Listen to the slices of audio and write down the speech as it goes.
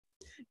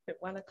At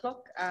 1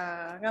 o'clock.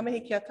 Ngā mihi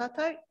kia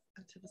tātou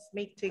to this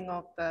meeting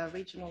of the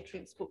Regional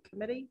Transport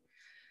Committee.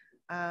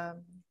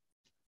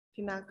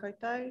 Tina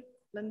koutou,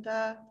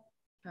 Linda,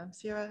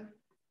 Sarah,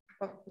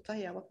 Waka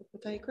Kotahi, our Waka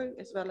Kotahi crew,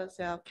 as well as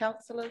our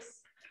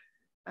councillors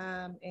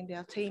and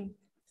our team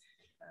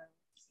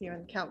here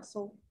in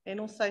council,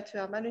 and also to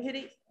our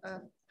manuhiri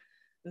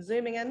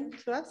zooming in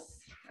to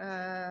us,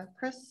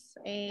 Chris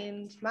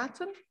and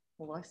Martin.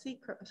 Well, I see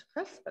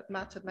Chris, but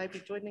Martin may be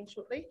joining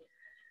shortly.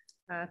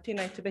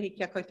 Tēnei te mihi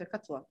kia koutou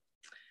katoa.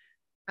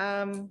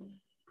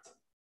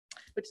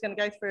 We're just going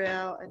to go through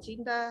our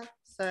agenda.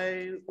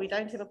 So we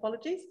don't have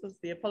apologies because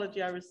the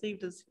apology I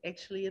received is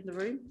actually in the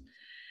room.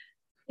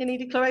 Any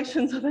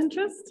declarations of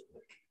interest?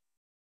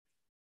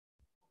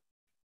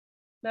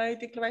 No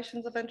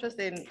declarations of interest.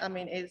 Then, I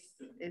mean, as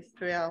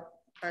per our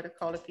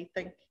protocol, if you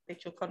think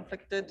that you're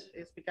conflicted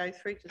as we go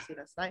through, just let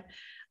us know.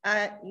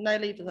 No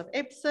leavers of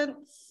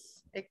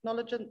absence,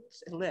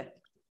 acknowledgements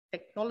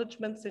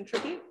and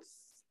tributes.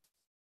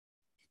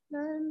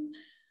 None.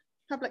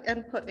 Public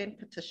input and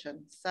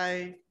petitions.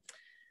 So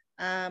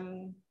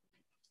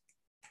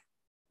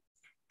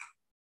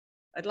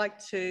I'd like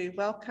to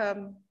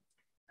welcome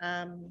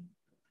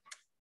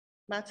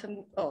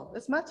Martin. Oh,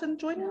 is Martin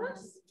joining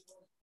us?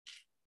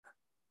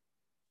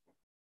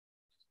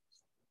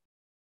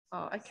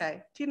 Oh,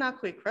 okay. Tēnā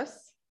koe,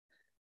 Chris.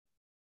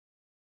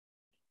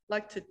 I'd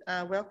like to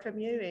welcome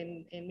you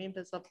and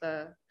members of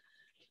the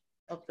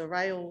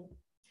rail,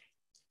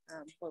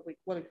 what we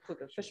call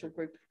the official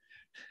group.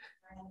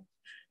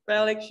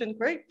 Rail Action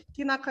Group.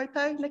 Tēnā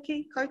koutou,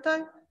 Nikki,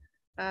 koutou.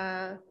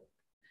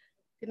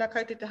 Tēnā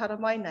koutou te hara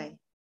mai nei.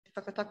 Te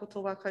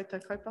whakatakoto wā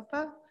koutou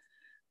kaupapa.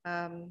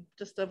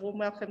 Just a warm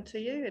welcome to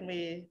you, and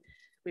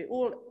we're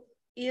all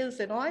ears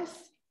and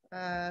eyes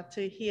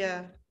to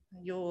hear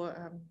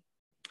your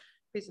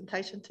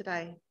presentation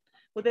today.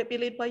 Will that be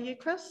led by you,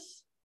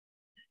 Chris?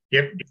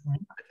 Yep.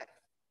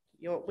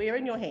 Okay. We're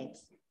in your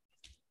hands.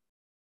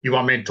 You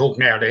want me to talk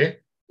now there?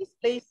 Yes,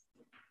 please,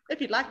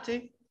 if you'd like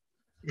to.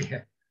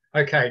 Yeah.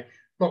 Okay.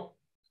 Look,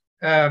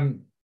 I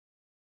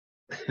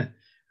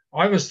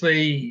was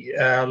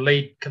the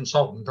lead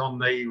consultant on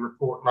the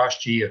report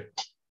last year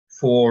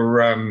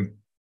for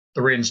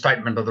the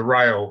reinstatement of the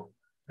rail,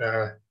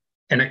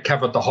 and it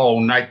covered the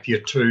whole Napier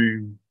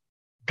to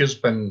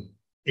Gisborne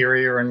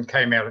area and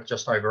came out at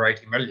just over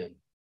 80 million.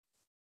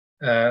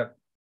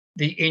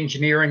 The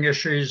engineering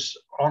issues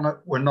on it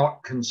were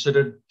not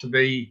considered to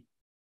be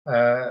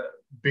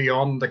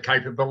beyond the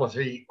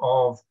capability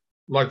of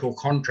local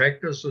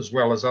contractors as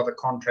well as other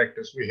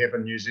contractors we have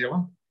in New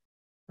Zealand.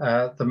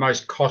 The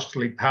most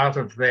costly part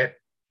of that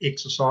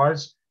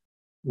exercise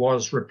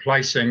was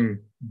replacing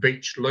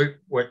Beach Loop,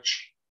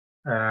 which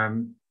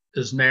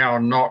is now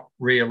not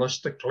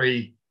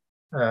realistically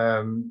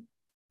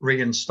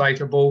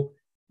reinstatable,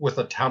 with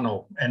a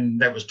tunnel,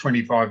 and that was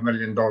 $25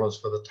 million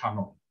for the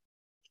tunnel.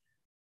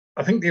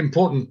 I think the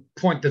important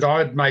point that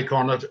I'd make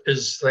on it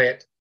is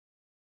that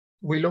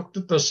we looked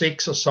at this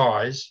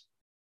exercise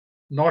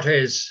not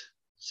as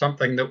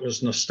something that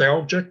was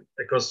nostalgic,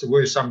 because there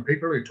were some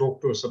people who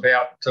talked to us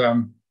about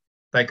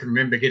they can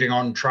remember getting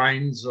on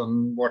trains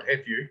and what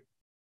have you.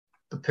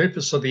 The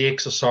purpose of the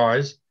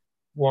exercise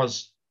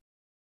was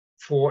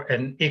for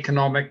an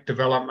economic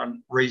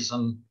development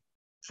reason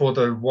for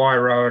the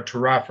Wairoa,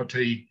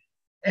 Tairāwhiti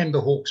and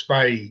the Hawke's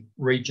Bay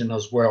region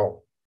as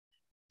well.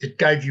 It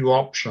gave you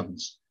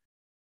options.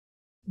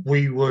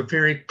 We were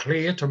very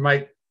clear to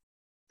make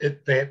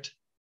it that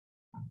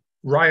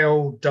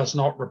rail does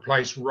not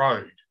replace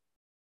road.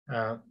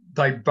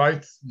 They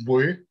both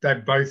work,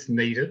 they're both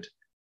needed.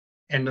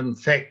 And in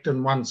fact,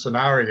 in one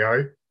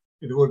scenario,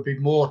 there would be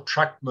more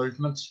truck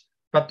movements,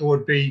 but there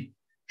would be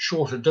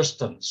shorter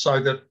distance, so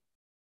that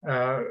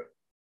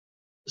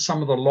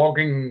some of the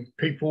logging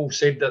people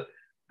said that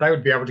they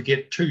would be able to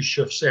get 2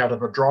 shifts out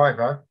of a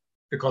driver,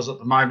 because at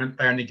the moment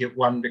they only get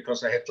 1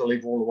 because they have to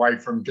leave all the way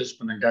from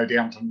Gisborne and go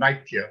down to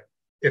Napier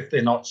if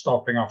they're not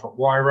stopping off at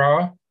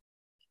Wairoa.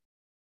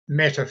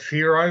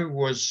 Matafiro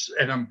was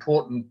an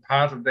important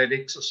part of that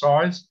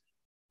exercise.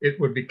 It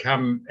would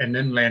become an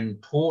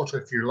inland port,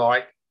 if you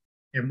like.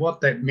 And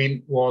what that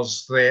meant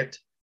was that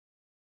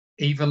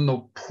even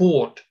the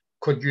port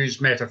could use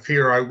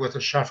Matafiro with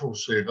a shuttle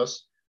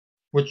service,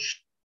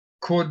 which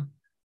could,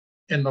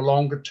 in the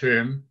longer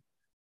term,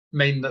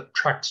 mean that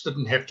trucks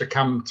didn't have to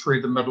come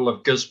through the middle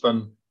of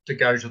Gisborne to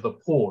go to the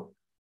port,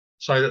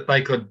 so that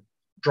they could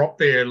drop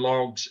their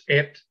logs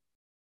at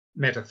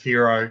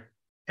Matafiro,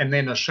 and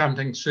then a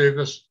shunting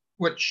service,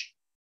 which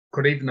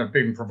could even have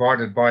been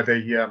provided by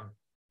the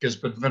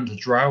Gisborne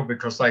Vintage Rail,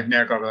 because they've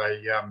now got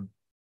a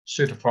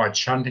certified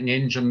shunting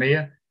engine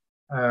there,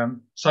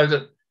 so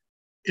that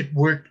it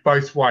worked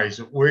both ways.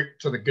 It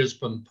worked to the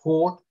Gisborne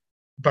port,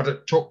 but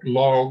it took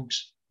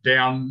logs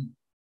down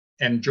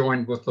and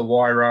joined with the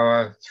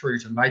Wairoa through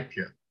to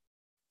Napier.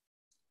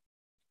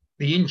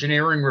 The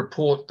engineering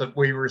report that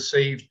we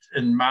received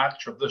in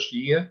March of this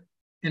year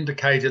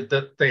indicated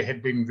that there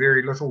had been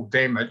very little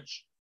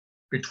damage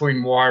between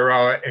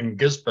Wairoa and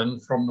Gisborne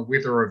from the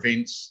weather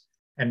events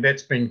And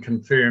that's been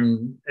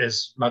confirmed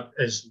as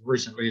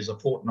recently as a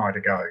fortnight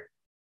ago.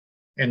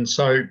 And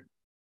so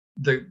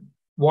the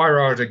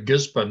Wairoa to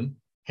Gisborne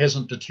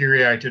hasn't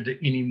deteriorated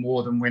any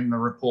more than when the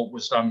report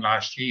was done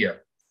last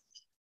year.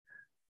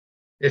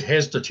 It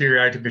has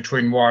deteriorated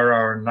between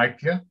Wairoa and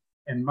Napier,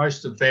 and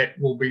most of that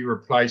will be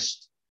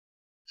replaced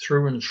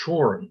through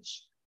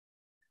insurance.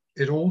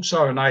 It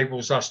also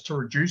enables us to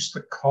reduce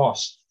the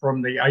cost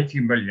from the 80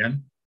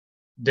 million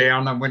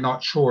down, and we're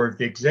not sure of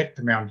the exact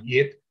amount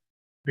yet,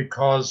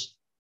 because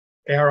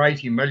our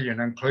 80 million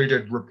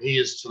included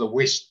repairs to the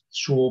West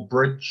Shore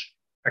Bridge,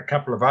 a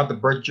couple of other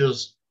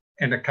bridges,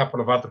 and a couple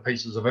of other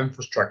pieces of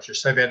infrastructure.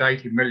 So that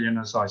 80 million,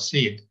 as I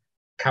said,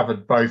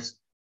 covered both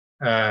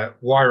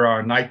Wairoa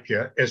and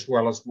Napier as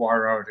well as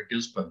Wairoa to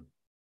Gisborne.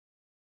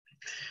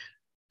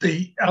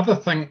 The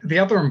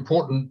other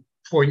important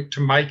point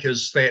to make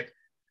is that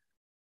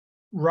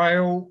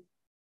rail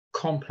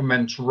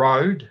complements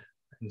road,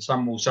 and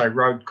some will say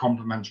road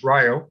complements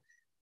rail,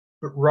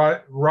 but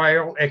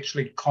rail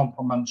actually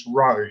complements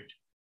road,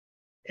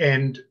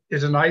 and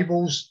it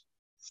enables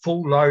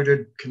full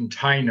loaded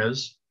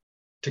containers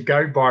to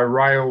go by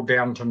rail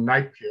down to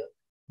Napier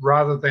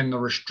rather than the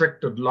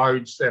restricted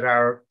loads that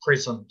are at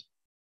present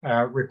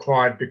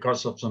required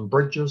because of some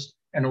bridges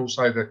and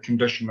also the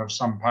condition of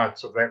some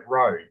parts of that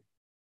road.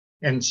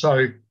 And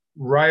so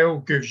rail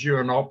gives you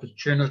an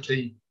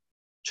opportunity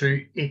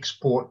to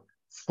export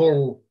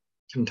full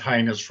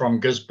containers from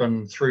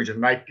Gisborne through to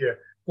Napier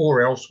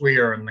or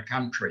elsewhere in the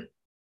country.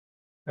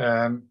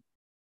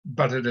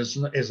 But it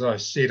is, as I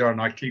said, and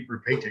I keep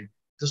repeating,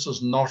 this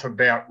is not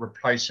about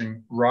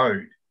replacing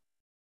road.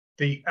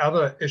 The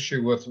other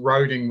issue with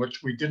roading,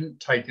 which we didn't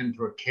take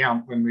into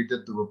account when we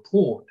did the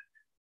report,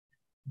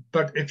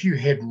 but if you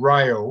had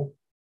rail,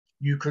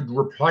 you could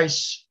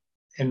replace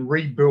and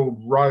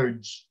rebuild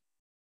roads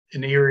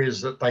in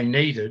areas that they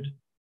needed,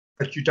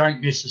 but you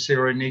don't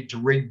necessarily need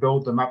to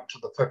rebuild them up to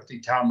the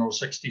 50-tonne or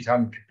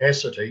 60-tonne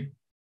capacity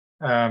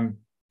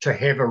to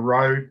have a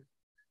road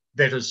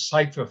that is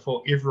safer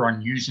for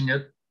everyone using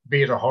it,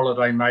 be it a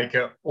holiday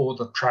maker or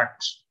the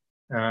trucks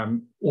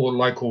or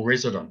local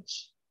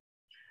residents.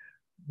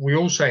 We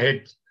also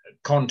had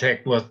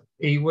contact with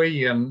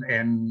iwi,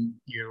 and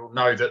you'll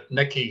know that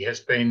Nikki has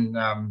been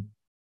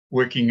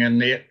working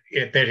in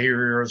at that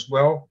area as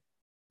well,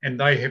 and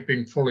they have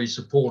been fully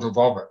supportive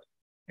of it.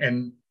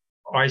 And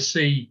I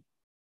see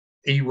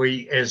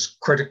iwi as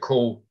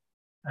critical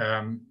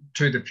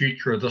to the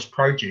future of this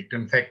project,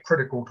 in fact,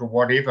 critical to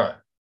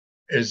whatever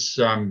is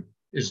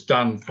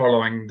done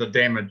following the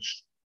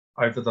damage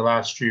over the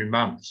last few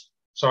months.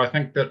 So I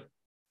think that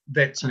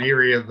that's an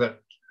area that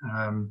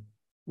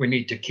we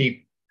need to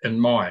keep in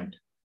mind.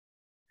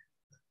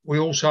 We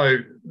also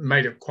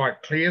made it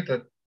quite clear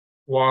that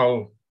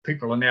while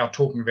people are now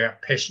talking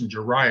about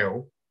passenger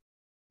rail,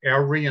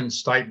 our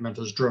reinstatement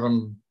is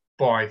driven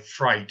by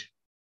freight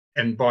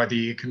and by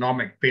the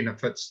economic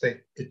benefits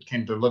that it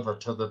can deliver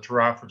to the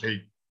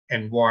Tairāwhiti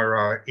and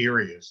Wairoa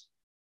areas.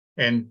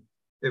 And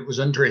it was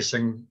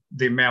interesting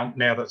the amount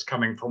now that's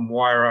coming from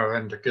Wairoa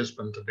into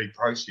Gisborne to be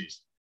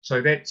processed.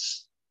 So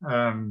that's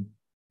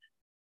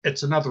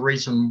it's another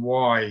reason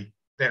why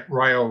that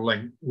rail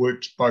link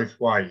works both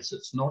ways.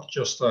 It's not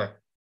just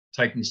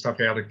taking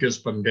stuff out of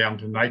Gisborne down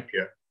to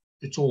Napier.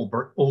 It's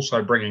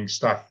also bringing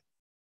stuff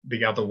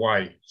the other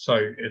way.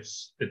 So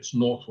it's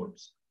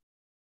northwards.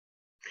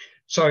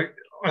 So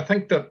I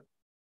think that,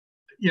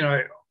 you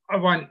know, I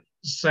won't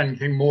say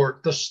anything more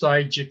at this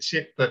stage,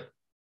 except that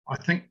I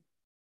think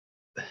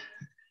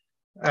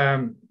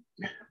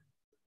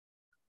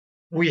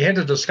we had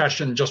a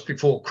discussion just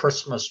before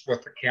Christmas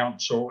with the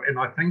council, and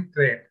I think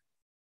that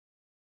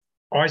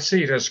I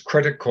see it as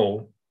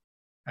critical.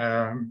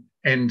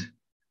 And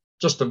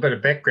just a bit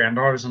of background,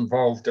 I was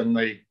involved in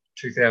the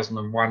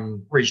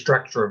 2001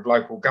 restructure of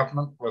local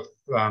government with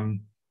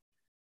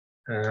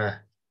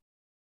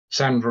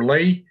Sandra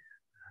Lee.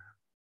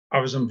 I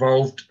was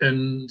involved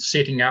in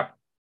setting up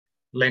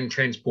Land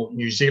Transport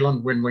New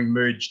Zealand when we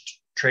merged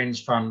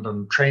Transfund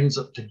and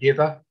Transit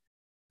together.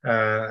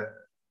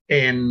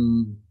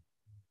 And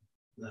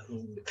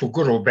for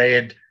good or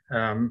bad,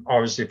 I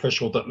was the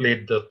official that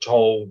led the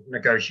toll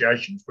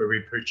negotiations where we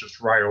purchased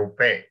rail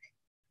back.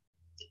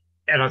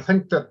 And I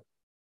think that,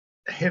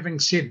 having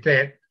said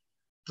that,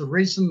 the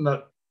reason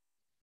that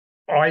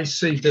I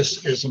see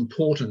this as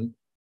important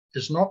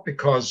is not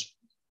because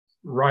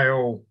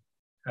rail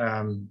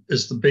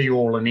is the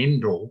be-all and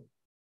end-all,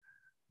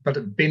 but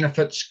it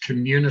benefits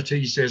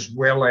communities as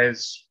well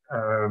as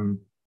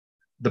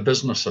the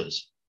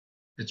businesses.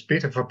 It's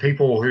better for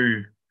people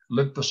who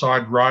live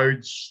beside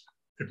roads.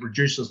 It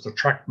reduces the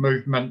truck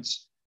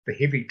movements, the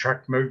heavy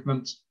truck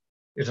movements.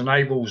 It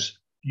enables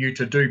you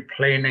to do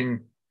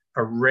planning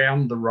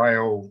around the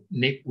rail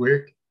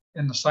network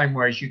in the same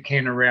way as you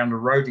can around a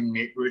roading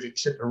network,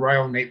 except the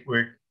rail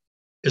network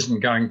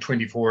isn't going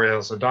 24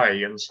 hours a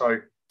day. And so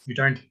you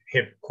don't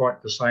have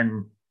quite the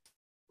same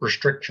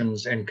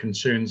restrictions and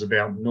concerns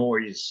about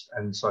noise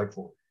and so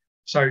forth.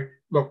 So,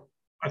 look,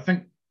 I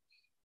think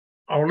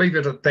I'll leave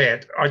it at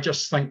that. I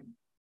just think,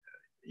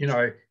 you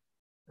know,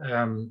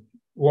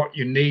 what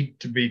you need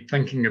to be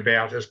thinking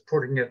about is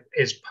putting it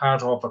as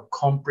part of a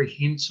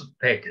comprehensive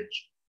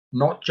package,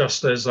 not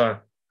just as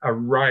a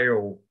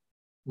rail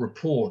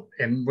report.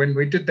 And when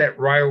we did that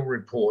rail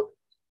report,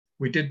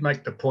 we did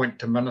make the point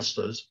to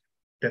ministers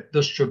that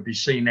this should be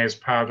seen as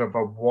part of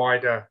a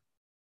wider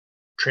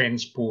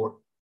transport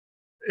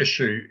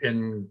issue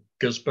in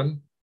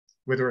Gisborne,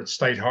 whether it's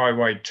State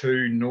Highway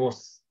 2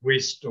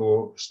 northwest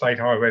or State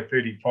Highway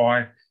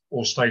 35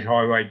 or State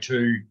Highway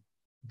 2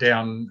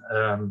 down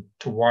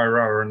to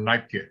Wairoa and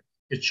Napier.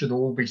 It should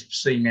all be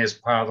seen as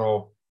part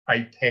of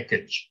a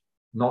package,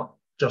 not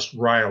just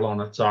rail on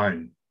its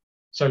own.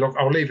 So look,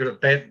 I'll leave it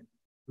at that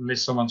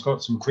unless someone's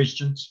got some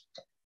questions.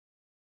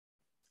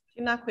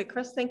 Tēnā koe,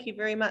 Chris. Thank you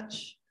very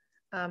much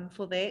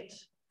for that.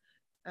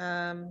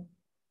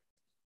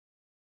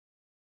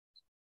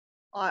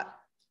 I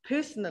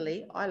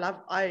personally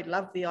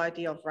love the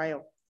idea of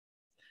rail.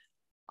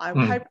 I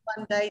hope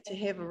one day to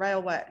have a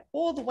railway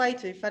all the way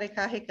to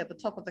Wharekaheke at the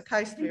top of the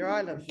coast where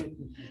I live.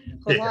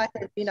 Because I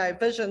have,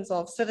 visions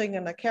of sitting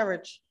in a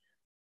carriage,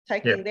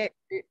 taking that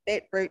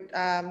route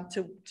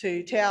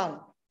to town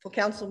for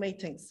council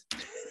meetings.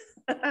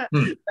 But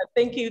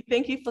thank you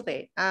for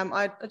that.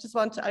 I just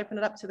want to open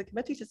it up to the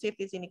committee to see if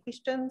there's any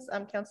questions.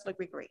 Councillor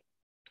Gregory.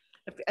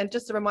 And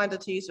just a reminder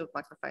to use your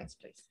microphones,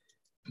 please.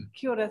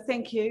 Kia ora,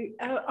 thank you.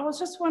 I was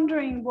just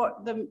wondering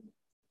what the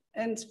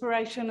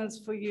inspiration is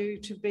for you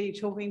to be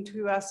talking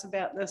to us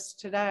about this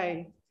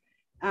today.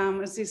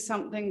 Is there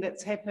something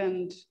that's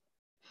happened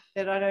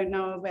that I don't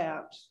know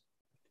about?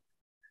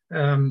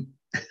 Well,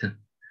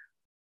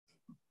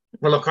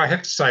 look, I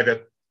have to say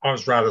that I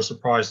was rather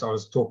surprised I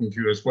was talking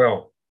to you as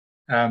well.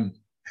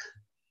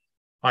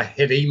 I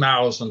had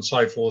emails and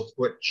so forth,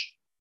 which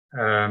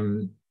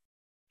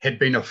had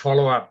been a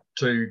follow-up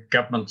to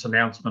government's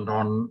announcement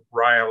on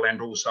rail and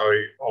also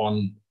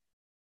on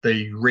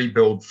the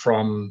rebuild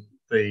from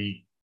the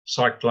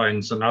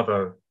cyclones and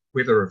other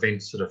weather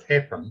events that have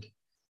happened.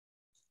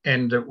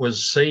 And it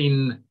was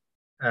seen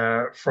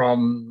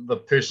from the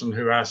person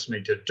who asked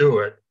me to do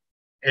it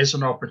as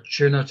an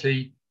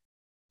opportunity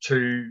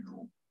to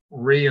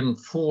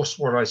reinforce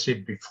what I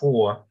said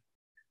before,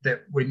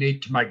 that we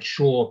need to make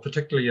sure,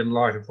 particularly in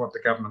light of what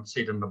the government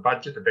said in the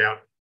budget about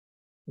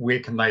where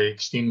can they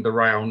extend the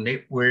rail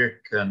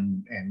network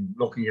and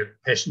looking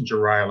at passenger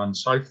rail and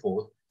so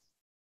forth,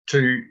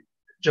 to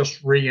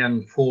just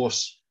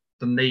reinforce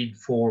the need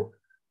for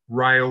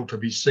rail to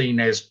be seen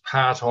as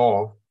part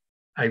of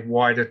a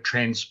wider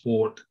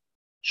transport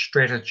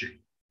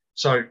strategy.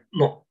 So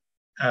look,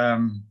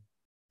 I'm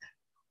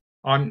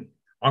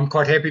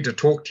quite happy to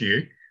talk to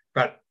you,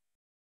 but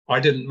I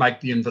didn't make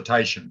the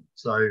invitation.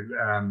 So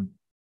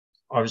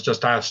I was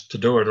just asked to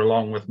do it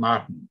along with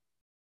Martin.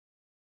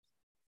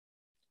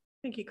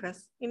 Thank you,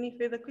 Chris. Any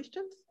further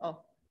questions?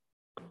 Oh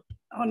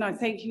no,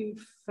 thank you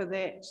for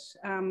that.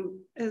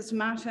 Is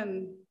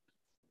Martin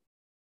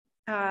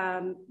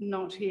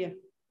not here?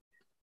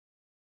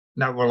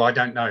 No, well, I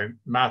don't know.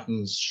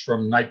 Martin's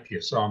from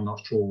Napier, so I'm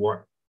not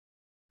sure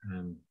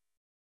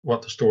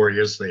what the story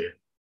is there.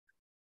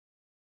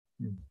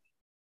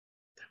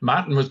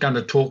 Martin was going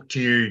to talk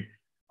to you,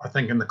 I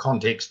think, in the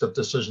context of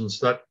decisions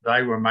that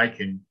they were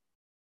making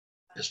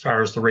as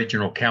far as the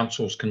regional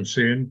council is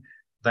concerned.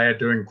 They are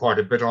doing quite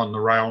a bit on the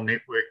rail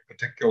network,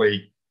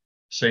 particularly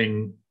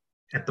seeing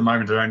at the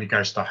moment it only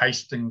goes to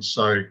Hastings,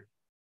 so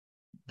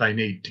they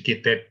need to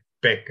get that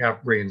back up,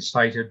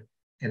 reinstated,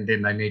 and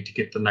then they need to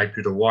get the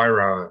Napier to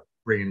Wairoa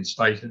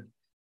reinstated.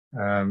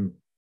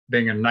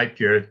 Being in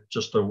Napier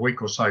just a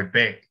week or so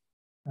back,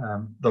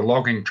 the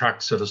logging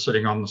trucks that are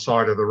sitting on the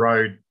side of the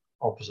road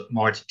opposite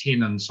Mitre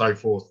 10 and so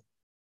forth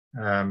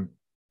have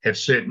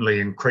certainly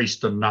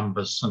increased in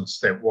numbers since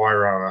that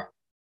Wairoa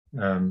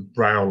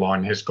rail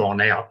line has gone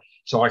out.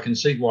 So I can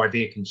see why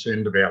they're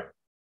concerned about it.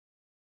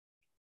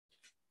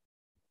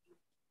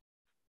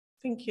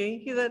 Thank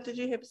you. Heather, did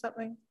you have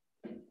something?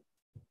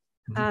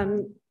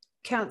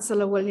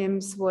 Councillor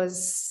Williams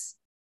was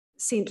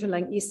sent a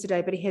link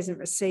yesterday, but he hasn't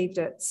received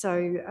it.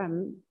 So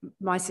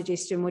my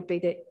suggestion would be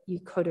that you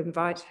could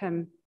invite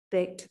him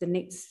back to the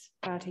next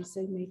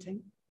RTC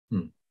meeting.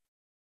 Okay.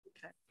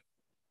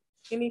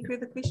 Any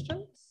further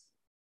questions?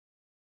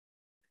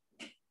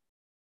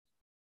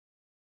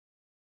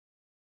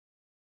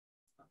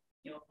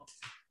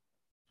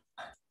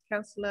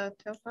 Councillor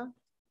Tairāwhiti?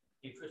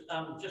 Yeah, Chris,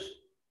 just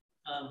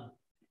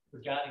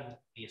regarding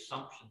the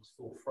assumptions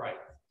for freight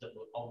that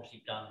were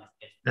obviously done.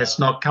 That's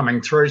not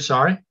coming through,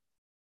 sorry.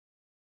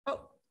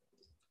 Oh.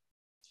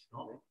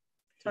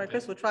 Sorry,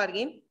 Chris, we'll try it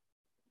again.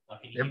 But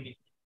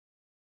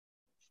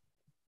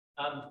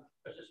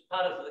as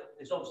part of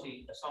there's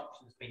obviously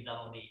assumptions being done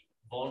on the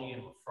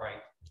volume of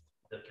freight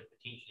that could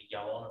potentially go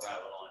on a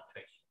rail line to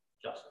actually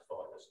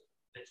justify this.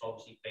 That's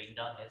obviously been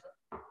done, has it?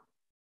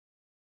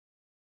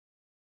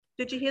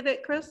 Did you hear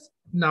that, Chris?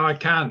 No, I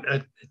can't.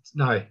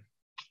 No.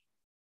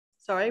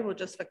 Sorry, we'll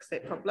just fix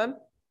that problem.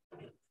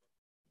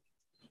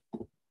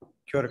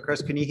 Kia ora,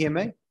 Chris, can you hear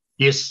me?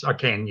 Yes, I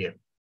can, yeah.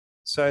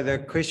 So the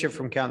question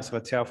from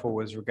Councillor Tairāwhiti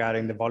was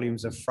regarding the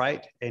volumes of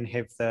freight, and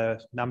have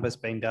the numbers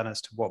been done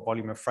as to what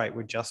volume of freight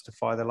would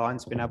justify the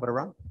lines being able to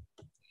run?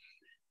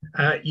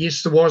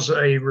 Yes, there was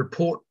a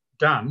report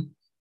done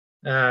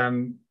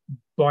by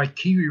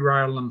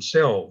KiwiRail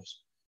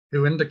themselves,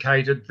 who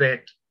indicated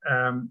that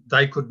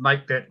they could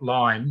make that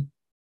line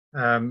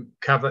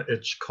cover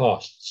its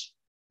costs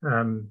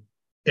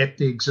at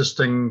the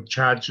existing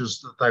charges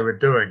that they were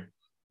doing.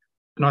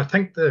 And I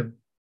think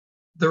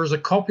there is a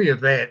copy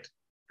of that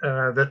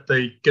that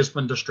the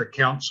Gisborne District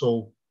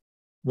Council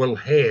will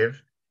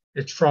have.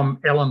 It's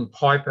from Alan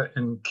Piper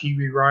in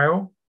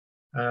KiwiRail.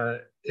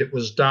 It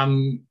was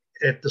done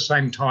at the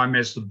same time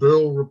as the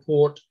Burl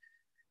report,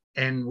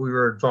 and we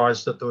were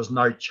advised that there was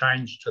no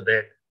change to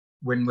that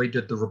when we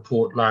did the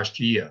report last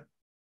year.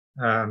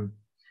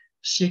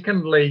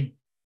 Secondly,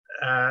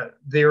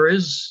 there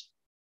is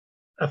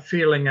a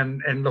feeling,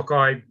 and look,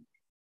 I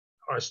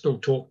still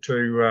talk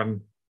to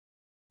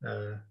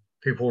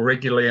people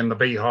regularly in the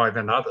Beehive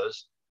and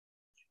others.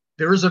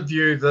 There is a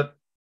view that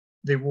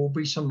there will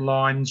be some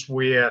lines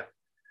where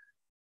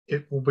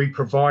it will be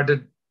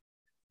provided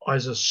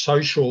as a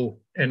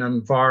social and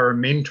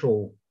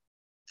environmental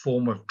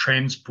form of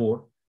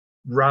transport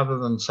rather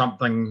than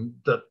something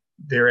that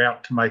they're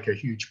out to make a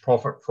huge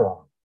profit from.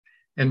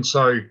 And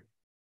so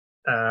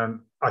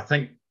I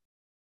think,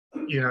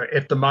 you know,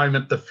 at the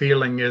moment, the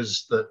feeling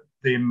is that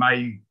there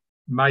may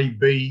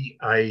be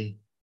a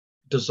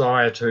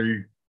desire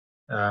to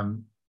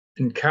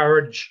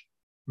encourage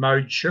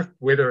mode shift,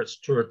 whether it's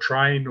to a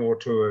train or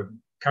to a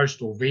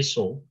coastal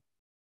vessel,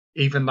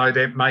 even though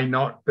that may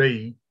not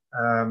be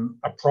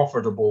a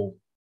profitable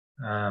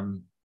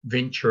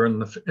venture in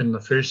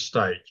the first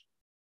stage.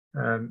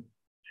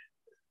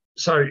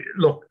 So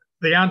look,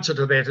 the answer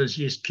to that is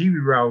yes,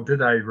 KiwiRail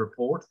did a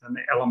report, and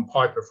Alan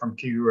Piper from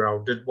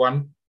KiwiRail did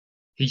one.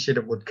 He said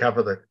it would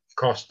cover the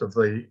cost of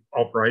the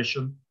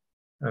operation.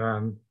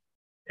 And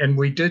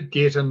we did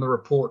get in the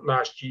report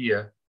last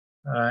year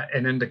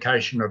an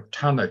indication of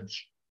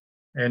tonnage.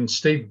 And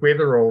Steve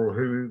Weatherall,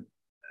 who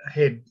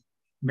had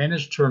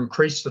managed to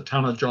increase the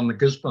tonnage on the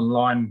Gisborne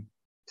line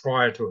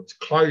prior to its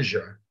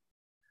closure,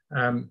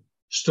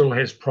 still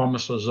has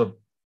promises of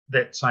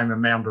that same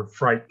amount of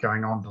freight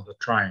going onto the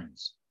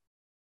trains.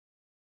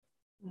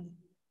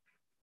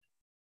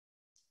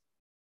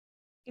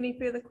 Any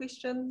further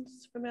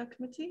questions from our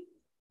committee?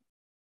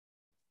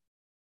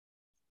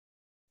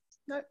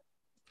 No.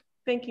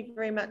 Thank you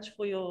very much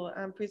for your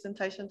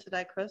presentation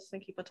today, Chris.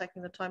 Thank you for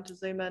taking the time to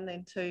zoom in,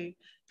 and to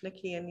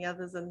Nikki and the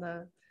others in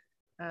the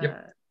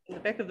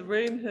back of the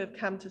room who have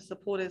come to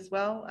support as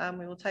well.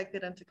 We will take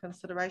that into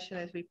consideration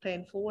as we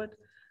plan forward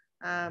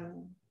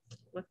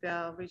with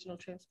our regional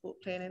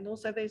transport plan, and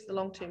also there's the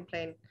long-term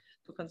plan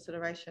for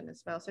consideration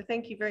as well. So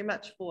thank you very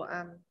much for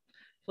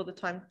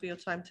your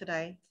time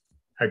today.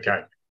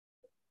 Okay.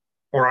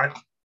 All right.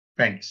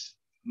 Thanks.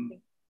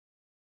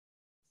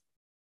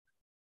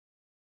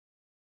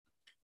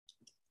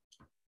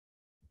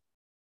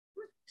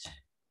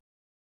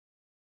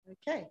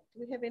 Okay. Do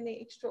we have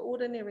any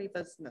extraordinary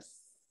business?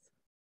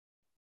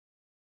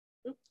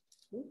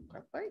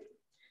 Okay.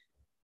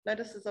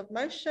 Notices of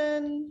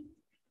motion.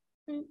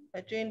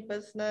 Adjourned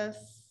business.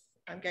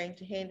 I'm going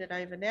to hand it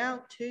over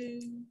now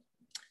to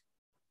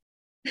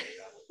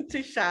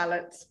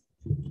Charlotte.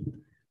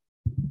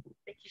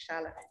 Thank you,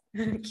 Charlotte.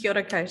 Kia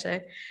ora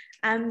koutou.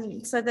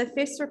 So the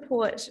first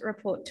report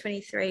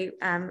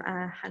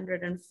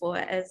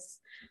 23/104 is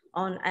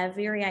on a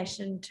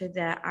variation to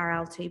the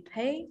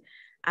RLTP,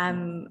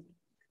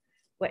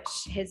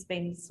 which has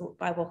been sought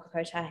by Waka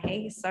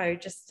Kotahi. So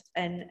just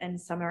in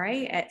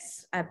summary,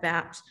 it's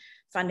about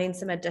funding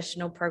some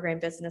additional program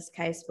business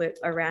case work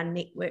around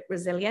network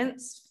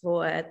resilience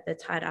for the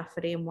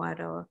Tairāwhiti and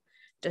Wairoa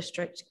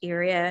district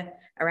area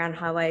around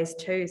highways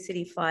 2,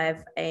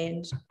 35,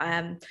 and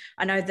I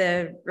know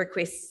the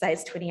request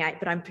says 28,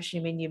 but I'm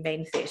presuming you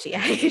mean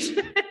 38.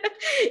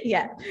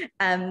 Yeah.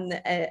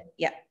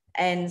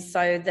 And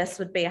so this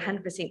would be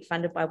 100%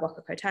 funded by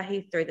Waka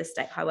Kotahi through the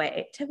state highway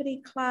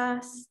activity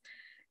class,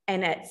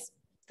 and it's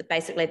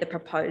basically the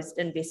proposed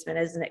investment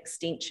is an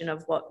extension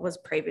of what was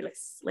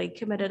previously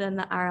committed in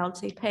the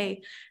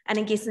RLTP. And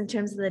I guess in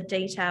terms of the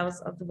details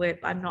of the work,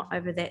 I'm not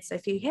over that. So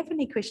if you have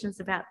any questions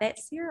about that,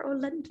 Sarah or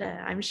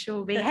Linda, I'm sure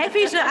will be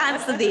happy to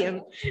answer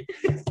them.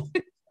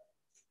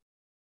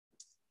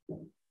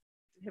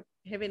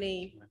 Have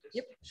any?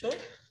 Yep, sure.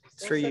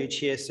 Through you,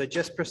 Chair. So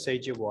just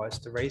procedure-wise,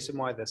 the reason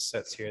why this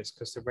sits here is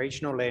because the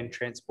Regional Land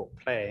Transport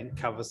Plan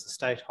covers the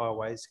state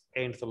highways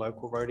and the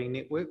local roading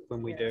network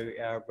when we do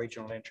our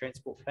Regional Land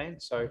Transport Plan.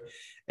 So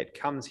it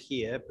comes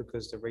here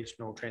because the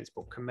Regional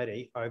Transport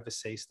Committee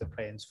oversees the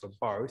plans for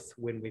both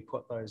when we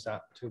put those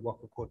up to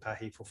Waka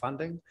Kotahi for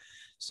funding.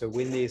 So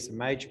when there's a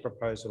major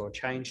proposal or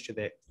change to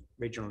that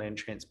Regional Land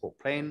Transport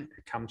Plan,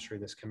 it comes through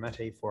this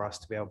committee for us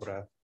to be able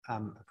to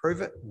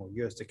approve it, or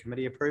you as the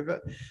committee approve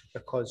it,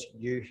 because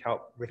you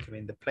help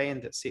recommend the plan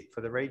that's set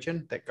for the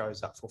region that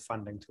goes up for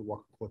funding to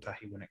Waka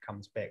Kotahi when it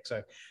comes back.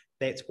 So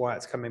that's why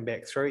it's coming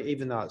back through,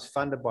 even though it's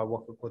funded by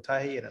Waka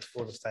Kotahi and it's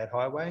for the state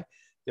highway,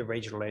 The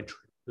regional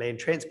land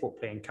transport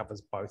plan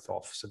covers both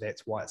off, so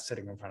that's why it's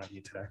sitting in front of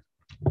you today.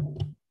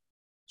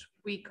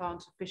 We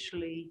can't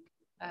officially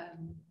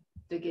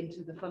dig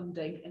into the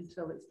funding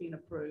until it's been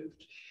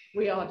approved.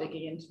 We are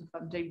digging into the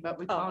funding, but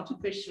we can't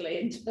officially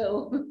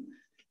until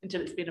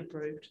it's been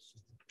approved.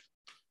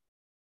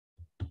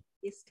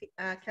 Yes,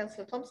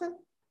 Councillor Thompson.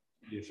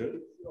 Yes,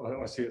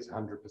 I see it's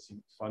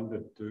 100%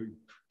 funded.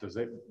 Does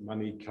that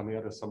money come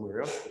out of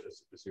somewhere else?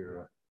 Is there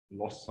a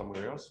loss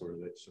somewhere else, or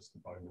that's just a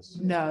bonus?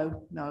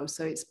 No.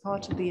 So it's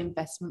part of the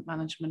investment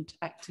management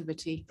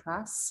activity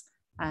class,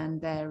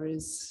 and there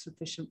is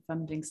sufficient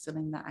funding still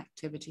in that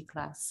activity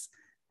class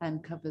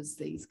and covers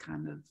these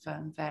kind of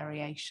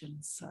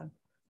variations. So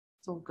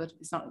it's all good.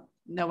 It's not,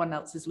 no one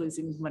else is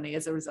losing money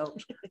as a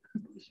result.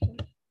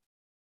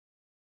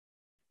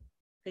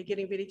 Are you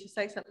getting ready to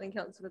say something,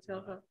 Councillor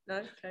Telfer?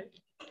 No? Okay.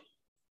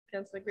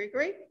 Councillor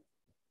Gregory?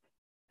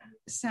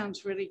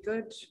 Sounds really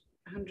good.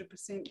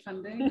 100%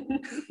 funding.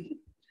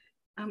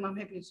 I'm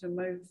happy to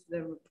move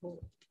the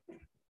report.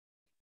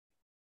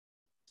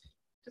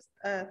 Just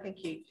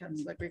thank you,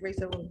 Councillor Gregory.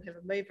 So we'll have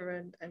a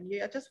mover and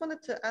you. I just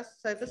wanted to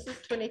ask, so this is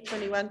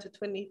 2021 to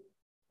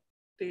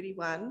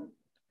 2031.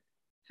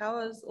 How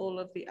is all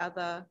of the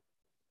other,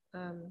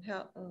 I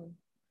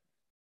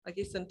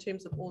guess in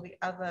terms of all the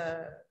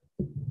other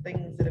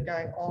things that are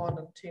going on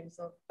in terms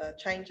of the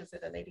changes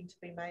that are needing to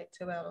be made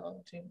to our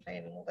long-term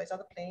plan and all those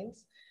other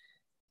plans,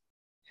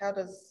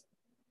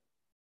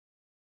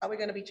 are we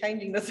going to be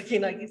changing this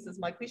again, I guess is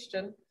my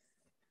question.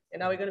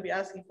 And are we going to be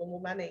asking for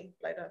more money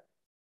later?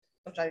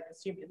 Which I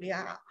assume we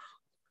are.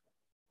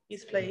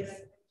 Yes, please.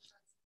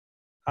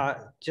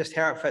 Just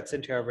how it fits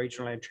into our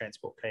regional land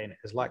transport plan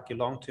is like your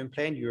long-term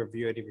plan, you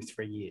review it every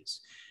 3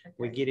 years. Okay.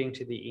 We're getting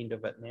to the end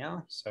of it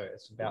now, so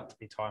it's about to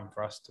be time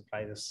for us to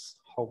play this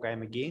whole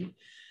game again.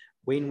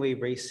 When we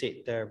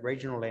reset the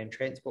regional land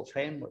transport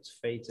plan, which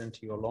feeds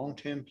into your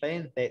long-term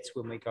plan, that's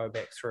when we go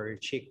back through,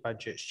 check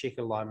budgets, check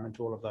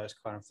alignment, all of those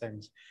kind of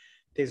things.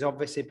 There's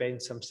obviously been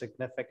some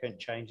significant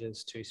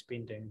changes to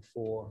spending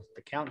for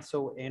the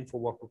council and for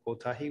Waka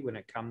Kotahi when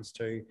it comes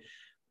to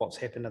what's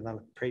happened in the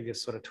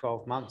previous sort of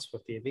 12 months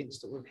with the events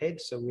that we've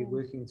had. So we're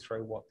working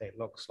through what that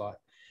looks like.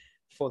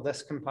 For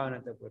this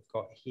component that we've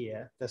got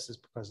here, this is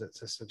because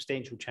it's a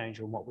substantial change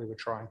on what we were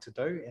trying to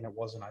do and it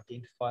wasn't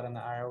identified in the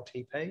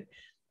RLTP.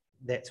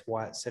 That's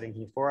why it's sitting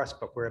here for us,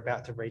 but we're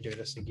about to redo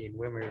this again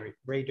when we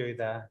redo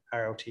the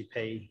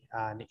RLTP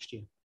next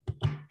year.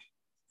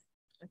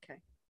 Okay.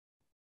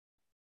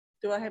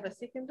 Do I have a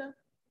seconder?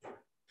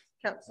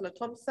 Councillor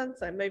Thompson.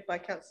 So moved by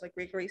Councillor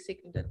Gregory,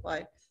 seconded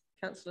by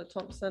Councillor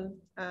Thompson.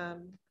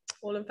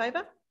 All in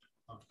favour?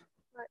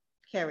 Right.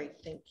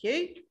 Carried. Thank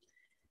you.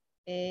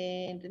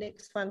 And the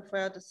next one for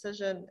our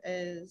decision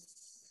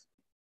is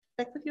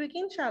back with you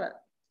again, Charlotte.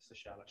 It's a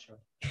Charlotte show.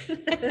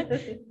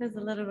 There's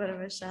a little bit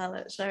of a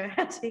Charlotte show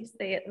at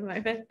TC at the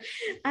moment.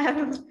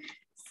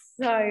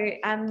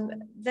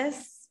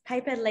 This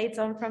paper leads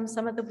on from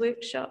some of the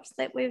workshops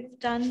that we've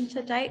done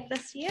to date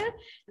this year.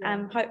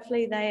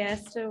 Hopefully they are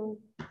still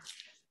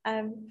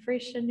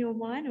fresh in your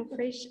mind or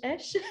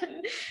fresh-ish.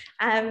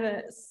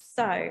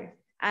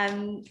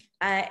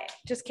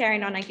 Just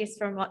carrying on, I guess,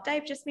 from what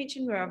Dave just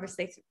mentioned, we're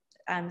obviously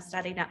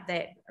starting up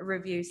that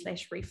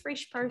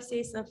review/refresh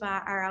process of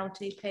our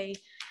RLTP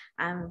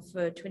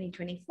for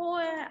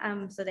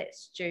 2024. So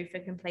that's due for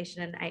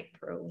completion in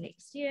April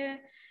next year.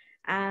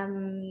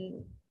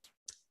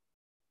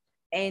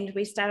 And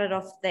we started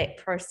off that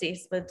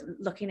process with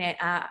looking at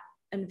our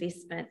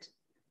investment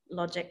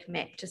logic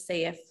map to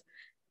see if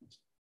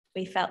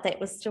we felt that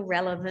was still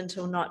relevant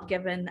or not,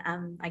 given,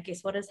 I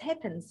guess, what has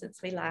happened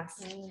since we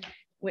last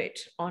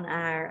worked on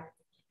our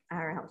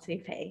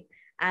RLTP.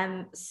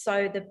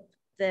 So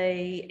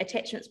the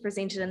attachments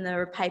presented in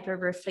the paper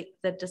reflect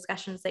the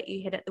discussions that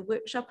you had at the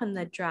workshop and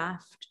the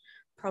draft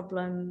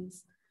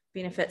problems,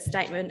 benefit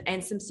statement,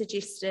 and some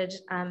suggested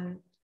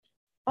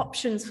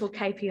options for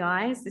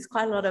KPIs. There's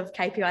quite a lot of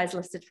KPIs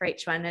listed for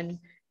each one,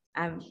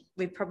 and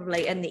we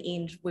probably, in the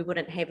end, we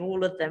wouldn't have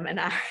all of them in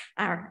our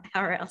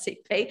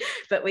RLTP,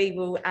 but we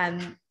will.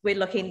 We're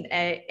looking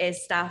at,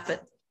 as staff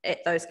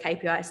at those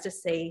KPIs to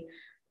see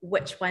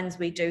which ones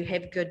we do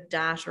have good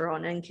data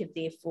on and could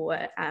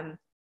therefore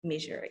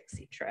measure,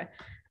 etc.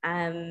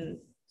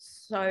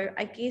 So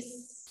I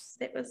guess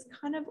that was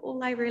kind of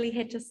all I really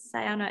had to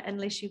say on it,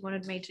 unless you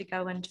wanted me to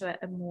go into it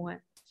in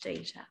more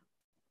detail.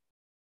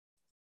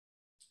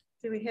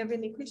 Do we have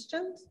any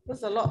questions?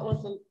 Was a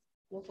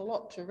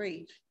lot to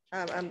read.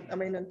 I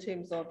mean, in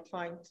terms of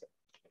trying to,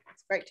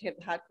 it's great to have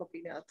the hard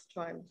copy now to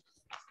try and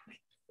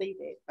see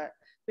that. But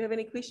do we have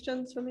any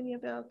questions from any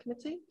of our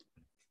committee?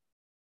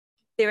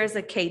 There is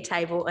a key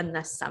table in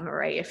this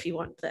summary if you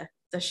want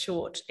the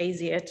short,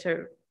 easier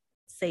to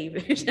see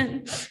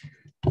version. Page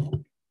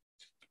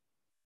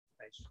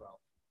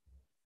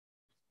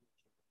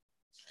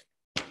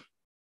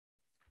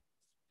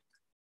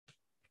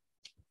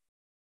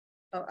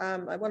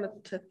 12. I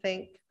wanted to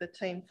thank the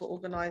team for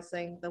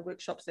organising the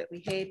workshops that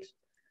we had,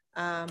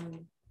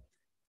 and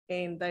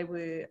they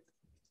were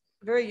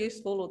very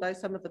useful, although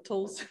some of the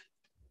tools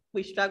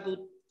we struggled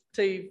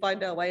to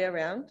find our way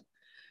around.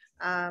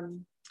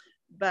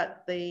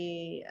 But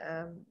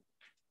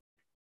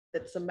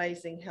it's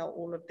amazing how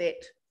all of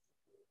that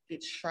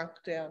gets shrunk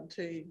down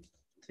to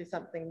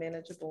something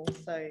manageable.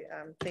 So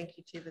thank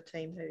you to the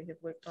team who have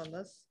worked on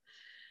this.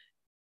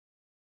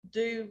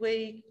 Do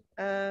we,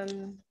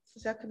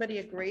 does our committee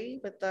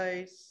agree with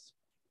those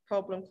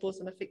problem, cause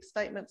and effect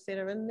statements that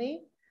are in there?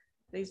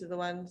 These are the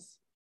ones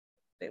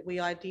that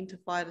we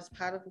identified as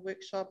part of the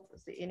workshop.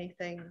 Is there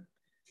anything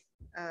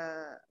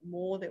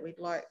more that we'd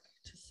like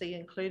to see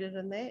included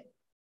in that?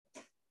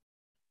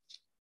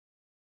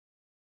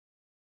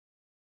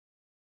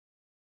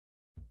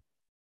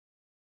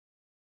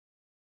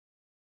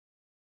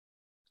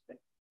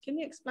 Can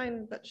you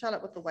explain, but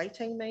Charlotte, what the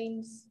weighting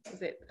means? Is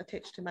that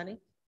attached to money?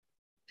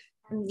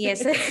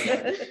 Yes.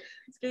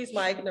 Excuse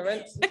my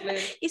ignorance.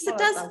 Yes, it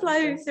does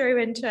flow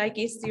through into, I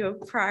guess, your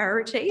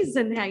priorities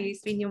and how you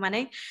spend your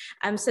money.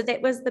 So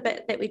that was the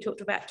bit that we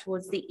talked about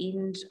towards the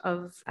end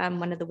of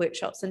one of the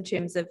workshops, in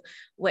terms of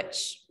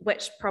which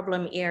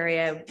problem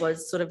area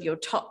was sort of your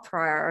top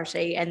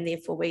priority, and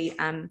therefore we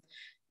came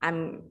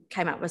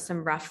up with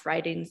some rough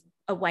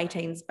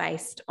weightings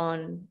based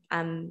on,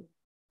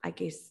 I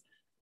guess,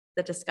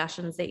 the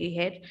discussions that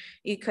you had.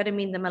 You could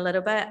amend them a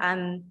little bit.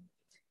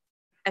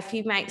 If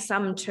you make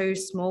some too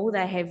small,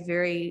 they have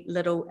very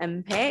little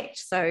impact.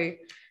 So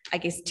I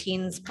guess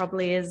 10's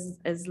probably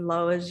as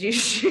low as you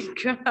should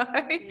go.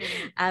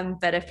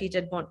 But if you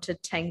did want to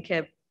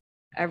tinker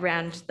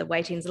around the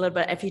weightings a little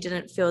bit, if you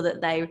didn't feel that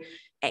they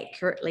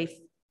accurately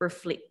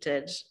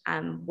reflected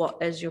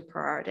what is your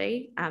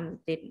priority, then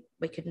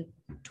we can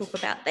talk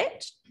about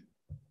that.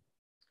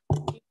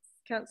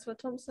 Councillor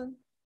Thompson.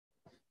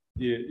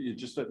 Yeah,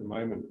 just at the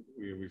moment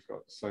we've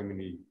got so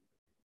many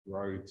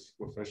roads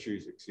with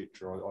issues,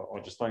 etc. I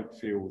just don't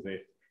feel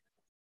that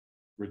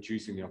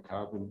reducing our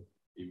carbon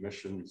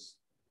emissions,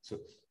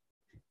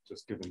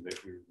 just given that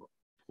we're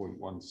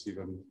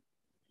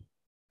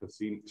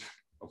 0.17%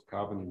 of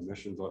carbon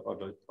emissions,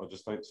 I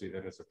just don't see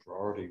that as a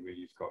priority, where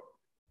you've got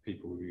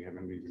people who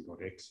haven't even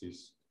got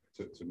access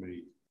to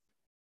me,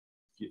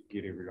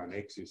 get everyone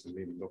access and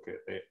then look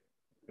at that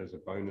as a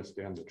bonus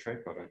down the track.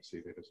 I don't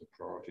see that as a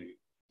priority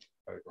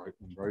over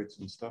open roads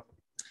and stuff.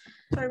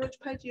 Sorry, which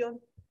page are you on?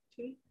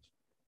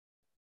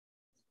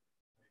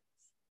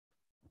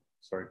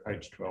 Sorry,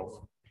 page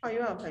 12. Oh,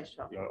 you're on page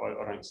 12. Yeah,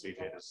 I don't see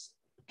that as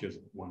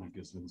one of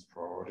Gisborne's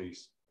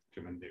priorities,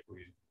 given that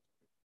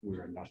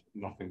we're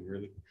nothing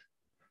really.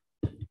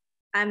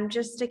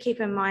 Just to keep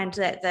in mind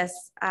that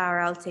this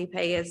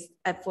RLTP is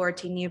for a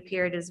 10-year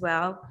period as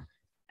well.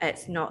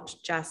 It's not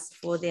just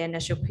for the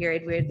initial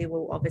period, where there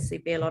will obviously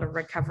be a lot of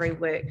recovery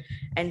work.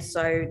 And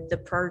so the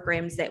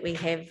programs that we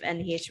have in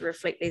here to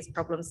reflect these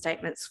problem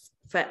statements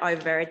for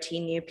over a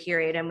 10-year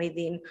period, and we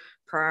then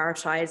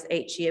prioritise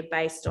each year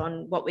based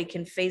on what we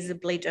can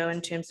feasibly do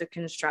in terms of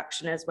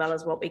construction, as well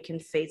as what we can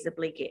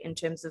feasibly get in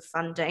terms of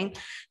funding.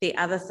 The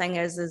other thing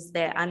is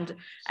that, and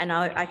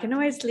I can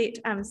always let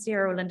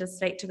Sarah or Linda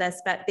speak to this,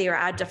 but there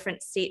are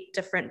different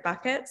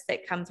buckets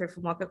that come through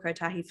from Waka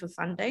Kotahi for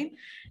funding.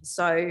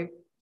 So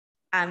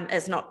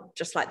it's not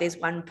just like there's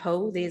one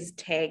pool, there's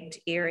tagged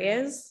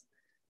areas.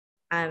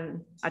 I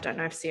don't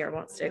know if Sarah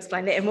wants to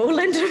explain that in more,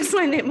 Linda,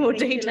 explain that in more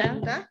detail.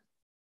 Linda.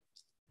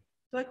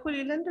 Do I call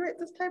you Linda at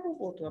this table,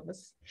 or do I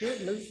miss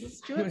Mrs.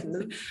 Stewart?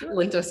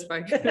 Linda's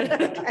fine.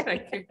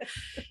 Thank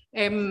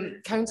you.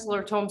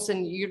 Councillor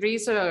Thompson, you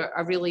raise a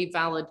really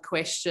valid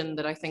question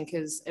that I think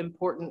is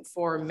important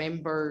for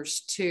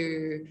members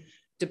to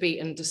debate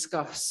and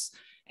discuss.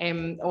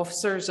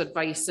 Officers'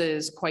 advice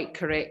is quite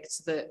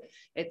correct that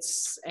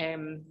it's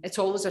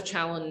always a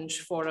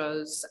challenge for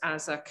us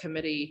as a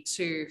committee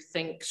to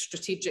think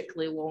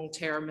strategically long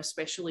term,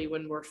 especially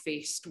when we're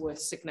faced with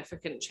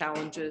significant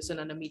challenges in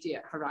an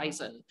immediate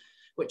horizon,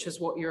 which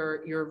is what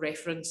you're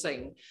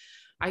referencing.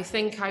 I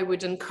think I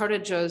would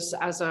encourage us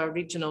as a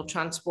regional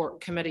transport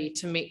committee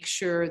to make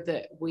sure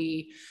that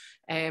we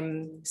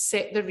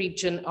set the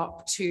region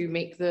up to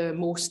make the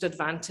most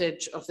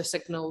advantage of the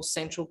signals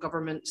central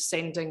government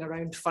sending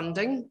around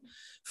funding,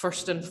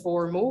 first and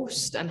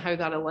foremost, and how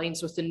that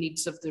aligns with the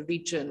needs of the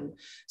region.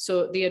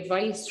 So the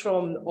advice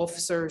from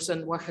officers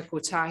in Waka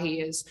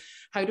Kotahi is,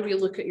 how do we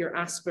look at your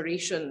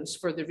aspirations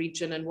for the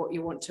region and what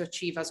you want to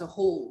achieve as a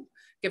whole,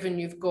 given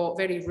you've got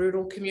very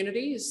rural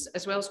communities,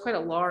 as well as quite a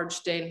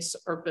large, dense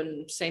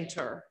urban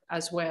centre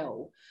as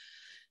well.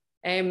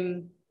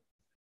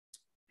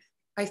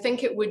 I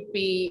think it would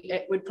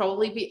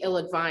probably be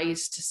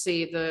ill-advised to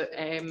say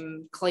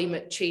that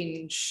climate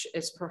change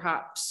is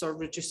perhaps, or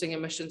reducing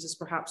emissions is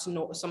perhaps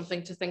not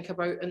something to think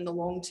about in the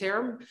long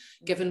term,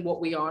 given what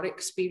we are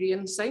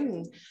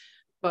experiencing.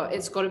 But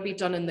it's got to be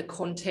done in the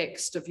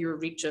context of your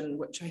region,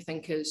 which I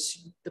think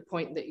is the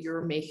point that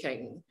you're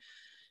making.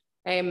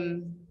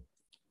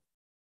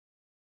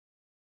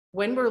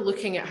 when we're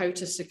looking at how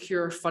to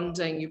secure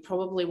funding, you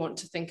probably want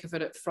to think of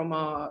it from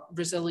a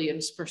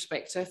resilience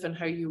perspective and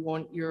how you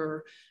want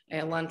your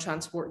land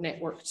transport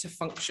network to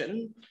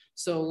function.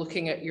 So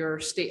looking at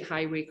your state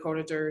highway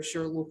corridors,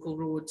 your local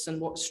roads,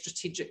 and what's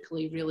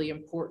strategically really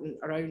important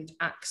around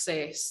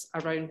access,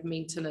 around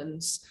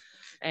maintenance,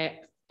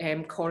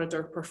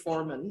 corridor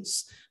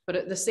performance. But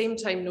at the same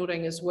time,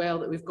 noting as well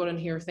that we've got in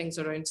here things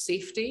around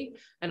safety,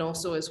 and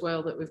also as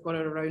well that we've got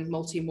it around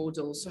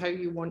multimodal, so how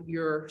you want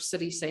your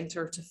city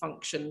centre to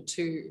function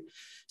too.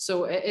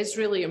 So it is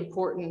really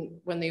important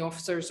when the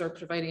officers are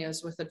providing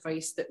us with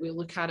advice that we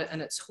look at it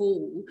in its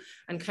whole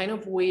and kind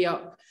of weigh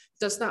up,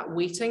 does that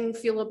weighting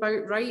feel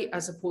about right,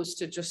 as opposed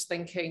to just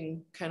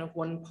thinking kind of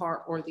one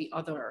part or the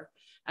other.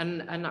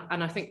 And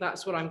I think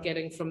that's what I'm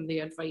getting from the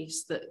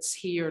advice that's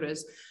here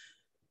is,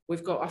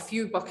 we've got a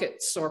few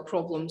buckets or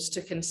problems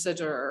to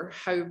consider.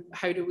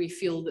 How do we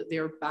feel that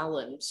they're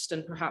balanced?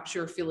 And perhaps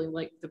you're feeling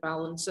like the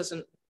balance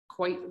isn't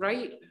quite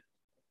right.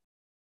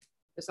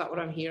 Is that what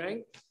I'm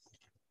hearing?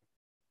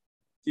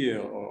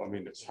 Yeah, I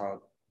mean, it's hard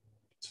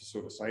to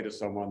sort of say to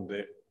someone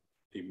that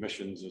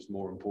emissions is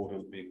more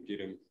important than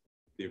getting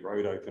their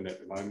road open at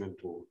the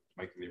moment or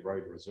making their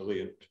road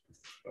resilient.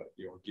 But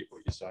yeah, I get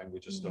what you're saying. We're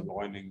just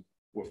aligning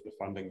with the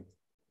funding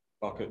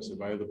buckets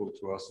available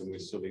to us, and we're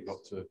silly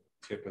not to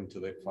tap into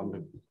that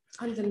funding.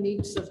 And the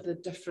needs of the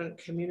different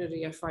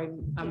community, if I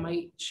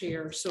might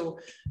share. So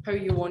how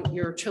you want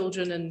your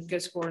children in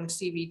Gisborne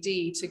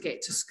CBD to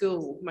get to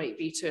school might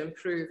be to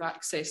improve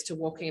access to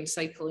walking and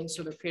cycling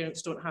so their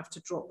parents don't have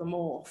to drop them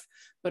off.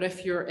 But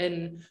if you're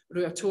in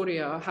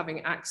Ruatoria,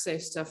 having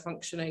access to a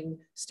functioning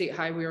state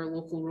highway or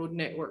local road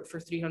network for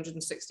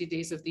 360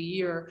 days of the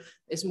year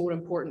is more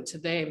important to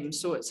them.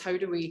 So it's how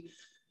do we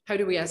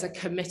as a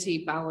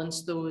committee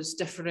balance those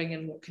differing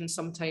and what can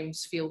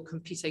sometimes feel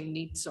competing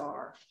needs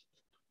are?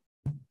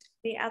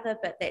 The other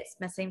bit that's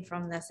missing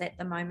from this at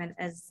the moment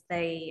is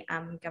the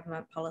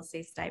government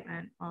policy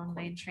statement on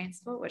land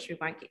transport, which we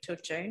won't get till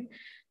June.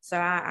 So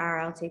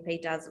our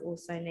RLTP does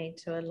also need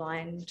to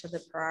align to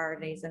the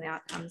priorities and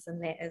outcomes in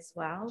that as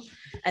well.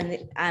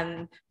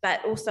 And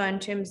but also in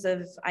terms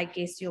of, I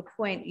guess, your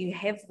point, you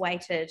have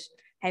weighted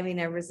having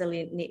a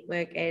resilient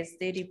network as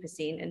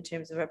 30% in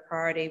terms of a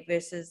priority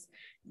versus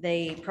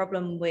the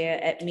problem where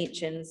it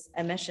mentions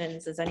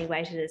emissions is only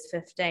weighted as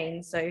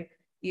 15. So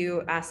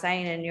you are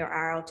saying in your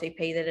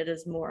RLTP that it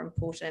is more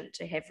important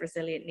to have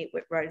resilient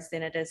network roads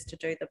than it is to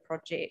do the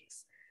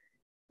projects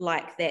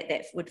like that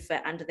would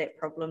fit under that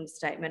problem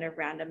statement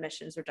around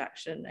emissions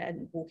reduction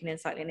and walking and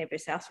cycling every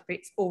South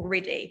streets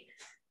already.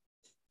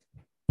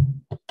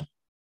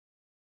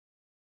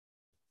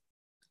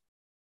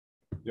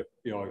 Yep,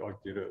 yeah, I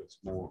get it. It's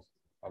more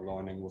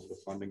aligning with the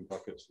funding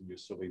buckets, and you're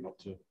silly not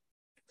to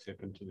tap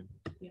into them.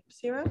 Yep.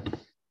 Sarah?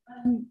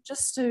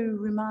 Just to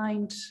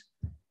remind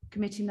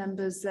committee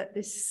members that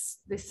this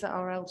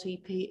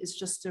RLTP is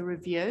just a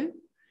review.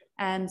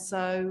 And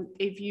so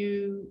if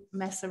you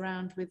mess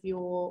around with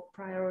your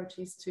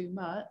priorities too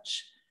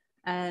much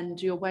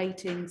and your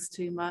weightings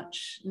too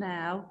much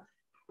now,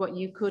 what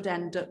you could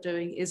end up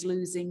doing is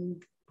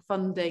losing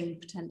funding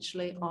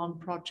potentially on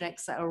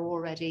projects that are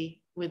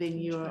already within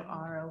your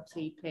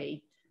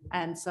RLTP.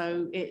 And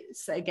so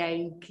it's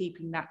again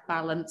keeping that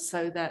balance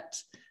so that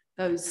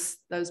those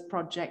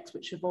projects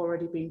which have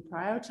already been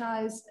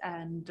prioritised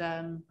and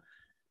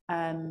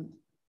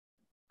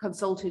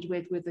consulted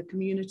with the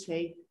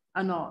community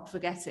are not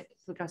forget it.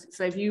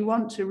 So if you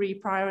want to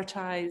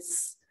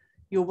reprioritise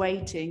your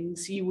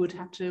weightings, you would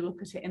have to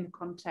look at it in the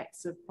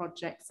context of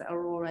projects that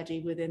are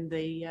already within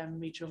the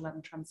regional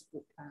land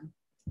transport plan.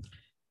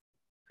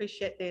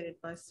 Appreciate that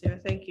advice, Sarah.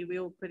 Thank you. We're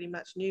all pretty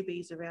much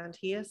newbies around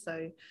here,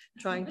 so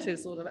trying to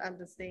sort of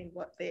understand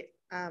what that,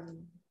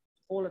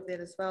 all of that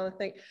as well. I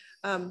think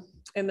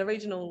in the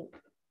regional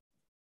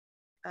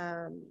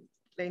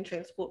land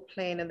transport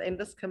plan, and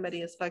this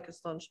committee is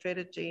focused on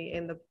strategy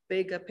and the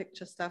bigger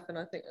picture stuff, and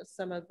I think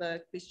some of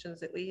the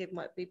questions that we have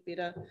might be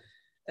better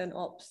in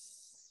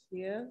ops.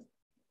 Yeah,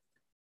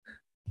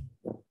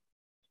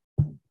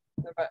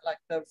 like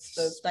the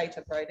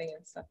data grading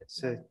and stuff.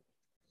 So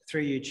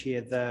through you,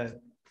 Chair, the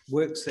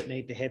works that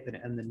need to happen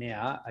in the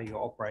now are your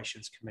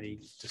operations committee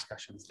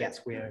discussions.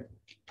 That's where,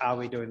 are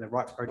we doing the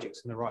right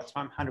projects in the right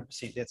time?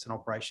 100%, that's an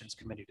operations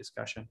committee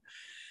discussion.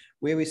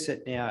 Where we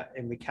sit now,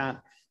 and we can't,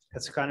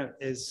 it's kind of,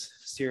 as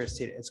Sarah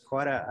said, it's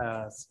quite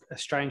a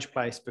strange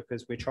place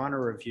because we're trying to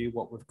review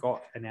what we've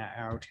got in our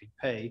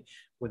RLTP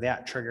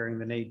without triggering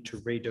the need to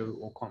redo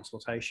or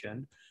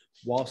consultation,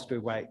 whilst we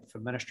wait for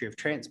Ministry of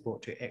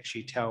Transport to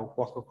actually tell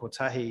Waka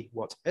Kotahi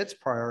what its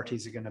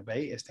priorities are going to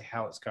be as to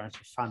how it's going to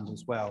fund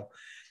as well.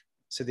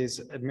 So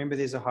remember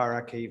there's a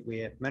hierarchy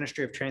where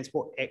Ministry of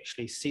Transport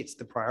actually sets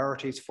the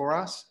priorities for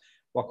us.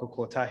 Waka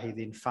Kotahi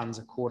then funds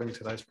according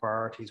to those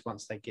priorities.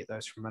 Once they get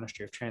those from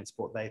Ministry of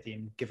Transport, they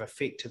then give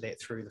effect to that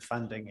through the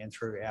funding and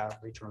through our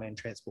regional land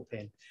transport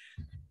plan.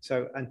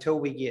 So until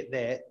we get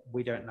that,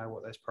 we don't know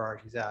what those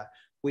priorities are.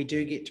 We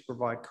do get to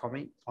provide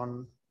comment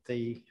on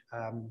the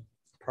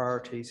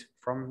priorities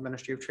from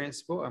Ministry of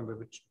Transport, and we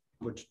would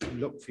would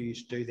look for you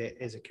to do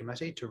that as a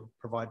committee to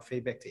provide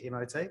feedback to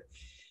MOT.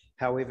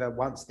 However,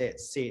 once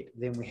that's set,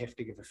 then we have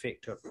to give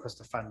effect to it because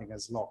the funding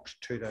is locked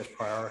to those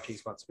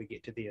priorities once we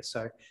get to there.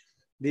 So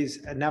there's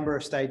a number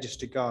of stages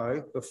to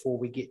go before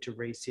we get to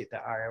reset the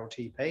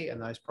RLTP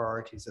and those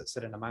priorities that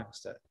sit in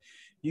amongst it.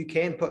 You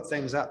can put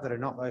things up that are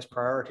not those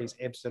priorities,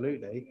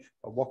 absolutely,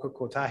 but Waka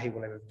Kotahi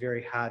will have a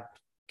very hard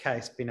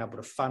case being able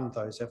to fund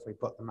those if we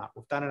put them up.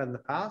 We've done it in the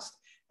past,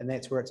 and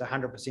that's where it's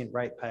 100%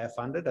 ratepayer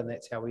funded, and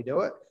that's how we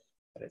do it.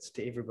 But it's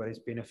to everybody's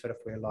benefit if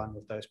we align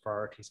with those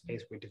priorities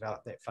as we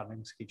develop that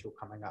funding schedule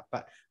coming up.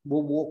 But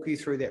we'll walk you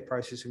through that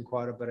process in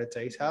quite a bit of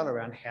detail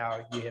around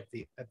how you have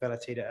the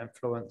ability to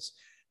influence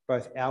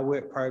both our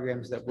work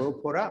programs that we'll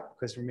put up,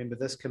 because remember,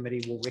 this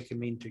committee will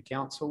recommend to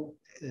council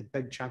a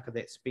big chunk of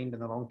that spend in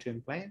the long-term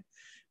plan,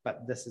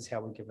 but this is how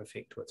we give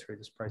effect to it through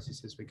this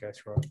process as we go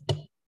through it.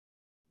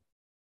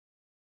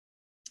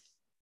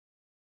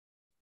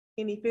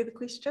 Any further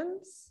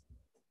questions?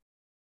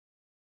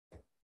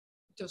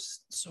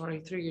 Just sorry,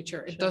 through your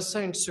chair. It does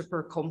sound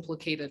super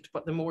complicated,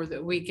 but the more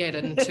that we get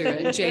into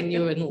it,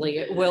 genuinely,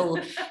 it will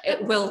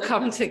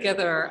come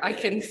together. I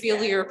can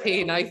feel your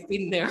pain. I've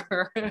been there.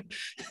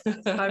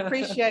 I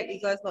appreciate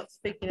you guys not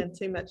speaking in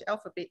too much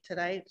alphabet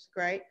today. It's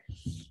great.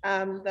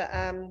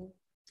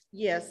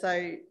 Yeah.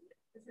 So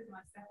this is my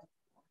second.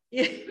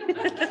 Yeah.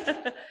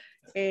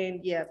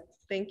 And yeah,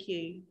 thank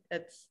you.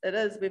 It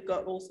is. We've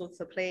got all sorts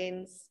of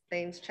plans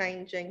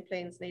changing,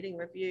 plans needing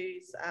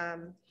reviews.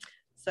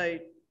 So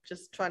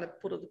just trying to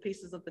put all the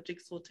pieces of the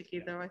jigsaw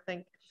together, I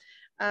think.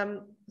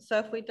 So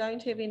if we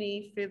don't have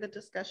any further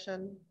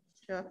discussion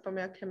from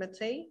our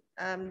committee,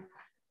 do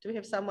we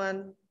have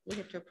someone, we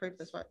have to approve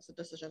this, right? It's a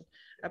decision.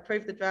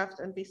 Approve the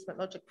draft investment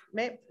logic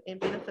map and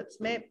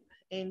benefits map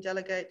and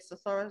delegates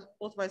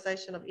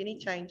authorization of any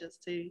changes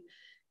to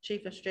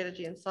Chief of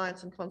Strategy and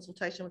Science in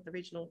consultation with the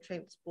Regional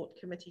Transport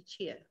Committee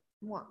Chair.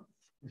 One.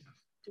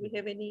 Do we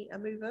have a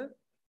mover?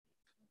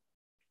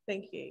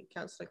 Thank you,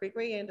 Councillor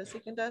Gregory, and a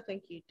seconder.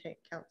 Thank you,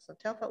 Councillor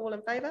Tairāwhiti. All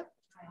in favour?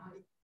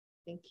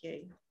 Thank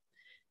you.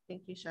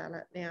 Thank you,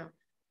 Charlotte. Now,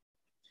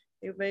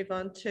 we'll move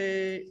on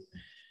to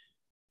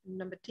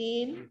number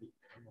 10.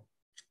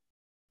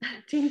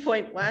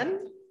 10.1.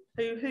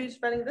 Who's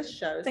running this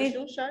show? Is this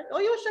your show? Oh,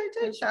 your show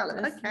too,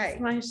 Charlotte. Okay.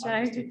 My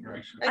show.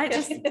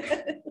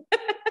 Okay.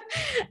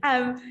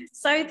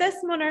 So this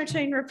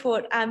monitoring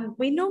report,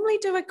 we normally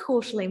do a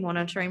quarterly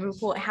monitoring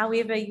report.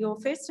 However, your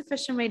first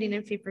official meeting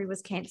in February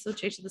was cancelled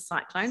due to the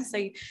cyclone.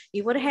 So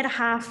you would have had a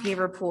half-year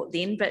report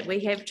then, but we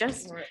have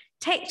just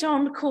tacked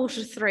on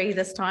Q3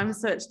 this time.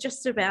 So it's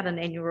just about an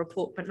annual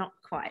report, but not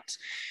quite.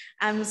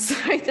 So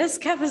this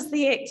covers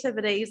the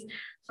activities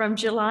from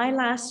July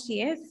last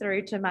year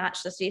through to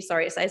March this year.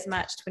 Sorry, it says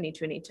March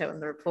 2022 in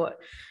the report.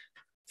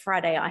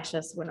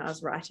 Friday-itis when I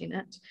was writing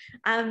it.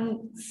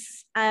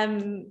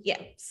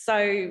 Yeah,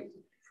 so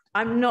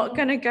I'm not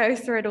going to go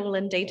through it all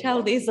in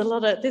detail. There's a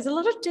lot of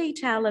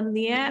detail in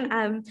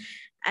there.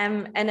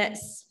 And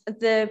it's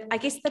I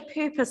guess the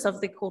purpose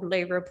of the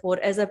quarterly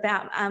report is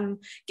about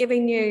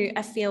giving you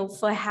a feel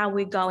for how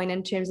we're going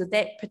in terms of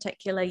that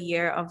particular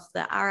year of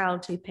the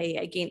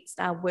RLTP against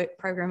our work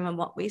program and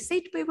what we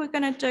said we were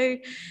going to do,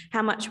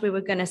 how much we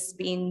were going to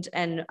spend,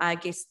 and I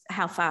guess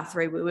how far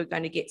through we were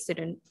going to get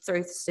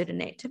through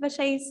certain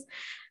activities.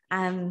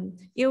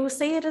 You'll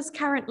see it is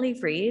currently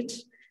red.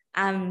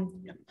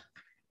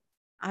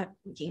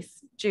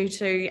 Yes, due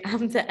to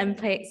the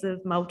impacts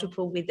of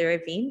multiple weather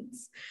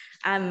events.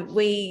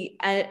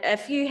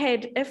 If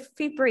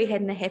February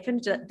hadn't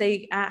happened,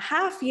 the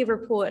half-year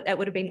report, it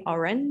would have been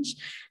orange,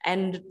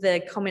 and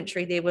the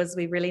commentary there was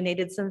we really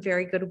needed some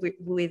very good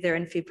weather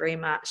in February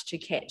and March to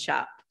catch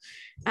up.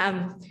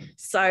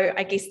 So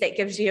I guess that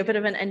gives you a bit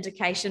of an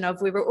indication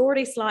of we were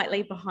already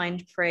slightly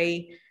behind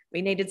we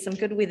needed some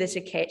good weather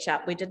to catch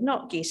up. We did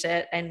not get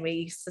it, and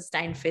we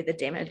sustained further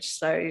damage.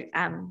 So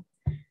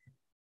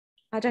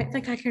I don't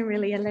think I can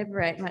really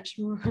elaborate much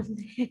more on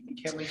that.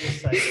 Can we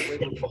just say that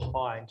we were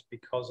behind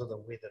because of the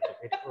weather that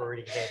we'd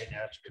already had in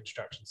our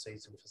construction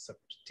season for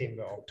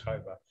September,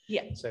 October?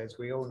 Yeah. So as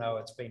we all know,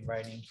 it's been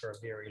raining for a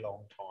very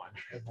long time.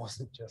 It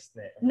wasn't just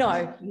that.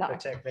 No.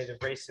 Particularly the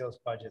resales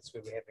budgets we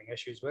were having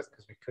issues with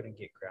because we couldn't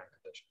get ground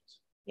conditions.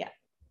 Yeah.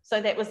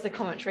 So that was the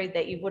commentary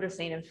that you would have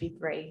seen in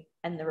February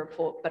in the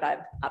report, but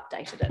I've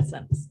updated it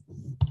since.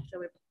 So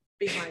we're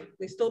behind.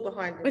 We're still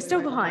behind. We're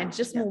still behind,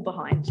 just more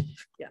behind.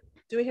 Yeah.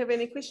 Do we have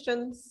any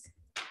questions?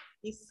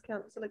 Yes,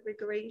 Councillor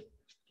Gregory.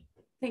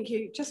 Thank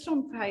you. Just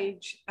on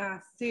page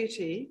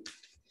 30,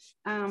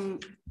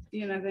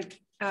 you know,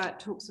 that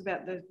talks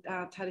about the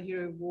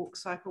Tairāwhiti walk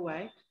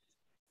cycleway.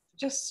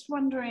 Just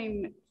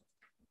wondering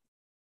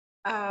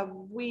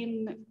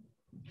when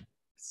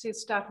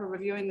says staff are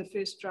reviewing the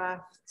first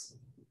drafts,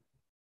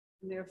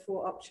 and there are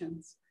 4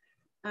 options.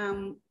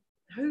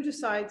 Who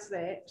decides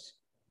that?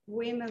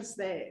 When is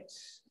that?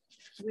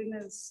 When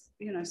is,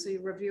 you know, so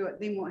you review it,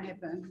 then what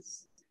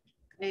happens?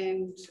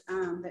 And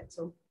that's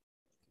all.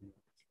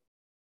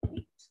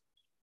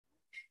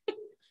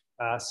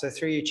 So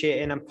through you,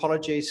 Chair, and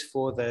apologies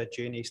for the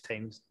Journeys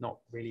teams not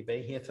really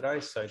being here today.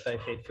 So Dave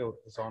Headfield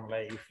is on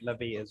leave.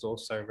 Libby is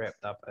also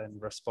wrapped up in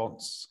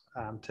response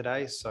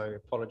today. So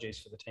apologies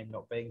for the team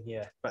not being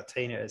here, but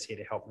Tina is here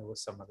to help me with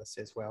some of this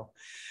as well.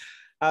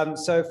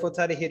 So for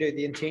Tairāwhiti,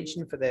 the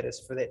intention for that is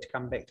for that to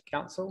come back to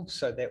council.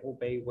 So that will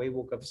be, we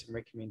will give some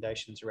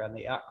recommendations around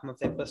the outcome of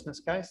that business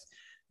case.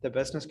 The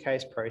business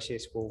case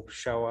process will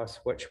show us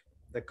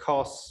the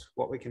costs,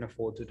 what we can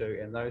afford to do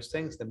and those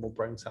things. Then we'll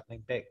bring something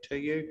back to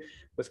you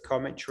with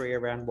commentary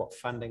around what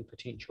funding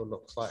potential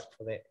looks like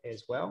for that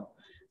as well.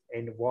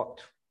 And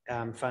what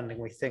funding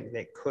we think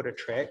that could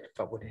attract,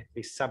 but would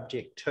be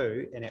subject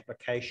to an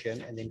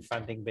application and then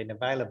funding being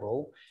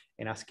available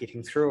and us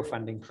getting through a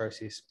funding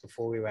process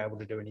before we were able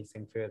to do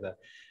anything further.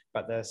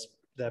 But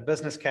the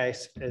business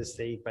case is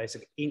the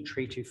basic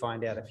entry to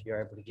find out if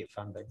you're able to get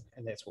funding.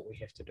 And that's what we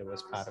have to do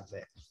as part of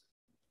that.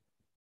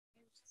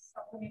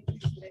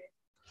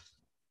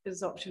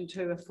 Is option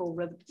 2 a full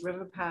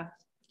river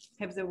path?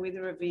 Have the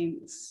weather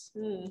events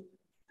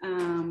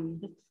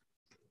kind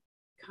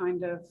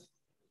of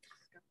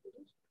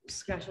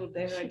scuttled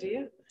that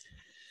idea?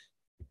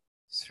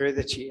 Through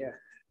the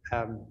chair,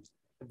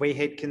 we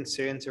had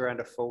concerns around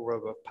a full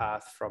river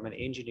path from an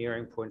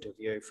engineering point of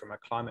view, from a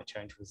climate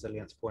change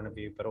resilience point of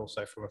view, but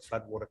also from a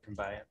floodwater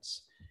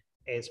conveyance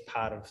as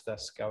part of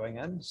this going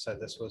in. So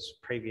this was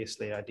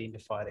previously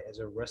identified as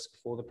a risk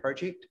for the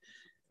project.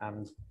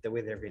 The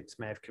weather events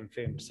may have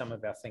confirmed some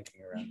of our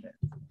thinking around that.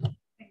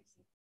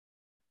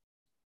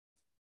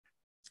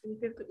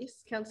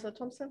 Yes, Councillor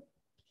Thompson.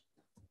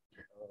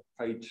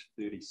 Page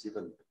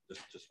 37,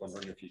 just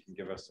wondering if you can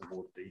give us some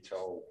more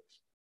detail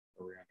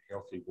around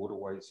Healthy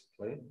Waterways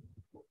plan,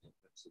 what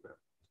that's about.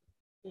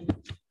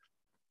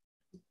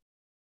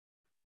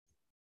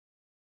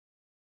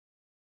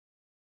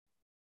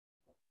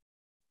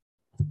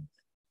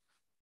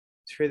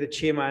 Through the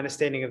chair, my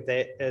understanding of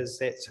that is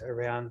that's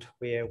around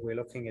where we're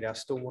looking at our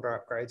stormwater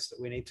upgrades that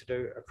we need to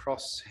do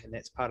across, and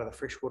that's part of the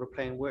freshwater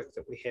plan work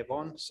that we have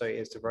on. So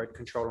as the road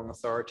controlling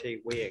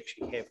authority, we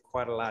actually have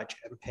quite a large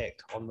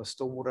impact on the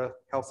stormwater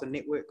health and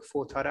network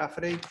for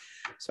Tairāwhiti.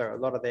 So a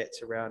lot of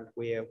that's around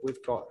where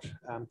we've got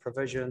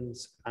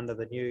provisions under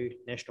the new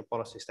National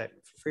Policy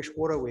Statement for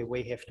Freshwater, where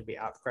we have to be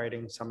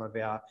upgrading some of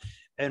our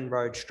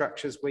in-road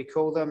structures, we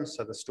call them,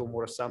 so the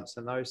stormwater sumps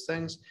and those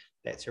things.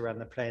 That's around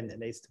the plan that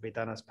needs to be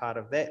done as part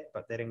of that,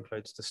 but that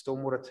includes the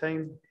stormwater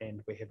team,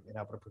 and we haven't been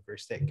able to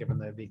progress that given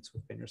the events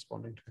we've been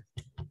responding to.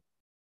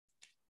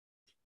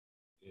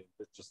 Yeah,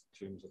 but just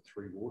in terms of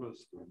Three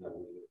Waters, we know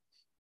where it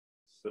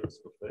sits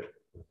with that.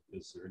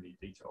 Is there any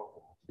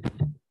detail?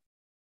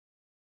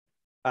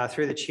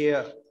 Through the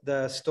chair,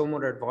 the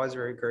Stormwater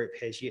Advisory Group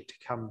has yet to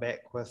come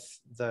back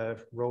with the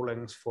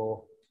rulings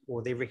for,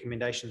 or their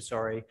recommendation,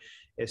 sorry,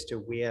 as to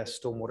where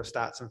stormwater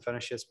starts and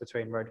finishes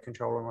between road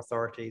controlling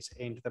authorities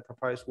and the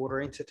proposed water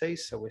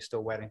entities. So we're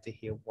still waiting to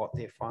hear what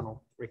their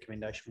final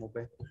recommendation will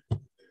be.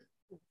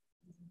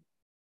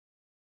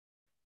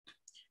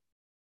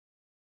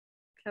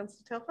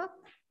 Councillor Telfer.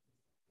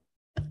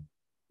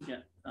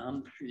 Yeah,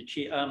 through the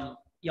chair.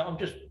 Yeah, I'm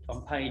just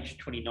on page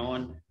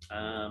 29,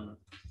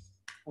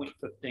 point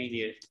 15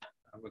 there,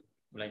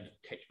 related to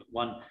attachment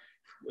 1.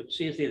 It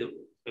says there that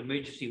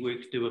emergency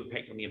works do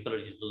impact on the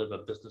ability to deliver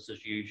business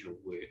as usual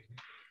work.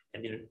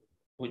 And then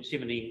point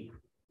 17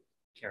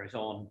 carries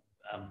on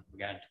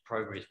regarding to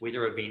progress.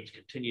 Weather events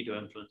continue to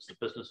influence the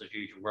business as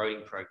usual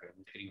roading program,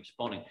 including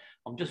responding.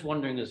 I'm just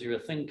wondering, is there a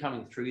thing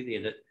coming through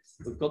there that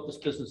we've got this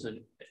business as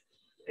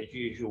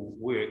usual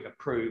work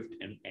approved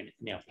and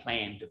now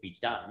planned to be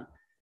done?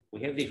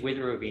 We have these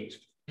weather events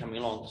coming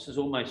along. This is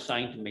almost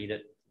saying to me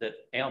that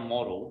our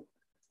model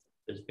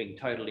is being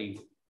totally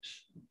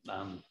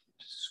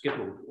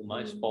skittled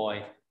almost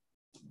by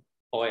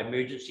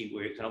emergency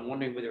work, and I'm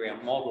wondering whether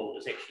our model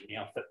is actually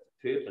now fit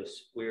for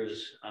purpose.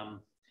 Whereas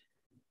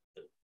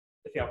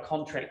if our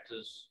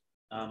contractors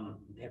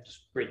have to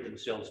spread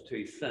themselves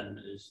too thin,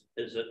 is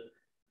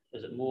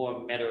it more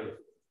a matter of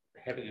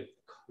having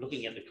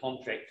looking at the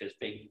contract as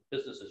being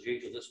business as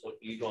usual? This is what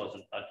you guys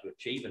are to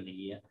achieve in the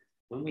year.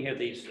 When we have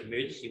these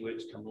emergency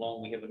works come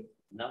along, we have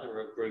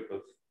another group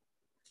of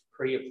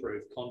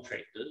pre-approved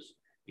contractors,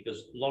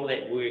 because a lot of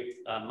that work,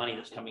 money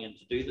that's coming in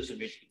to do this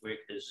emergency work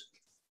is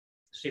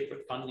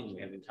separate funding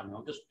we have coming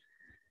on. Just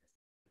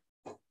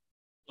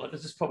like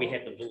this has probably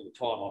happened all the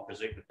time, I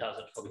presume it does.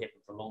 It's probably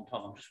happened for a long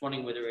time. I'm just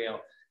wondering whether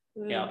our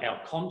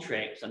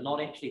contracts are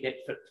not actually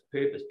that fit for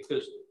purpose,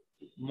 because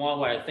my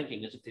way of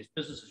thinking is if there's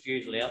business as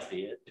usual out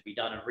there to be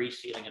done and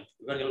resealing, and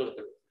we've got to look at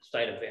the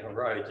state of our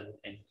roads,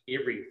 and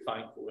every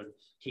phone call and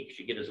text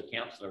you get as a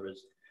councillor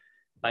is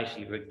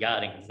basically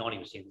regarding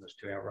 90% of this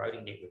to our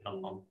roading network.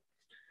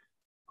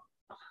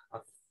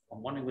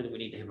 I'm wondering whether we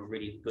need to have a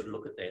really good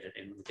look at that,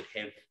 and we could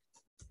have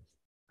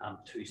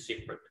two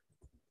separate,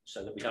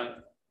 so that we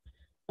don't,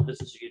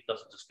 business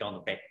doesn't just go on the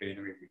back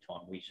burner every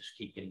time. We just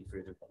keep getting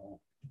further behind.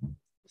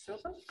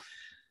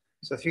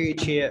 So through your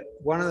chair,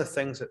 one of the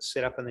things that's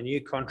set up in the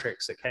new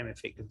contracts that came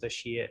effective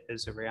this year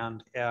is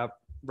around our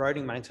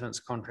roading maintenance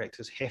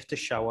contractors have to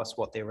show us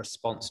what their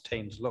response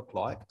teams look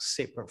like,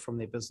 separate from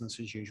their business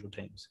as usual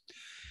teams.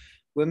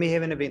 When we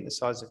have an event the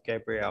size of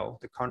Gabrielle,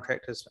 the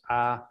contractors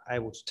are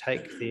able to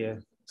take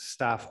their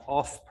staff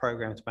off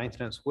programmed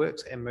maintenance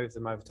works and move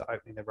them over to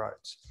opening the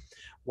roads.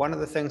 One of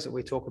the things that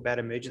we talk about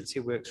emergency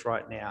works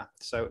right now.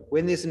 So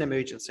when there's an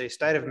emergency,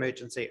 state of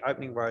emergency,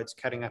 opening roads,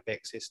 cutting up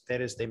access,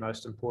 that is the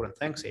most important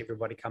thing. So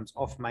everybody comes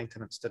off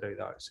maintenance to do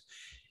those.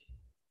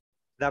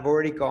 They've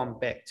already gone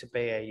back to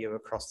BAU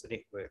across the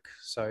network.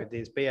 So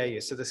there's BAU.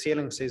 So the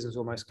sealing season is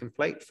almost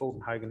complete. Fulton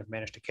Hogan have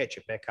managed to catch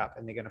it back up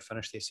and they're going to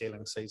finish their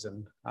sealing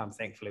season,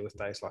 thankfully, with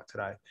days like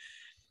today.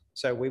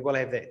 So we will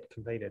have that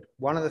completed.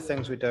 One of the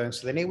things we're doing,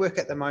 so the network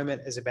at the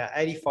moment is about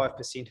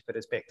 85% of it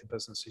is back to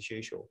business as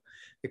usual.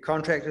 The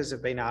contractors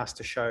have been asked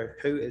to show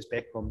who is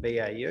back on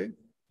BAU,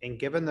 and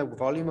given the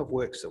volume of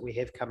works that we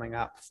have coming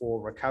up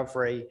for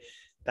recovery,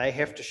 they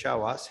have to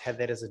show us how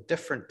that is a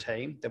different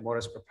team than what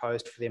is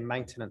proposed for their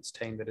maintenance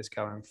team that is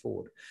going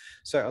forward.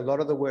 So a lot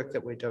of the work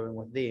that we're doing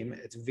with them,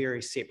 it's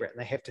very separate,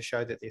 and they have to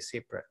show that they're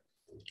separate.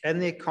 In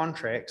their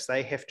contracts,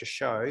 they have to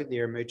show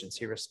their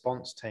emergency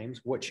response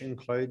teams, which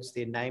includes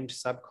their named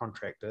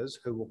subcontractors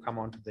who will come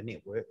onto the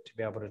network to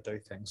be able to do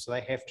things. So they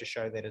have to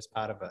show that as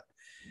part of it.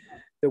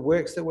 The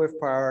works that we've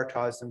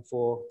prioritised them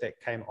for that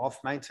came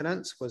off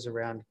maintenance was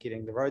around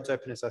getting the roads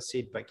open, as I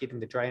said, but getting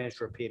the drainage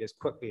repaired as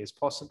quickly as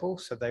possible.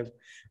 So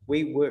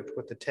we worked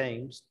with the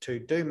teams to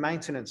do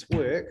maintenance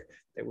work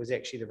that was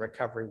actually the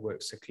recovery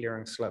work, so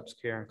clearing slips,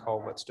 clearing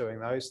culverts, doing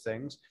those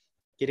things,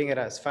 getting it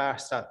as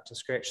fast up to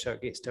scratch so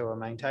it gets to a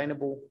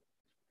maintainable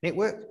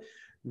network.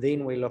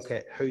 Then we look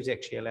at who's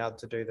actually allowed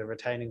to do the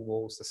retaining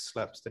walls, the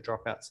slips, the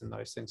dropouts, and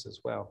those things as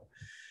well.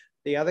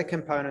 The other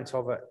component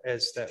of it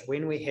is that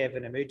when we have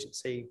an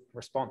emergency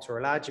response or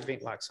a large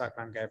event like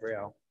Cyclone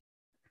Gabrielle,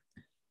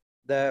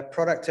 the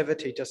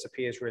productivity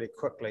disappears really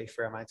quickly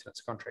for our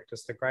maintenance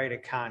contractors. The grader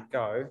can't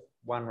go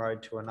one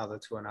road to another,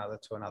 to another,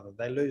 to another.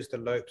 They lose the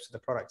loops, the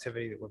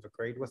productivity that we've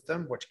agreed with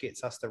them, which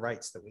gets us the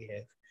rates that we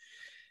have.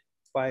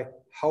 By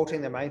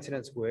halting the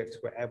maintenance works,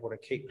 we're able to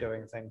keep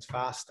doing things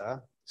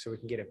faster so we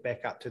can get it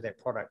back up to that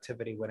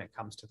productivity when it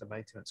comes to the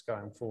maintenance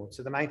going forward.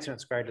 So the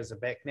maintenance graders are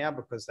back now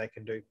because they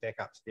can do back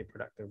up to their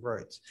productive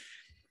routes.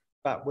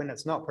 But when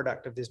it's not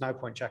productive, there's no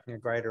point chucking a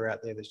grader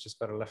out there that's just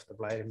got to lift the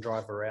blade and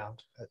drive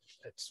around.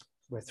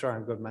 We're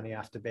throwing good money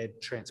after bad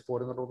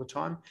transporting it all the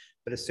time.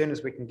 But as soon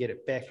as we can get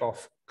it back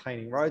off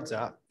cleaning roads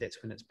up,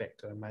 that's when it's back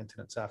to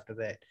maintenance after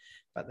that.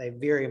 But they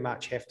very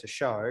much have to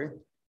show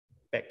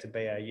back to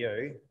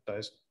BAU,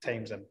 those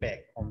teams are back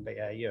on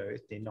BAU,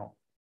 they're not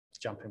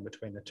jumping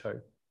between the two.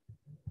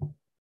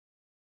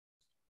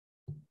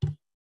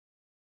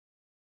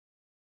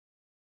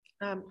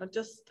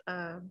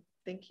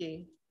 Thank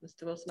you,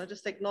 Mr. Wilson. I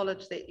just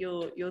acknowledge that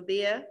you're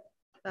there,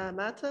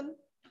 Martin.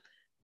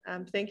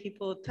 Thank you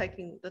for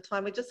taking the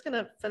time. We're just going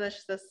to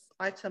finish this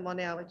item on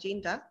our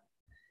agenda,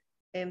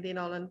 and then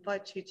I'll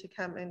invite you to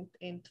come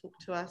and talk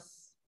to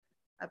us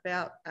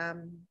about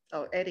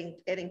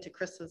adding to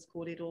Chris's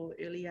kōrero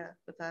earlier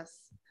with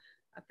us.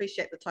 I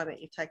appreciate the time that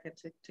you've taken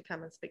to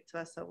come and speak to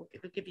us. So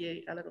we'll give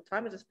you a little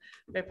time and just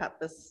wrap up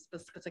this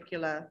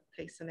particular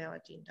piece in our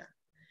agenda.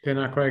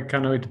 Tēnā koe,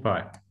 kāna i te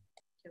pai.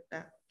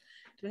 Do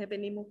we have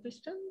any more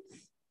questions?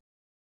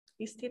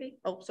 Yes, Terry?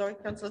 Oh, sorry,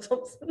 Councillor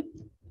Thompson.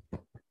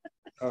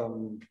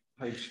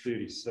 Page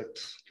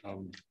 36,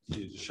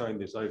 you're showing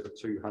there's over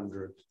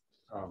 200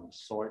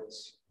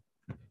 sites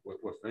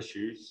with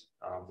issues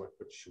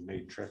which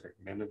need traffic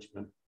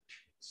management,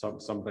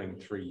 some being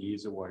 3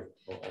 years away.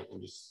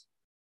 I'm just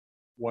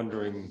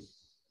wondering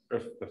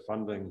if the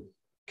funding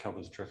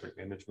covers traffic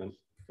management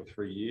for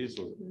 3 years,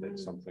 or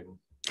that's something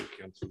the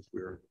council's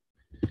aware of.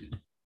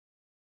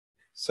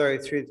 So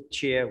through the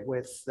chair,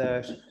 with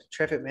the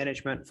traffic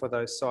management for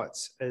those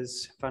sites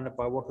is funded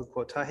by Waka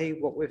Kotahi.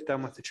 What we've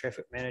done with the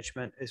traffic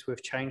management is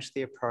we've changed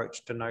the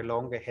approach to no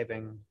longer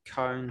having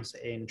cones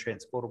and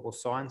transportable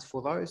signs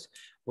for those.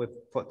 We've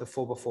put the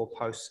 4x4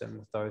 posts in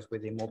with those where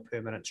they're more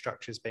permanent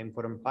structures being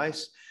put in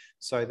place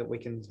so that we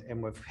can,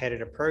 and we've had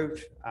it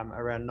approved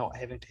around not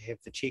having to have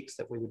the checks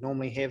that we would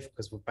normally have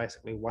because we've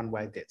basically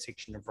one-wayed that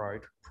section of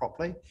road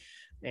properly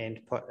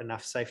and put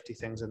enough safety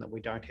things in that we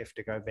don't have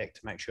to go back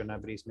to make sure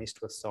nobody's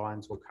messed with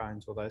signs or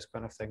cones or those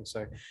kind of things.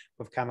 So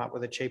we've come up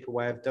with a cheaper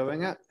way of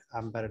doing it,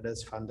 but it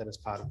is funded as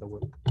part of the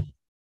work.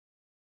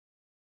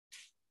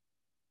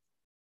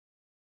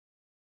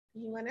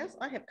 Anyone else?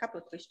 I have a couple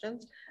of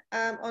questions.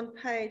 On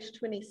page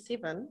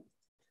 27.5,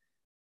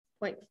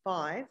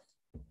 it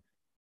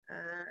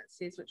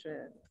says which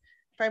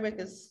framework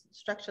is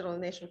structured on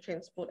the National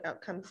Transport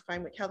Outcomes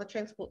Framework, how the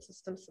transport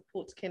system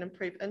supports can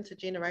improve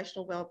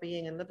intergenerational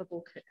wellbeing and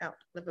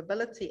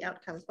livability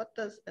outcomes. What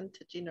does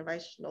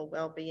intergenerational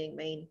wellbeing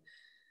mean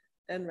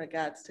in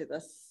regards to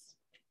this?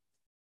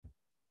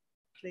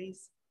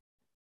 Please.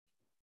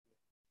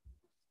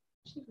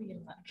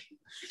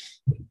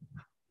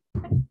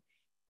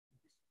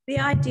 The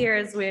idea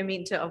is we're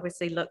meant to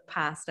obviously look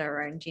past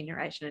our own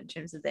generation in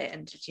terms of that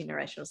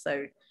intergenerational.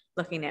 So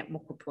looking at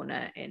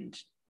mokopuna and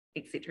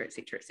et cetera, et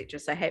cetera, et cetera.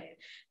 So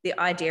the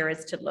idea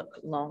is to look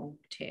long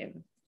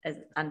term as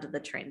under the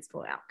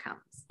transport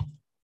outcomes.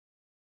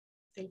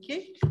 Thank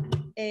you.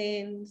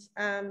 And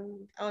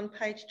on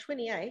page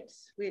 28,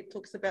 where it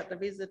talks about the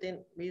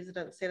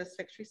resident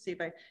satisfactory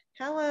survey,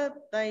 how are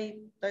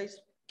those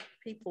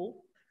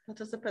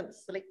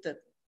participants selected?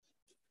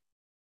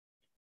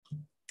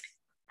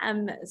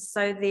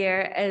 So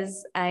there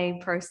is a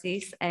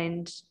process,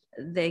 and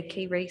the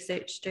key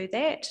research do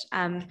that.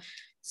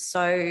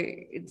 So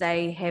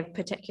they have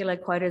particular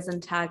quotas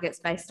and targets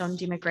based on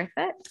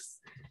demographics,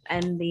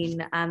 and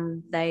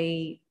then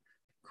they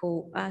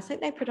call, I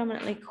think they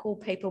predominantly call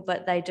people,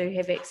 but they do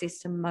have access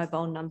to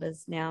mobile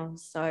numbers now.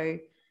 So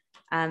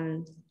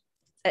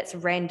it's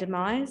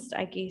randomized,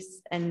 I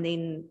guess,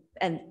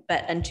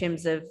 but in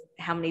terms of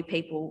how many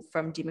people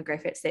from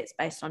demographics, that's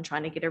based on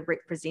trying to get a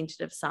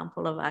representative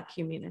sample of our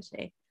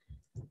community.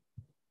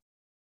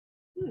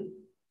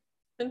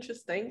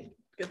 Interesting.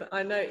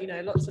 I know,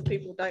 lots of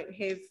people don't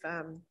have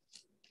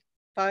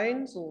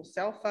phones or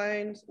cell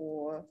phones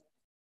or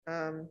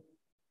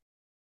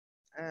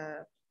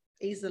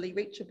easily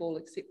reachable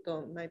except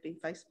on maybe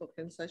Facebook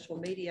and social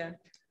media.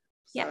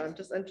 So I'm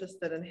just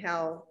interested in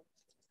how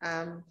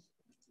the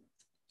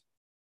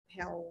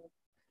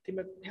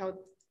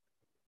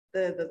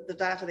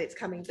data that's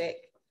coming back,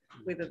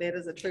 whether that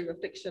is a true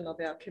reflection of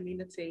our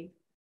community.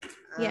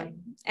 Yeah,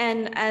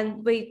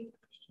 and we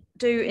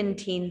do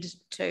intend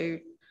to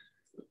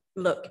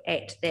look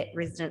at that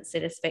resident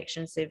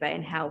satisfaction survey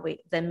and how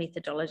the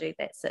methodology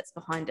that sits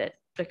behind it,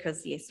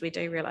 because yes, we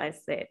do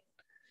realise that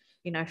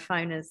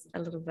phone is a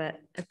little bit,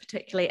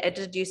 particularly it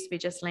did used to be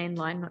just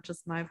landline, not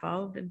just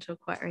mobile until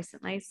quite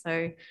recently.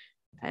 So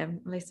at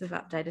least we've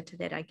updated to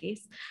that, I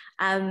guess.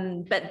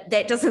 But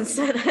that doesn't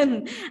sit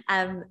in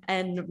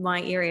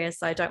my area,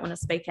 so I don't want to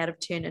speak out of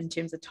turn in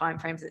terms of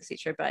timeframes,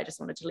 etc. But I just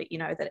wanted to let you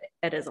know that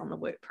it is on the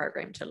work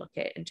program to look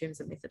at in terms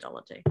of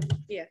methodology.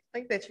 Yeah, I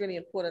think that's really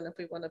important if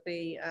we want to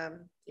be,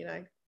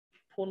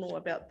 pono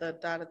about the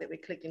data that we're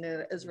collecting,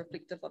 that it is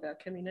reflective of our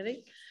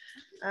community.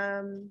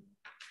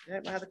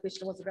 My other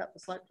question was about the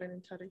site plan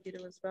in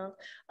Tairāwhiti as well.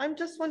 I'm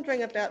just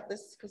wondering about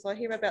this because I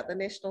hear about the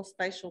National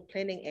Spatial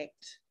Planning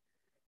Act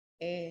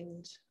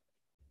and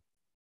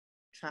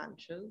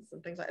tranches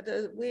and things like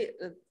that. Where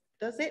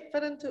does that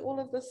fit into all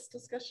of this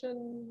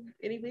discussion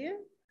anywhere?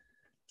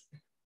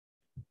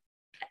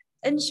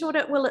 In short,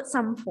 it will at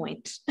some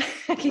point,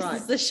 I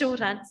guess is the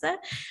short answer.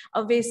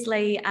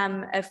 Obviously,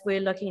 if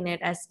we're looking at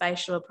a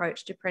spatial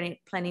approach to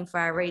planning for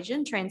our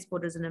region,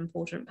 transport is an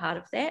important part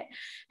of that.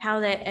 How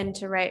that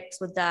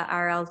interacts with the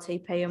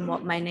RLTP and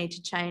what may need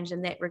to change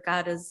in that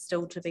regard is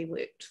still to be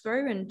worked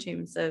through in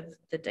terms of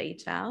the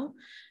detail,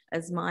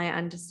 is my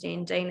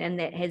understanding. And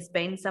that has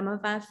been some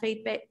of our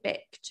feedback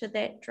back to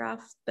that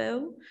draft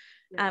bill,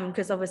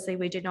 because obviously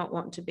we do not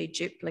want to be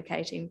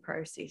duplicating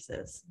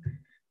processes.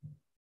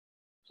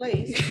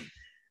 Please.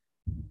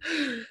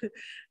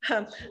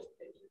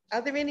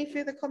 Are there any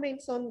further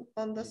comments on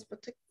this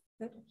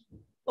particular?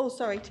 Oh,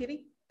 sorry,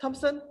 Teddy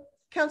Thompson,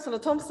 Councillor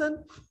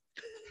Thompson.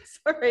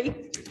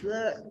 Sorry,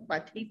 my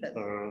teeth.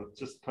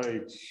 Just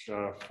page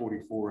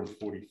 44 and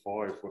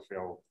 45 with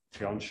our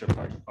township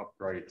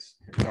upgrades.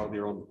 How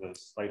they're on the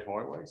state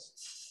highways.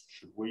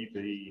 Should we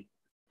be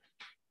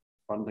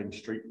funding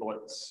street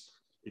lights,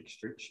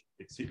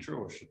 etc.,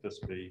 or should this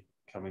be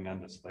coming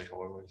under state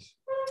highways?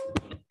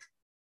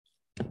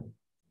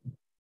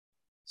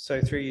 So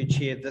through you,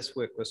 Chair, this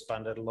work was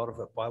funded, a lot of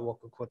it by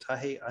Waka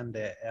Kotahi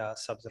under our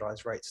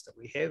subsidised rates that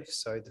we have.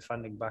 So the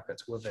funding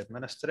buckets will have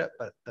administered it,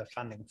 but the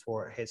funding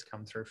for it has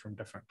come through from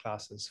different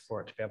classes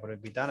for it to be able to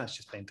be done. It's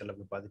just been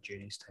delivered by the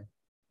journeys team.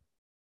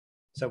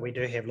 So we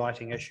do have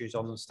lighting issues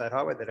on the state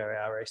highway that are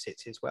our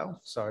assets as well.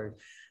 So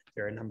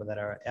there are a number that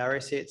are our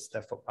assets.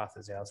 The footpath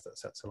is ours that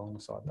sits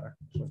alongside though.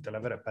 We've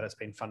delivered it, but it's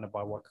been funded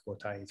by Waka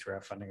Kotahi through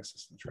our funding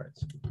assistance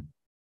rates.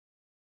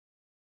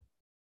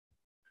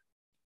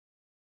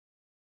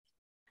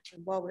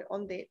 And while we're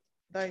on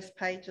those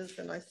pages,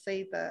 and I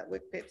see the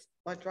work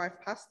I drive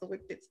past the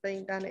work that's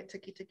being done at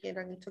Tiki Tiki and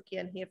Rangituki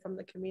and hear from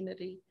the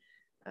community.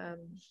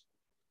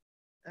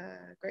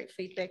 Great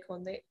feedback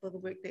on that for the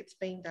work that's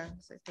being done.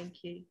 So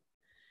thank you.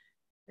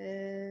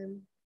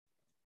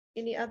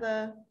 Any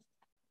other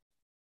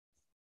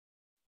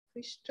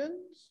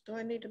questions? Do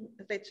I need to,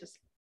 that's just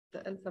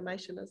the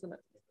information, isn't it?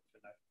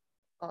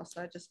 Oh,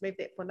 so I just move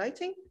that for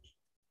noting.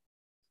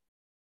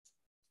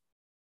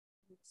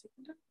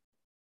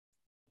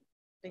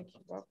 Thank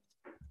you, Rob.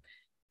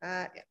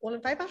 All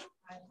in favour?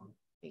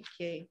 Thank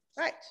you.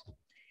 Right.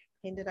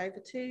 Hand it over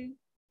to.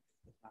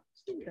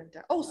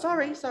 Oh,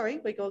 sorry.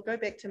 We will go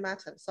back to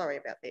Martin. Sorry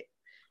about that,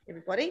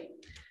 everybody.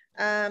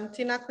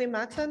 Tēnā koe,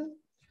 Martin.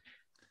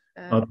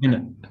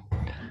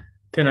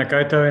 Tēnā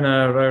koutou e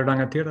nā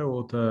raurangatira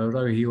o te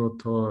rauhi o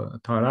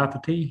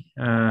Tairāwhiti.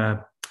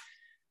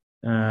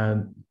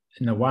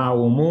 Nā wā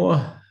o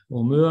mua,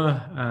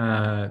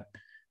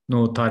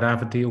 no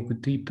Tairāwhiti o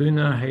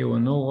Kutipuna, hei o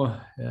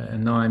noa,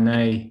 nai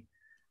nei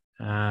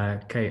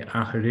kei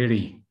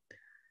Ahuriri.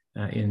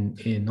 in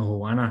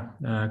noho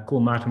ana. Ko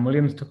Martin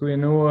Williams tuku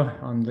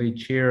ingoa. I'm the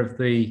chair of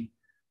the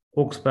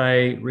Hawke's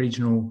Bay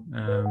Regional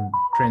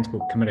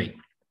Transport Committee.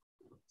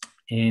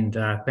 And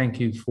thank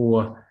you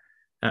for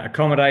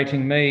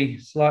accommodating me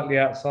slightly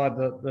outside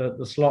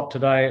the slot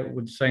today. It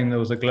would seem there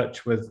was a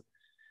glitch with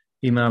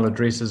email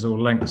addresses or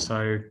links.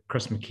 So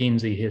Chris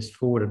Mackenzie has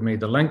forwarded me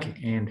the link,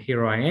 and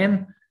here I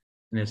am.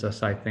 And as I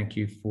say, thank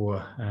you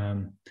for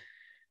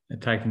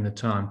taking the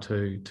time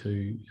to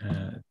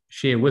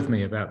share with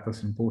me about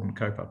this important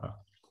kaupapa.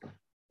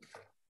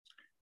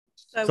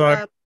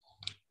 So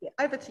yeah,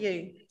 over to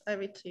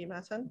you,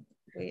 Martin.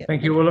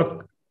 Thank you. Well,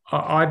 look,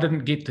 I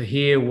didn't get to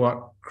hear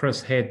what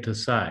Chris had to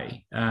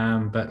say,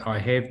 but I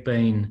have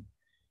been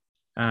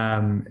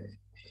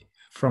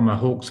from the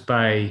Hawke's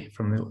Bay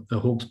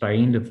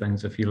end of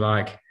things, if you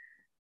like,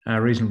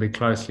 reasonably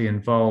closely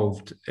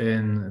involved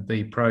in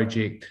the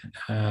project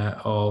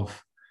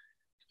of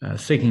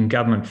seeking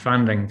government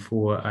funding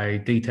for a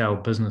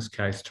detailed business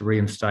case to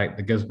reinstate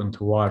the Gisborne to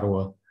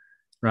Wairoa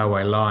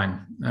railway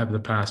line over the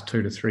past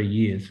 2 to 3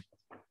 years.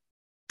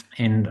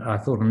 And I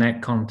thought in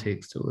that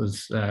context, it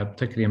was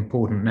particularly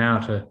important now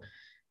to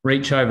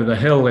reach over the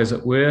hill, as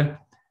it were.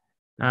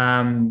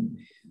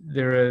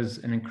 There is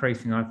an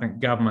increasing, I think,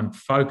 government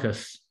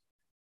focus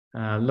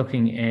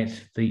looking at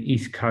the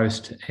East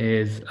Coast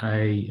as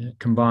a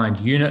combined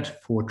unit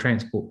for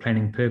transport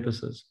planning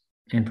purposes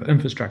and for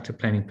infrastructure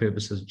planning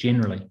purposes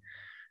generally,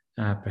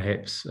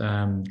 perhaps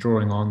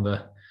drawing on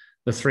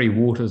the Three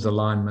Waters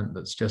alignment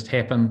that's just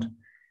happened,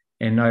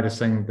 and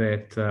noticing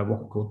that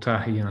Waka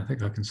Kotahi, and I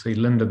think I can see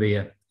Linda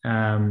there,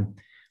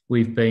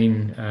 we've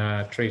been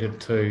treated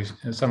to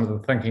some of the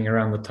thinking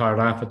around the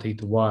Tairāwhiti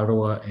to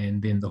Wairoa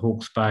and then the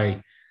Hawke's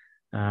Bay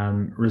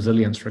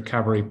resilience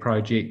recovery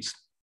projects.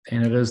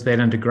 And it is that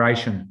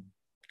integration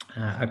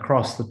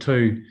across the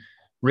two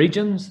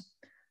regions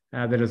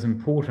that is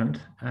important,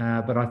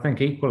 but I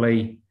think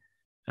equally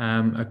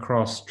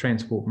across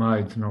transport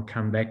modes, and I'll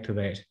come back to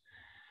that.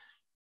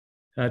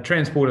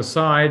 Transport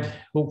aside,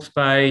 Hawke's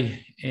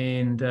Bay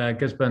and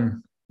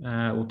Gisborne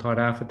or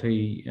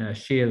Tairāwhiti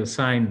share the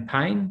same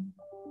pain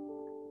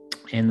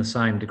and the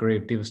same degree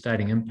of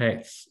devastating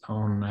impacts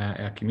on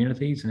our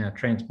communities and our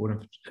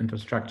transport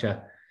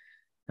infrastructure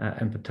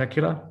in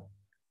particular.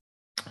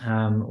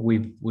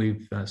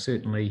 We've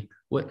certainly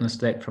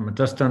witnessed that from a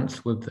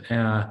distance with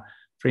our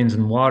friends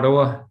in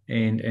Wairoa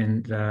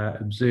and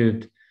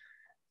observed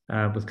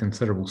with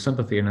considerable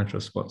sympathy and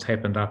interest what's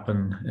happened up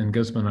in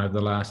Gisborne over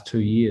the last 2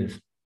 years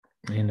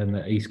and in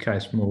the East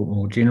Coast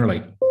more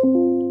generally.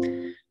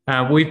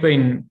 We've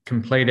been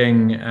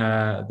completing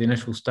the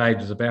initial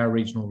stages of our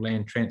regional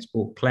land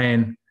transport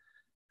plan.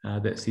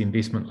 That's the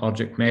investment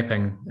logic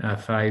mapping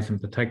phase in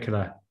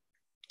particular.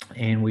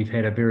 And we've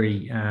had a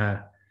very,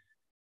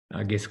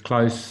 I guess,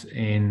 close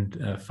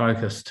and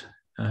focused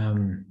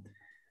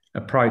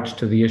approach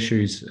to the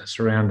issues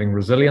surrounding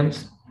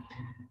resilience.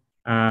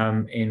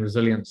 And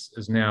resilience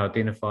is now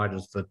identified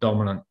as the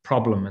dominant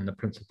problem and the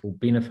principal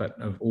benefit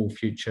of all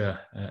future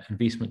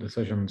investment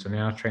decisions in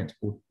our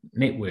transport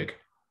network.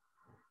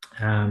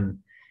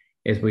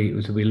 As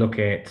we look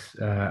at,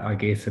 I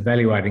guess,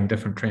 evaluating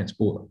different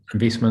transport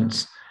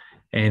investments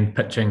and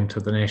pitching to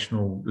the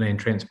National Land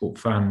Transport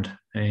Fund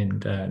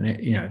and,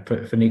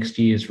 for next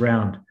year's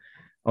round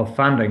of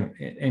funding.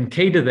 And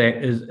key to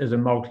that is a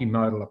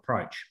multimodal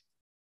approach.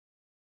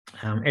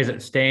 As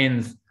it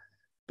stands,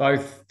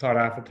 both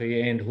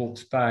Tairāwhiti and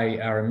Hawke's Bay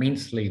are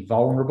immensely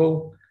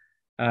vulnerable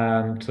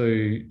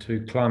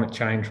to climate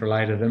change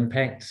related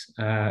impacts,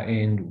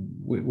 and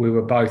we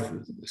were both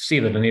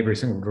severed in every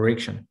single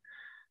direction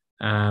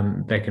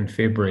back in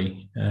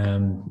February.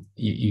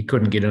 You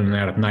couldn't get in and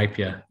out of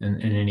Napier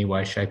in any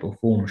way, shape or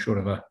form, short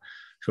of a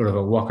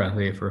Waka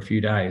there for a few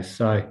days.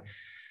 So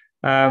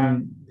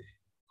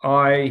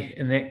I,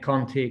 in that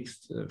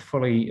context,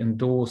 fully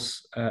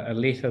endorse a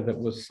letter that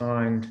was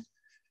signed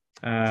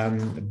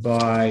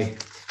by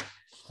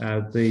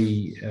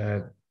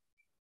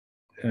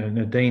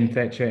Nadine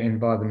Thatcher and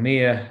by the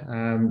Mayor,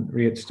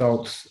 Riet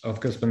Stoltz of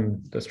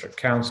Gisborne District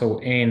Council,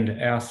 and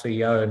our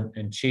CEO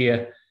and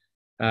Chair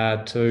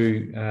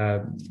to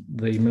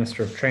the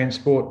Minister of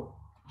Transport,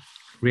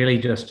 really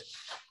just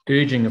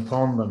urging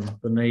upon them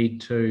the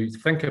need to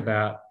think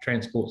about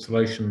transport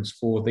solutions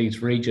for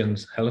these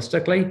regions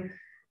holistically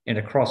and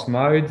across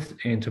modes,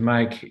 and to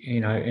make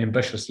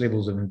ambitious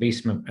levels of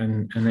investment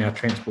in our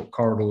transport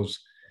corridors,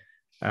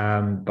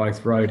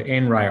 both road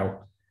and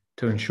rail,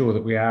 to ensure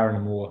that we are in a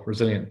more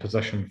resilient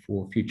position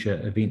for future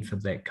events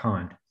of that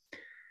kind.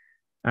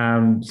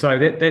 So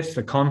that's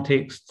the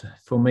context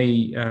for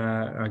me,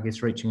 I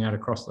guess, reaching out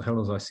across the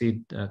hill, as I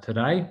said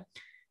today.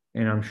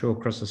 And I'm sure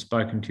Chris has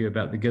spoken to you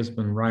about the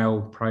Gisborne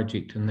Rail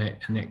project in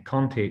that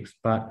context.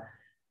 But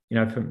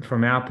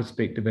from our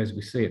perspective, as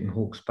we see it in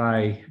Hawke's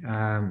Bay,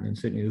 and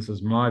certainly this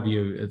is my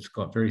view, it's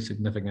got very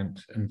significant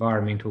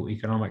environmental,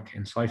 economic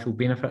and social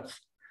benefits.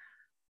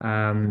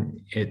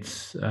 It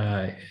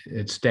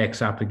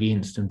stacks up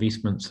against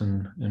investments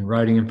in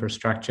roading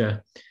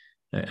infrastructure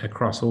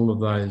across all of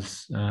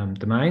those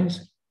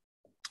domains.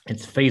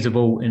 it's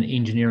feasible in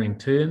engineering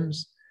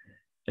terms.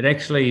 It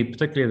actually,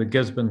 particularly the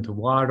Gisborne to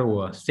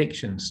Wairoa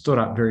section, stood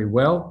up very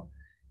well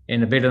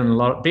and better than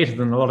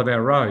a lot of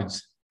our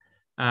roads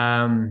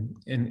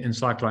in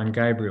Cyclone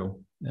Gabriel.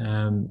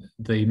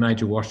 The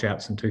major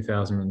washouts in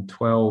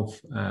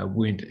 2012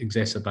 weren't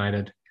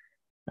exacerbated.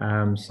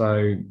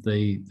 So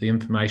the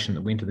information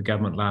that went to the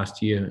government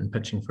last year in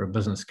pitching for a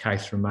business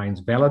case remains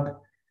valid.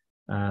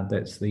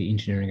 That's the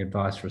engineering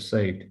advice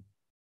received.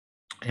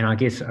 And I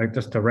guess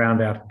just to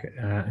round out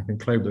and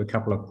conclude with a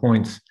couple of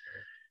points,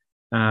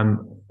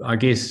 I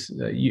guess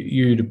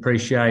you'd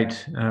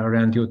appreciate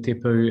around your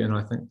tepu, and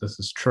I think this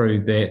is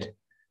true, that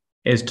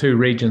as two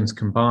regions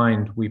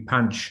combined, we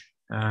punch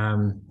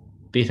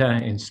better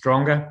and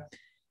stronger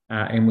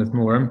and with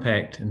more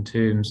impact in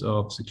terms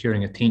of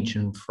securing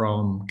attention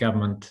from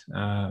government,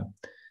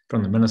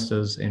 from the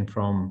ministers and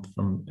from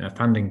a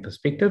funding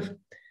perspective.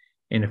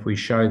 And if we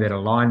show that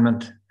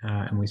alignment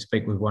and we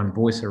speak with one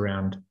voice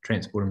around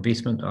transport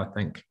investment, I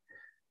think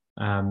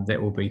that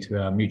will be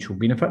to our mutual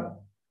benefit.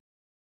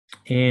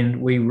 And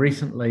we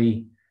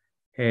recently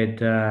had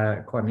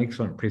quite an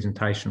excellent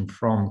presentation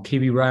from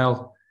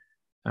KiwiRail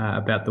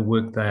about the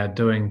work they are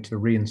doing to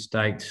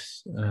reinstate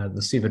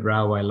the severed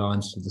railway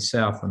lines to the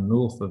south and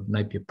north of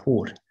Napier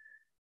Port.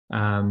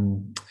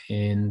 And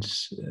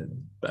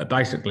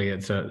basically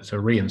it's a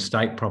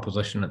reinstate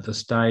proposition at this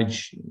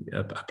stage,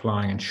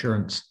 applying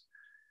insurance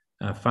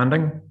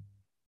funding.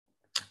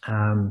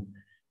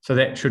 So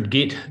that should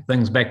get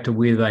things back to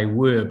where they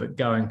were, but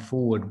going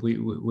forward,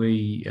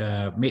 we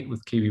met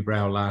with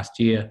KiwiRail last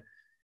year,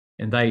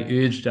 and they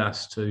urged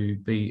us to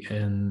be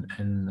in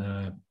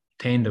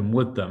tandem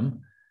with them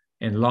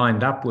and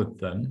lined up with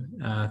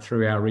them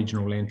through our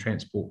regional land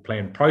transport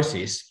plan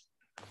process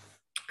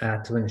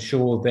to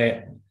ensure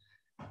that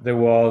there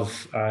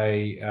was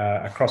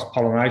a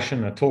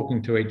cross-pollination, a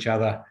talking to each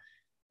other,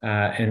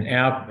 in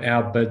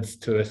our bids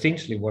to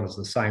essentially what is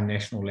the same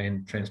National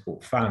Land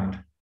Transport Fund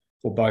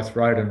for both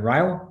road and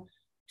rail,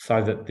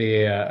 so that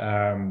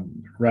their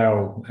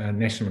rail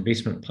national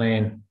investment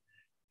plan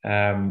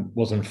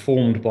was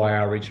informed by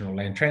our regional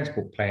land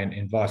transport plan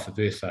and vice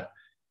versa.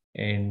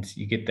 And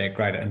you get that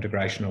greater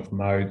integration of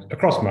modes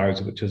across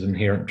modes, which is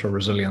inherent to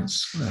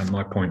resilience,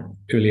 my point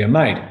earlier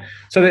made.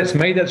 So that's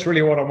me. That's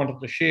really what I wanted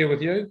to share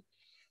with you.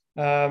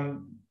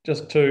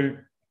 Just to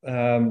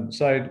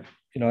say,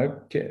 you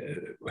know,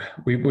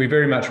 we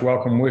very much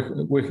welcome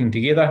working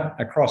together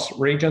across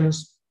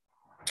regions,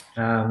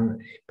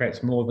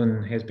 perhaps more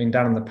than has been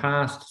done in the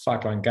past.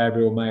 Cyclone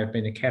Gabriel may have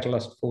been a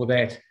catalyst for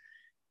that,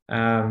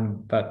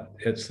 but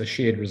it's the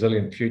shared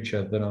resilient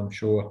future that I'm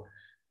sure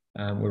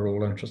we're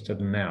all interested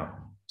in now.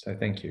 So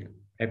thank you.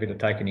 Happy to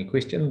take any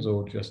questions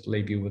or just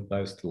leave you with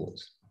those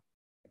thoughts.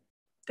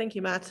 Thank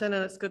you, Martin,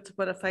 and it's good to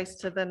put a face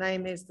to the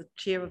name as the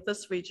chair of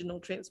this regional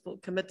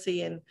transport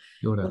committee, and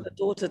with a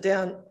daughter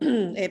down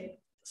at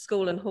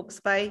school in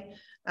Hawke's Bay.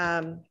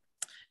 And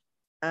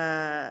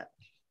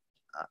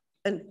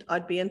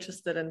I'd be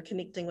interested in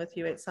connecting with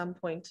you at some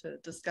point to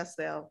discuss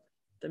the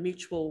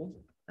mutual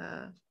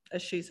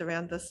issues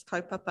around this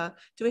kaupapa.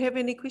 Do we have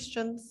any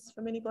questions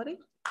from anybody?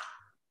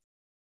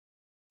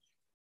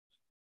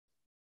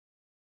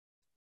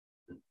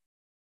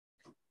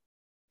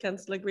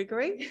 Councillor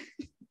Gregory.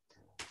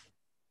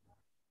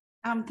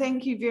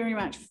 Thank you very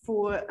much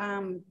for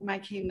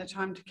making the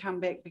time to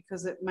come back,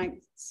 because it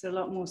makes a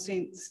lot more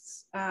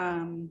sense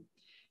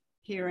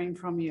hearing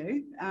from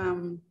you,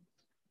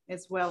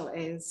 as well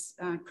as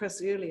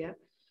Chris earlier.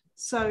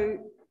 So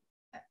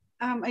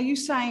are you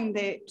saying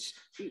that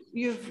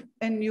you've,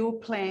 in your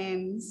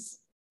plans,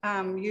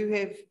 you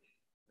have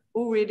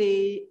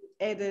already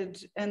added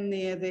in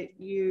there that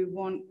you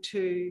want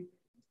to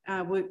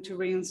work to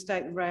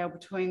reinstate the rail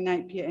between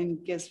Napier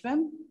and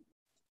Gisborne?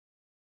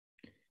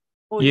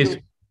 Or yes.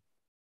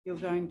 You're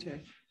going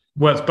to?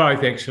 Well, it's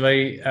both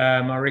actually.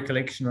 My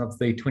recollection of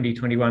the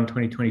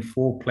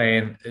 2021-2024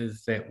 plan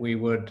is that we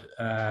would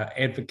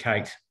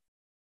advocate,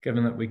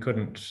 given that we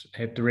couldn't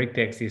have direct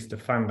access to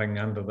funding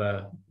under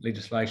the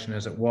legislation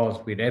as it was,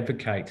 we'd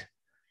advocate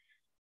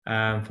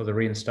for the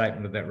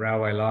reinstatement of that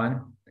railway line.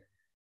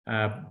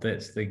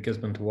 That's the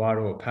Gisborne to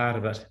Wairoa part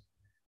of it.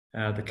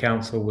 The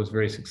council was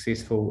very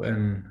successful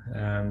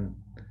in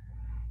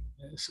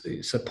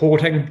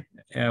supporting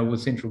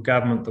with central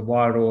government the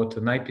Wairoa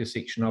to Napier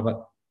section of it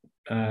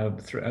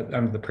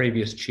under the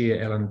previous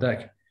chair, Alan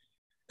Dick.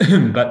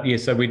 But yeah,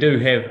 so we do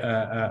have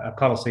a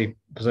policy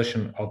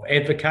position of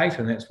advocate,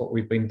 and that's what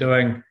we've been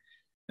doing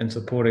in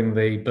supporting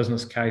the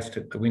business case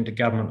that went to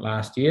government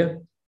last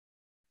year.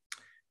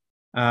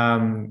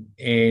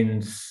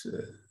 And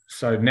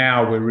so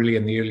now we're really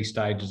in the early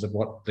stages of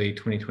what the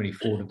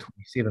 2024 to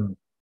 27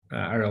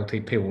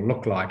 RLTP will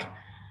look like.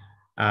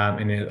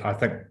 And I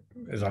think,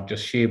 as I've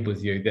just shared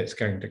with you, that's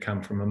going to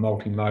come from a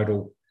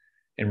multimodal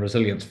and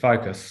resilience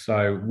focus.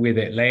 So where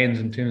that lands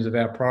in terms of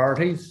our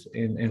priorities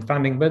and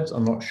funding bids,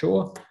 I'm not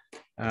sure,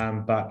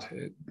 but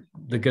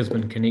the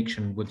Gisborne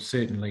connection would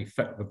certainly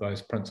fit with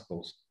those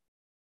principles.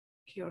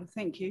 Kia ora,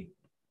 thank you.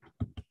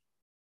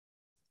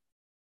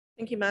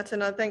 Thank you,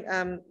 Martin. I think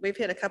we've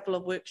had a couple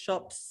of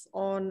workshops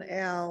on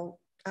our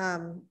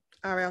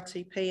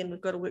RLTP, and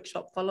we've got a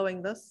workshop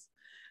following this.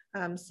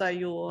 So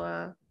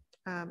your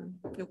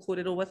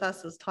kōrero with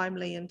us is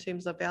timely in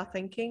terms of our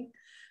thinking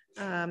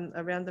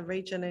around the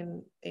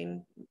region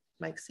and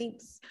makes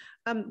sense.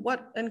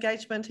 What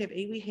engagement have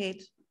iwi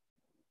had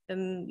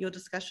in your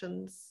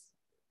discussions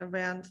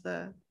around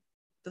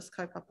this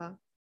kaupapa?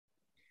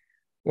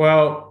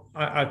 Well,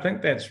 I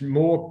think that's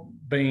more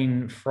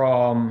been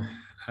from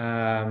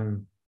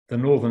the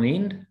northern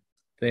end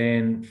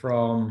than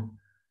from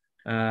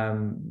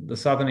the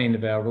southern end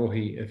of our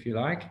rohi, if you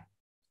like.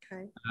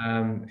 Okay.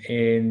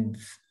 And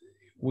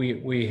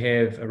we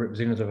have a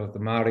representative of the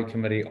Māori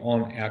committee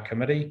on our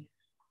committee,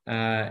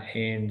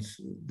 and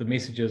the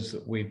messages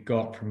that we've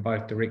got from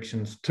both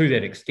directions, to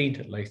that extent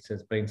at least,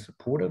 has been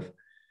supportive.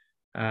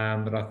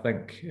 But I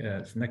think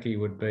Nikki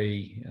would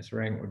be,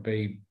 Sarang would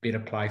be better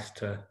placed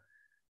to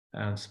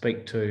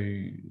speak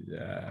to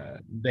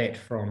that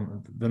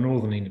from the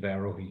northern end of our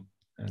rohi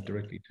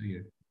directly to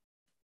you.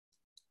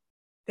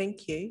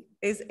 Thank you.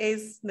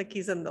 As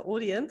Nikki's in the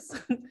audience,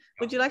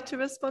 would you like to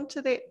respond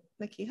to that,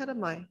 Nikki? How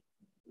am I?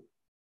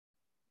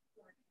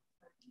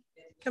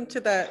 Come to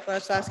the, well, I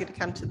just ask you to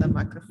come to the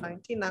microphone.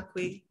 Tēnā koe.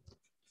 Kia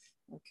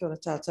ora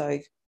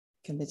tātou,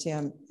 committee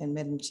and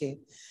Madam Chair.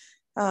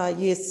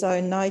 Yes, so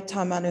Ngāi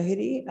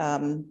Tairāwhiti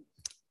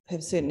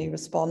have certainly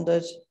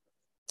responded.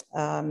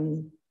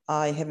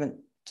 I haven't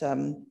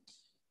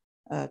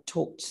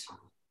talked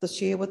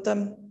this year with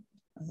them.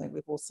 I think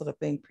we've all sort of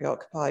been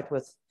preoccupied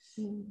with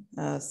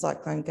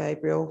Cyclone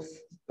Gabriel,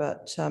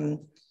 but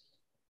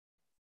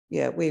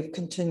yeah, we've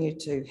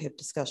continued to have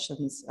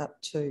discussions up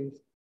to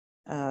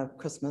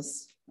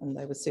Christmas, and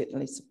they were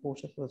certainly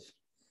supportive of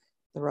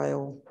the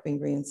rail being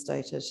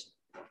reinstated.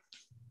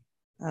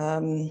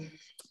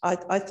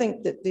 I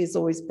think that there's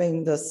always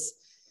been this,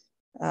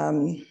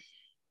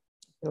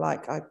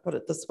 like I put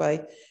it this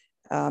way,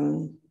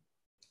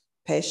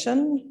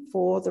 passion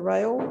for the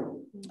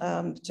rail,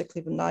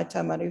 particularly with Ngāi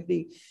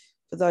Tairāwhiti.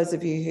 For those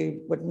of you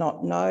who would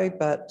not know,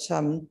 but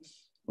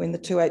when the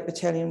 28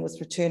 Battalion was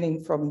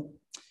returning from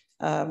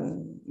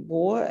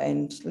war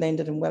and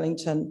landed in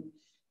Wellington,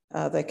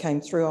 they came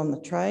through on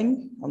the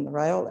train, on the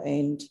rail,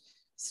 and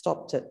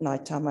stopped at Ngāi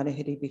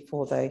Tairāwhiti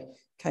before they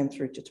came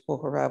through to Te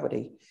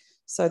Poharawiri.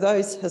 So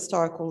those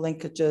historical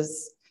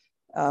linkages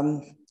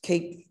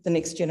keep the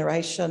next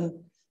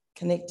generation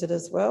connected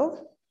as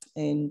well.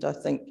 And I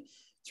think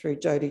through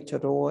Jodie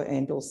Tairāwhiti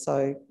and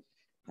also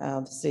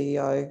the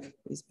CEO,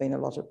 there's been a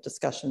lot of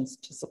discussions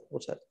to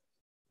support it.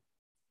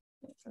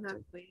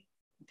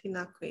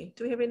 Tēnā koe.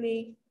 Do we have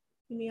any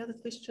other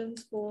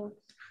questions for?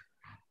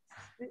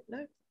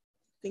 No?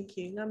 Thank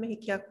you. Ngā mihi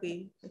kia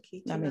koe,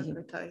 Nikki. Tēnā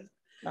koutou.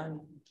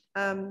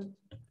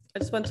 I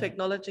just want to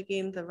acknowledge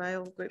again the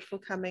rail group for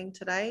coming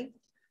today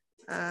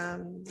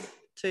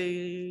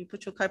to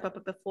put your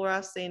kaupapa before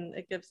us, and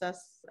it gives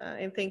us,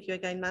 and thank you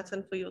again,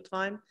 Martin, for your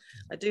time.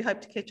 I do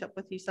hope to catch up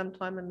with you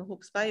sometime in the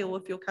Hawke's Bay, or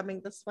if you're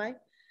coming this way.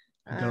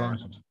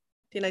 Delighted.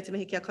 Tēnei te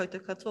mihi kia koutou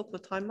katoa, ko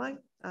tai mai,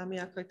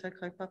 mea koutou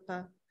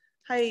kaupapa.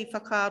 Hei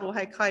whakaaro,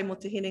 hei kai mo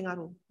te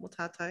hinengaro, mo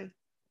tātou.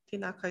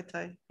 Tēnā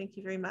koutou. Thank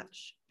you very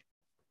much.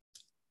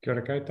 Kia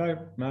ora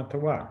koutou, mā te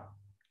wā.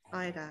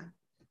 Aira.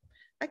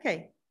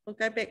 Okay, we'll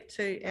go back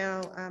to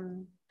our,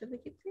 did we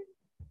get there?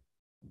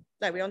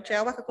 No, we're on to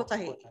our Waka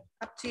Kotahi.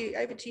 Up to you,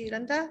 over to you,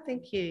 Linda.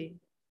 Thank you.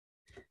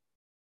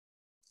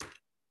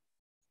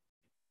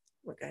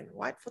 We're going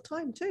right for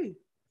time too.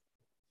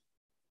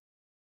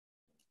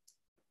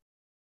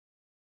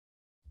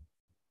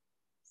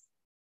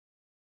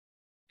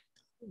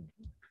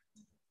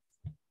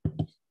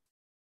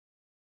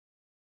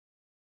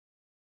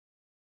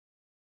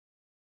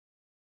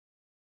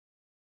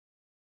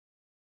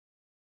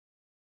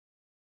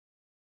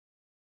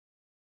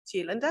 To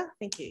you, Linda.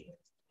 Thank you.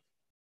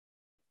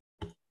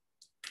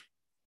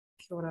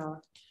 Kia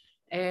ora.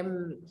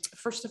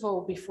 First of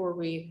all, before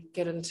we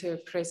get into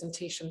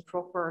presentation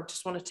proper, I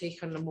just want to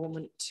take a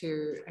moment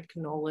to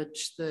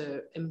acknowledge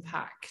the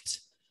impact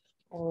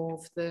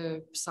of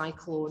the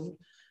cyclone,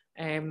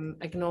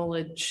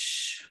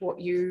 acknowledge what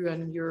you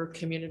and your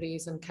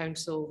communities and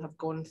council have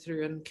gone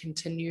through and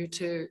continue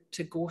to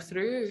go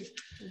through.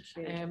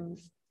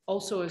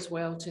 Also as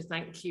well to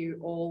thank you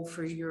all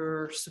for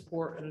your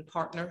support and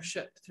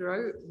partnership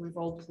throughout. We've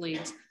all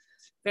played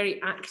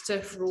very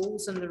active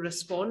roles in the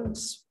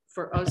response.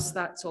 For us,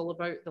 that's all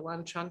about the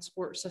land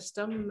transport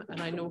system. And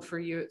I know for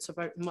you, it's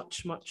about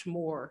much, much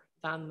more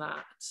than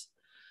that.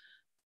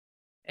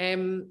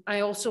 I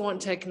also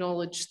want to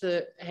acknowledge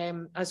that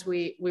as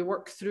we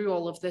work through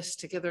all of this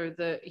together,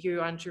 that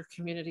you and your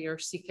community are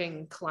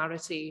seeking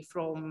clarity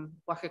from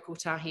Waka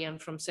Kotahi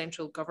and from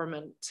central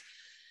government.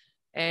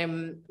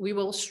 We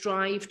will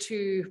strive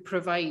to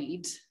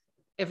provide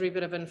every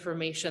bit of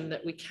information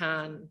that we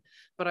can,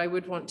 but I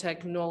would want to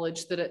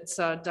acknowledge that it's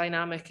a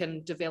dynamic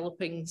and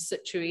developing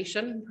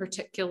situation,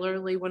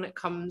 particularly when it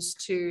comes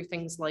to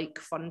things like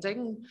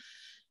funding,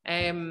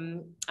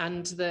 and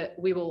that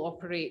we will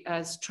operate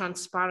as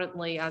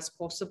transparently as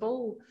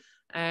possible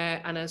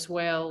And as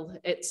well,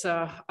 it's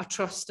a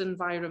trust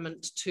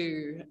environment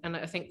too. And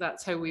I think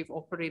that's how we've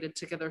operated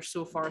together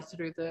so far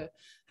through the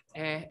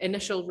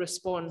initial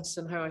response,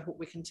 and how I hope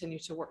we continue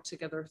to work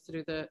together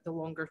through the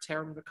longer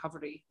term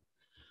recovery.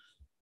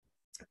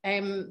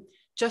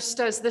 Just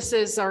as this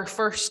is our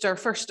first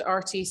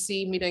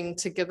RTC meeting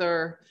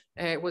together,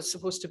 was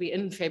supposed to be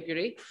in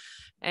February.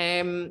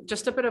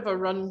 Just a bit of a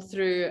run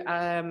through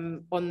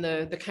on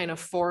the kind of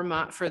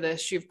format for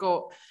this. You've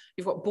got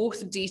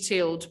both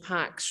detailed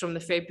packs from the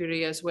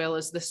February as well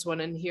as this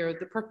one in here.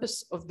 The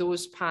purpose of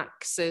those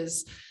packs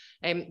is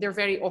they're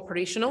very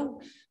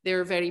operational,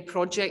 they're very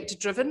project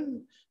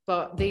driven,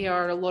 but they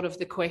are a lot of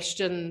the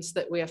questions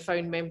that we have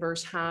found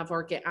members have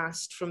or get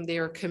asked from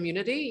their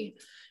community.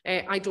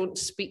 I don't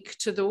speak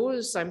to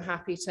those. I'm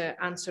happy to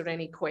answer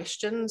any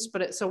questions,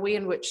 but it's a way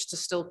in which to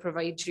still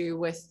provide you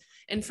with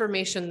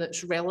information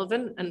that's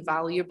relevant and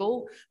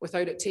valuable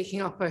without it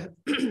taking up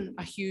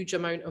a huge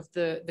amount of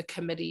the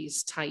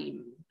committee's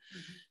time.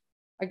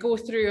 I go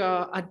through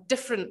a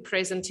different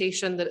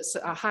presentation that's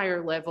at a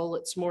higher level,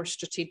 it's more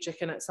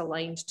strategic and it's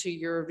aligned to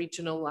your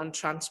regional land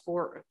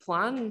transport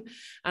plan.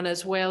 And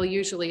as well,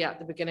 usually at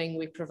the beginning,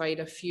 we provide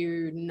a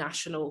few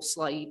national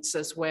slides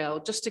as well,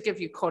 just to give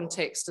you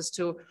context as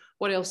to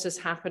what else is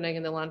happening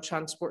in the land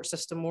transport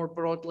system more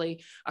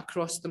broadly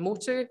across the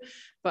motu,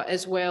 but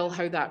as well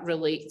how that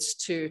relates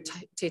to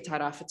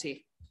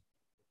Tairāwhiti.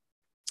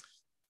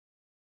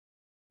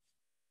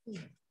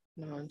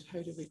 And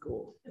how do we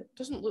go? It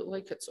doesn't look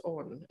like it's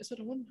on. Is it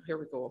on? Here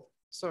we go.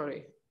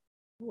 Sorry.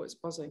 Oh, it's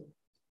buzzing.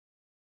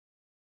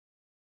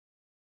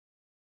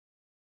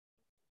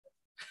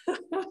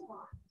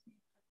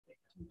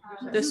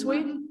 This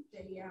way?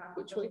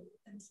 Which way?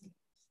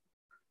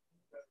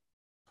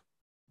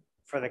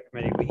 For the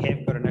committee, we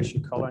have got an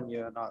issue, Colin.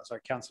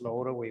 Sorry, Councillor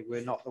Order. We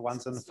were not the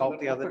ones in the fault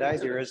the other day.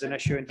 There is an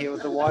issue in here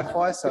with the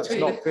Wi-Fi, so it's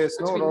not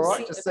personal, all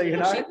right, just so you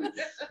know.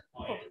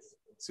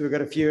 So we've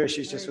got a few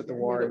issues just with the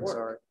wiring,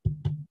 sorry.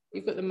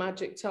 You've got the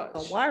magic touch.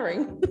 Oh,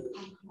 wiring.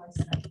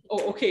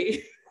 Oh,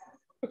 okay.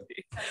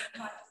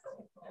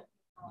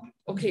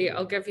 Okay,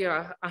 I'll give you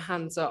a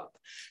hands up.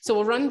 So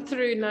we'll run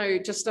through now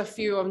just a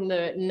few on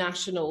the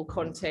national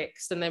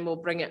context, and then we'll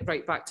bring it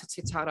right back to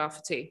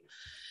Tairāwhiti.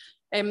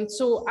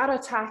 So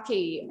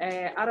Arataki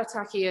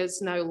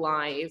is now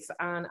live,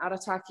 and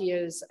Arataki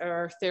is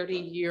our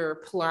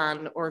 30-year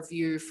plan or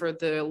view for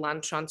the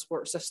land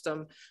transport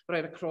system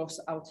right across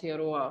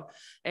Aotearoa.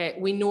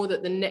 We know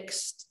that the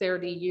next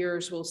 30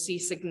 years will see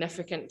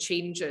significant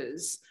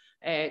changes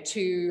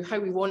to how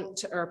we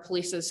want our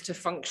places to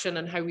function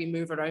and how we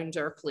move around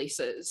our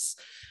places.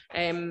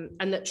 And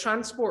that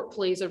transport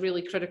plays a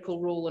really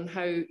critical role in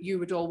how you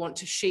would all want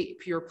to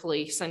shape your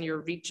place and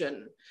your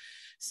region.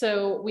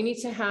 So we need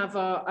to have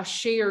a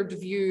shared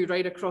view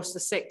right across the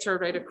sector,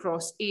 right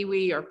across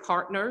iwi, our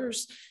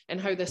partners,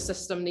 and how the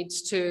system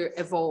needs to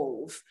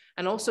evolve.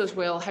 And also as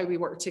well, how we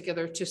work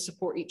together to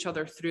support each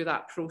other through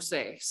that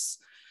process.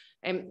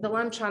 The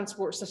land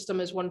transport system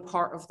is one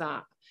part of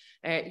that.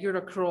 You're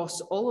across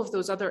all of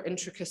those other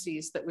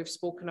intricacies that we've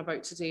spoken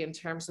about today in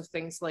terms of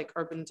things like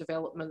urban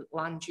development,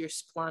 land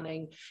use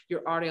planning,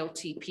 your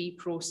RLTP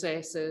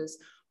processes,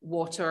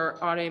 water,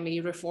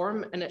 RME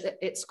reform, and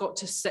it's got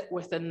to sit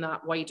within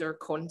that wider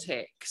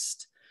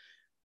context.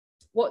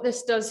 What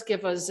this does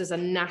give us is a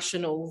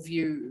national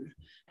view,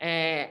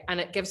 and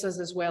it gives us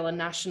as well a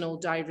national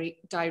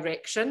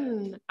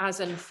direction as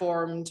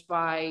informed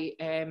by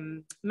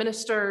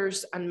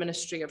ministers and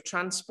Ministry of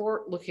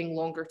Transport, looking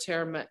longer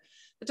term at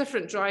the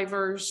different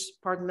drivers,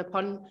 pardon the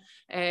pun,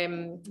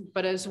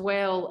 but as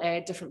well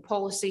different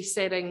policy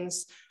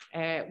settings,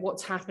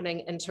 what's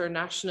happening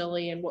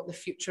internationally and what the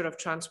future of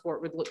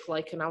transport would look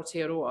like in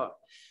Aotearoa.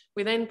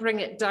 We then bring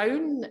it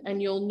down,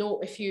 and you'll note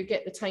if you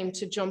get the time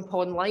to jump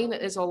online,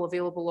 it is all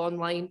available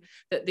online,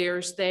 that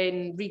there's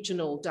then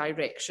regional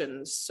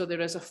directions. So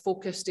there is a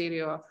focused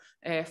area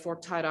for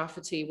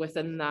Tairāwhiti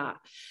within that.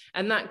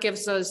 And that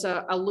gives us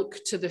a look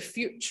to the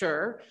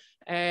future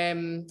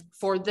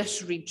for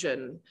this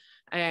region,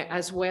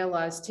 as well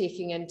as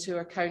taking into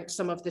account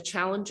some of the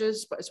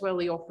challenges, but as well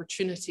the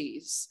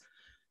opportunities.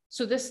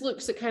 So this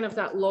looks at kind of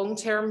that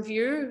long-term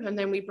view, and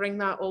then we bring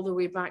that all the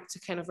way back to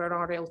kind of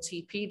our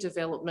RLTP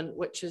development,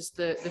 which is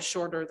the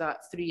shorter,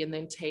 that 3 and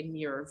then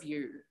 10-year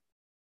view.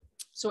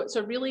 So it's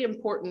a really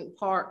important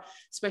part,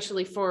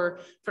 especially for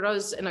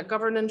us in a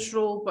governance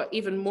role, but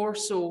even more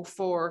so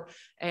for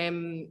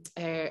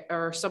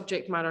our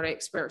subject matter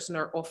experts and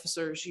our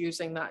officers,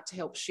 using that to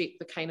help shape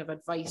the kind of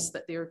advice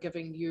that they're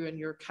giving you and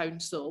your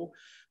council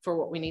for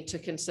what we need to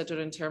consider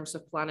in terms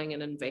of planning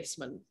and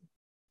investment.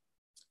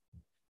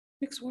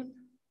 Next one,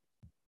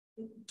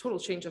 total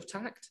change of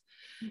tact.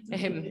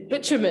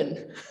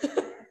 Bitumen.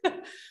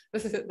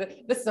 This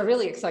is a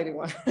really exciting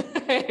one.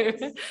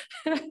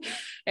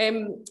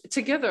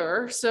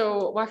 Together,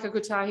 so Waka,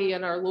 Kotahi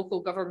and our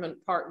local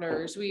government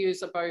partners, we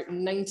use about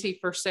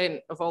 90%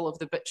 of all of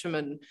the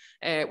bitumen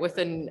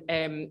within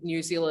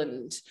New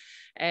Zealand.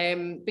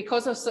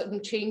 Because of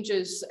certain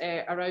changes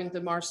around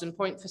the Marsden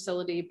Point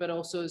facility, but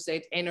also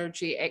Z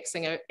Energy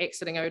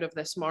exiting out of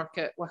this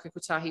market, Waka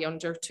Kotahi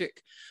undertook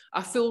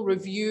a full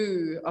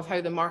review of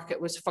how the market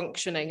was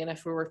functioning and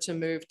if we were to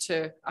move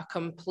to a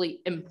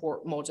complete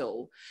import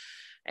model.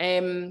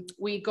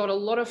 We got a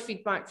lot of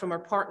feedback from our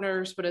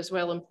partners, but as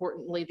well,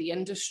 importantly, the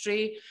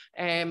industry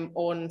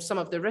on some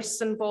of the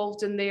risks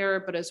involved in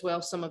there, but as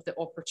well some of the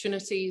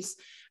opportunities,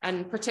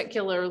 and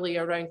particularly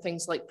around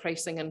things like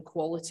pricing and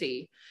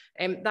quality.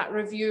 That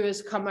review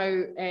has come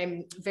out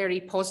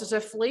very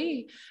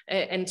positively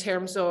in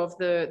terms of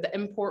the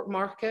import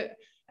market,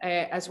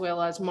 as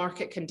well as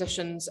market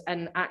conditions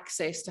and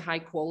access to high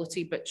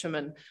quality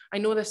bitumen. I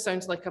know this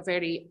sounds like a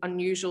very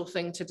unusual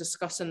thing to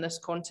discuss in this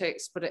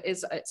context, but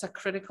it's a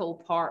critical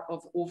part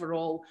of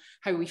overall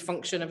how we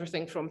function,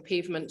 everything from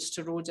pavements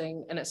to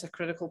roading, and it's a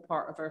critical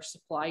part of our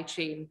supply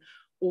chain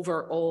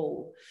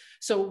overall.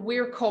 So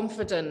we're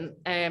confident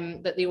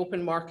that the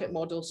open market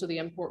model, so the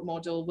import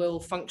model, will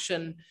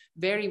function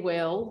very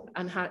well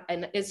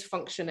and is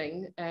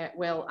functioning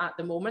well at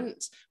the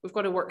moment. We've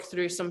got to work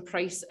through some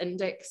price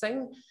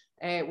indexing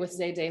with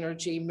Z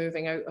Energy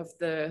moving out of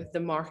the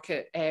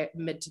market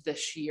mid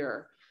this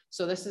year.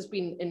 So this has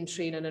been in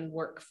training and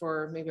work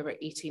for maybe about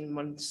 18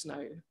 months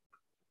now.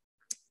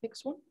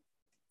 Next one.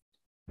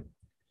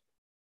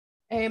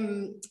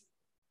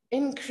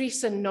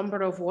 Increase in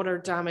number of water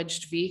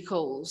damaged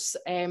vehicles.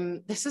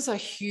 This is a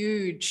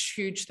huge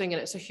thing,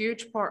 and it's a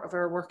huge part of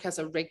our work as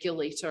a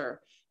regulator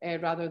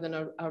rather than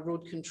a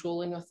road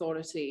controlling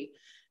authority.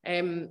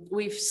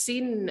 We've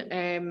seen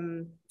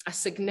a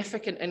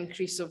significant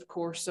increase, of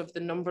course, of the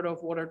number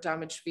of water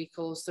damaged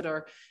vehicles that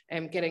are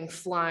getting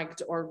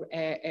flagged or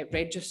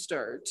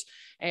registered,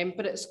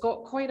 but it's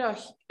got quite a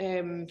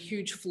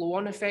huge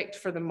flow-on effect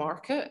for the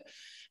market.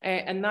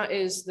 And that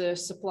is the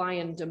supply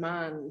and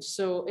demand.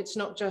 So it's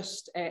not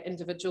just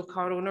individual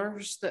car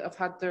owners that have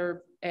had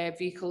their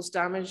vehicles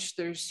damaged.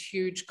 There's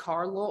huge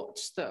car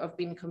lots that have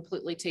been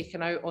completely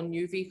taken out on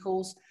new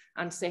vehicles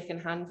and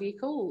second-hand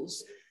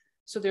vehicles.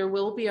 So there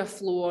will be a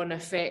flow-on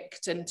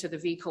effect into the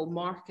vehicle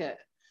market.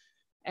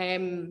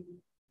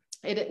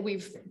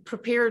 We've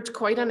prepared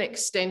quite an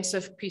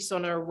extensive piece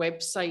on our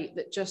website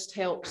that just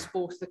helps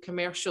both the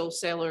commercial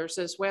sellers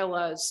as well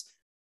as,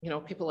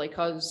 people like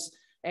us,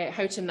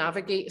 how to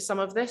navigate some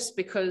of this,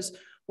 because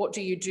what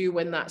do you do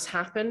when that's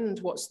happened?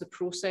 What's the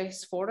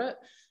process for it?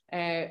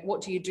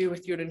 What do you do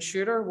with your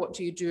insurer? What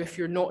do you do if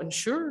you're not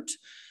insured?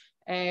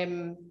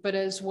 But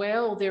as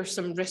well, there's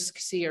some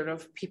risks here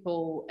of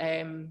people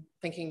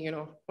thinking,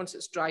 once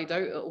it's dried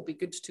out, it'll be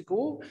good to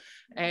go,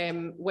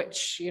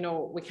 which,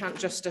 we can't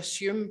just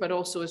assume, but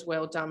also as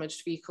well,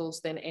 damaged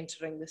vehicles then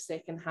entering the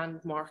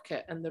second-hand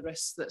market and the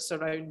risks that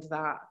surround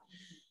that.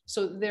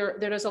 So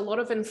there is a lot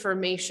of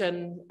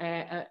information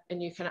and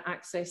you can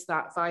access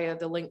that via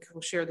the link.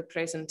 We'll share the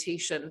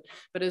presentation,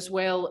 but as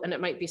well, and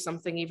it might be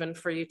something even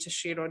for you to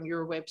share on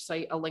your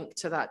website, a link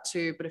to that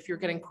too. But if you're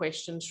getting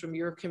questions from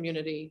your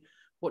community,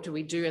 what do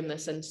we do in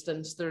this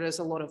instance? There is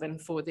a lot of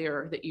info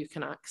there that you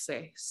can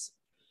access.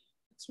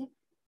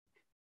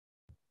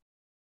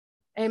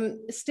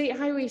 State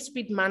highway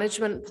speed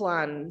management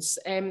plans.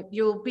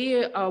 You'll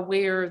be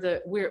aware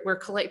that we're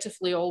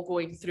collectively all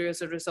going through,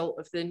 as a result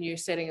of the new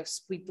setting of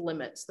speed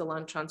limits, the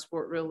Land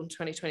Transport Rule in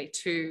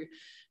 2022,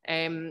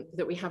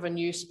 that we have a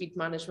new speed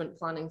management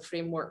planning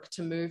framework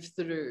to move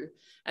through.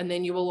 And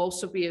then you will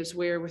also be as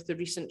aware, with the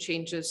recent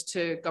changes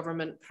to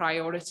government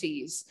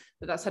priorities,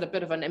 that that's had a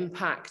bit of an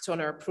impact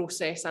on our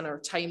process and our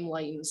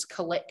timelines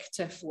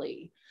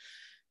collectively.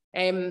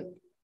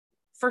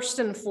 First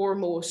and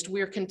foremost,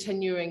 we're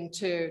continuing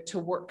to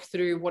work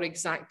through what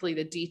exactly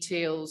the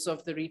details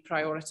of the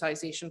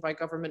reprioritisation by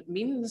government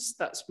means.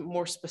 That's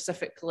more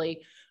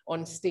specifically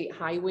on state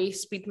highway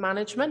speed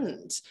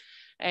management.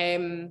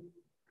 And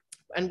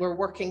we're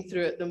working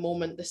through at the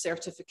moment the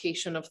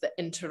certification of the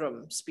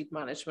interim speed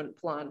management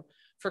plan.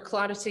 For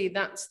clarity,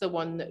 that's the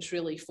one that's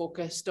really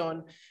focused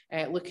on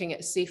looking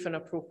at safe and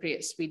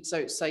appropriate speeds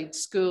outside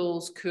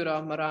schools, kura,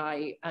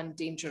 marae, and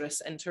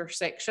dangerous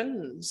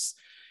intersections.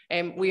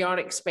 We are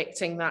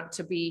expecting that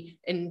to be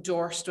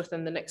endorsed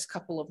within the next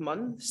couple of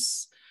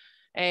months.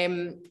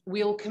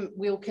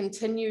 We'll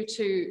continue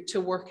to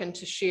work and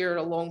to share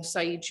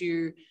alongside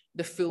you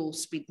the full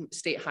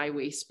state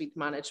highway speed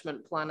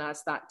management plan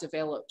as that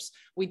develops.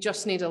 We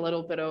just need a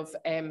little bit of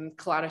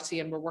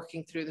clarity, and we're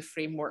working through the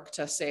framework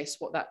to assess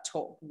what that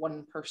top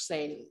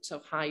 1%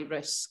 of high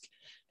risk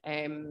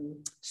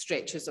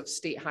stretches of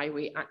state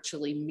highway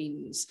actually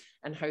means,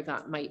 and how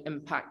that might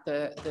impact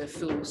the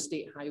full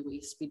state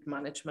highway speed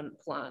management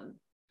plan.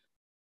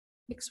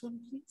 Next one,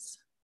 please.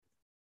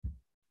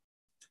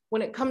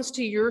 When it comes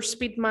to your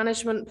speed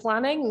management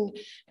planning,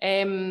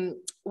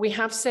 we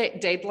have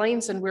set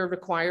deadlines, and we're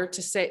required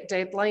to set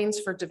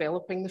deadlines for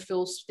developing the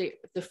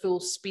full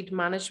speed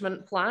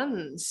management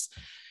plans.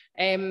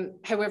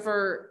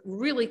 However,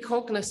 really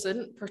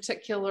cognizant,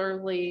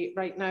 particularly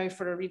right now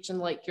for a region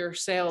like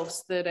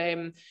yourselves,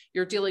 that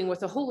you're dealing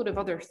with a whole lot of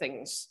other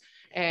things.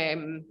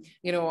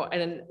 You know,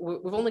 and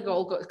we've only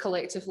all got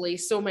collectively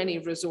so many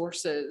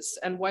resources.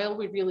 And while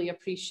we really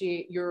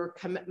appreciate your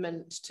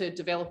commitment to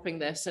developing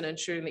this and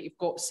ensuring that you've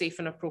got safe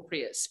and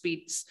appropriate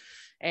speeds,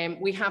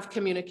 we have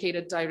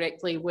communicated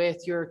directly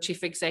with your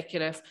chief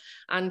executive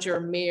and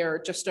your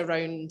mayor just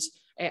around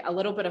a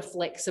little bit of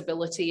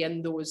flexibility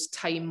in those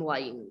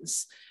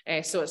timelines.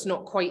 So it's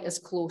not quite as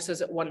close as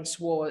it once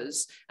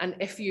was. And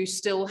if you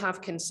still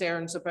have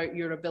concerns about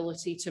your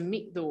ability to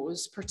meet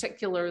those,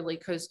 particularly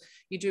because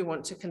you do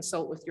want to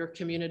consult with your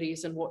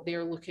communities and what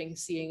they're looking,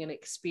 seeing and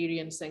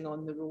experiencing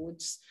on the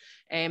roads,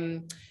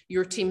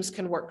 your teams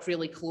can work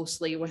really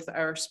closely with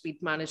our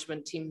speed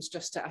management teams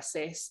just to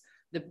assess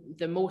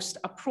the most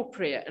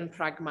appropriate and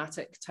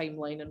pragmatic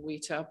timeline and way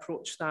to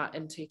approach that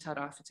in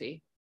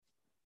Tairāwhiti.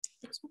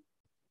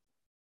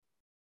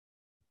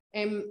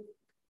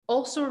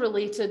 Also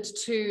related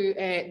to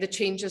the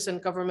changes in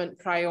government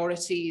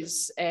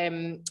priorities,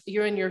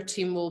 you and your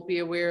team will be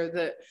aware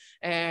that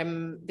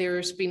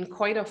there's been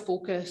quite a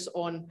focus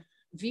on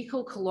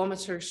vehicle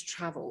kilometres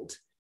travelled,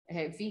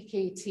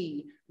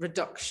 VKT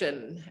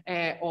reduction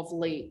of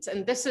late.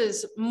 And this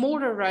is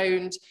more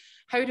around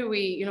how do we,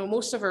 you know,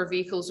 most of our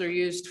vehicles are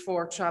used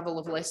for travel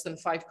of less than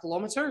 5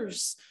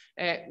 kilometres,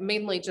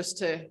 mainly just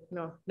to, you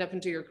know, nip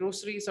into your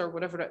groceries or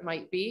whatever it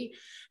might be.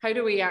 How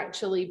do we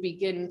actually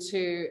begin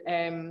to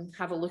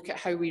have a look at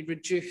how we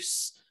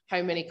reduce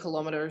how many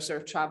kilometres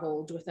are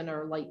travelled within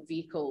our light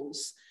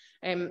vehicles?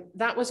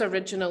 That was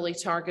originally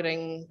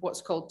targeting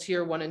what's called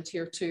Tier 1 and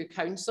Tier 2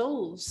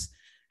 councils.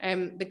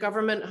 The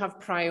government have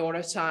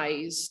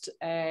prioritised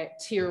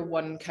Tier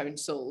 1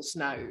 councils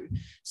now.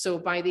 So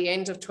by the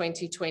end of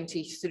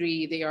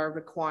 2023, they are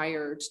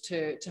required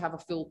to have a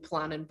full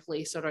plan in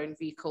place around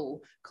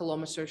vehicle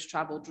kilometres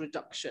travelled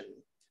reduction.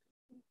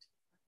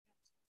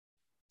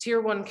 Tier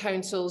 1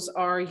 councils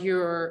are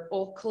your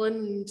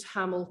Auckland,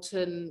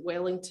 Hamilton,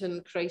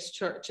 Wellington,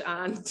 Christchurch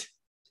and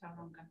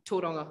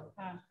Tauranga.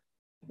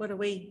 What are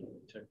we?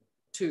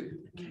 Two.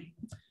 Okay.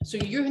 So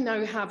you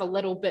now have a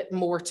little bit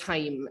more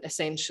time,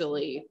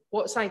 essentially.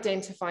 What's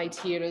identified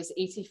here is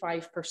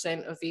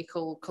 85% of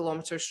vehicle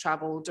kilometres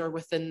travelled are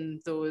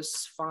within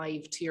those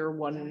 5 Tier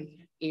 1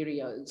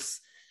 areas.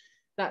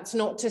 That's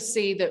not to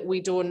say that we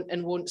don't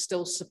and won't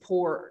still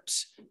support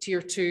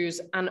Tier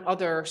 2s and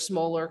other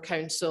smaller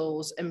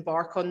councils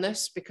embark on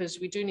this, because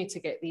we do need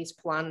to get these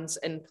plans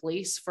in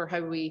place for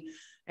how we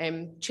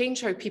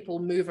change how people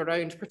move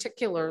around,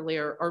 particularly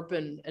our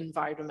urban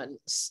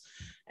environments.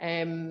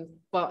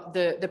 But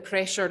the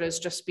pressure has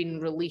just been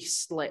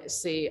released,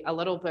 let's say, a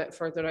little bit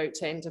further out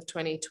to end of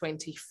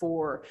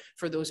 2024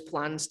 for those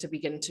plans to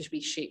begin to be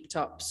shaped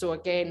up. So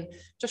again,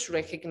 just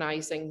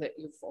recognising that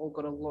you've all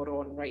got a lot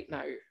on right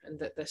now and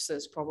that this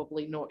is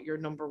probably not your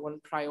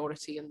 #1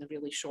 priority in the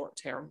really short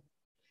term.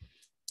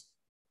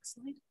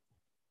 Slide.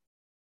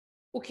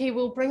 Okay,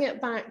 we'll bring it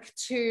back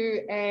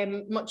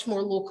to much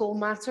more local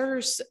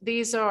matters.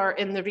 These are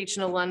in the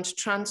Regional Land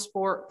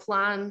Transport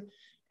Plan.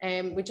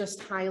 We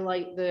just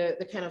highlight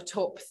the kind of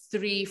top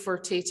 3 for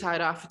Te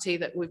Tairāwhiti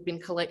that we've been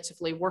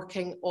collectively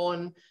working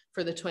on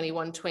for the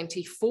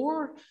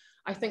 21-24.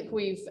 I think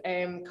we've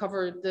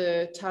covered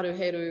the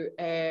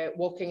Taruheru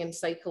walking and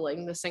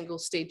cycling, the single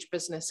stage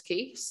business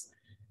case.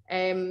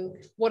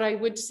 What I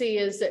would say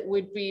is it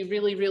would be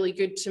really, really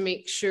good to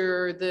make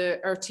sure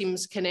that our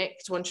teams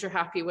connect once you're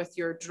happy with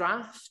your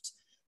draft,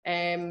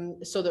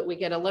 so that we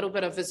get a little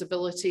bit of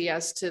visibility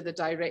as to the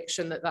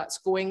direction that that's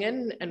going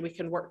in, and we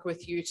can work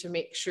with you to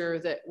make sure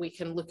that we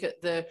can look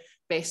at the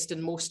best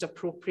and most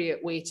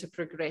appropriate way to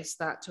progress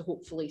that to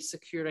hopefully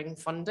securing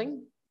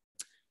funding.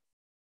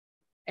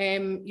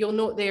 You'll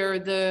note there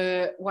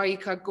the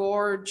Waka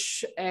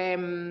Gorge.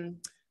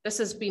 This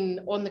has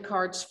been on the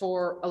cards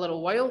for a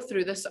little while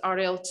through this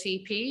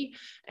RLTP.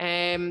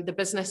 The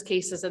business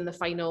case is in the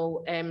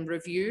final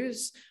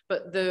reviews,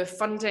 but the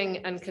funding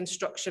and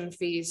construction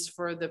phase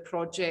for the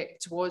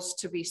project was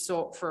to be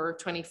sought for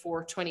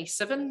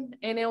 24-27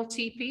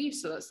 NLTP,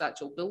 so that's the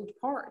actual build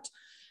part.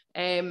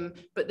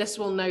 But this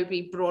will now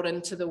be brought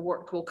into the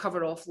work we'll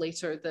cover off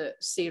later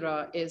that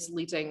Sarah is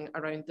leading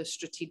around the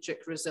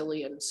strategic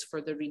resilience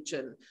for the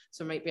region.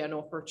 So it might be an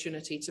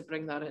opportunity to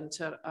bring that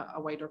into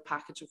a wider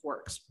package of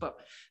works, but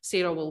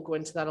Sarah will go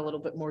into that a little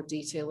bit more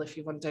detail if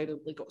you've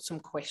undoubtedly got some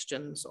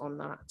questions on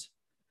that.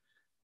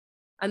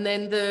 And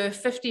then the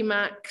 50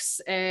 max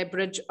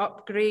bridge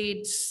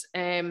upgrades,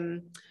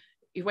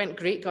 you went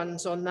great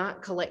guns on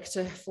that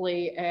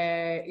collectively,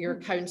 your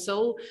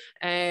council,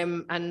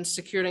 and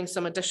securing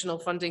some additional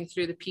funding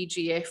through the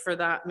PGF for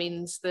that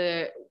means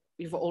that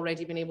you've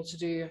already been able to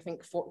do, I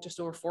think, just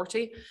over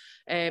 40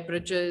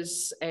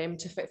 bridges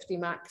to 50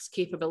 max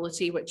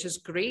capability, which is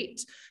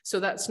great. So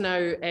that's now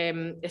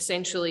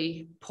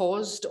essentially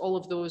paused. All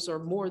of those, or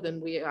more than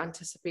we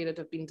anticipated,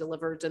 have been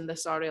delivered in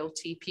this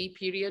RLTP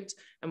period,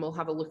 and we'll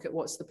have a look at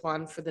what's the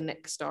plan for the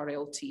next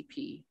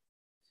RLTP.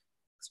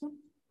 Next one.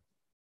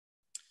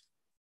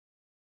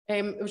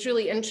 It was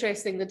really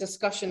interesting, the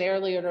discussion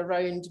earlier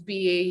around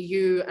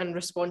BAU and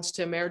response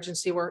to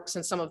emergency works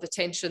and some of the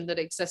tension that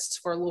exists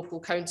for local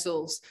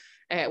councils.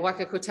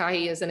 Waka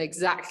Kotahi is in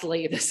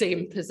exactly the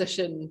same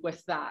position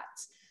with that.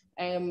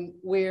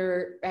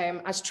 We're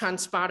as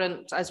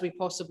transparent as we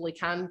possibly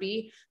can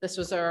be. This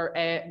was our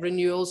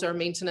renewals, our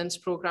maintenance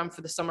programme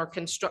for the summer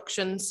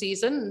construction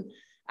season.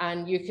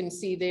 And you can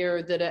see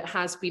there that it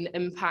has been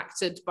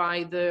impacted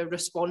by the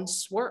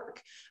response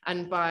work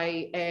and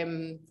by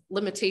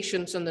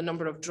limitations on the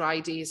number of dry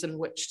days in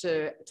which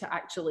to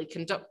actually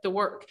conduct the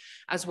work,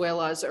 as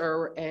well as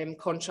our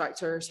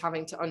contractors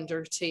having to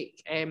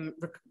undertake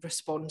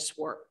response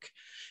work.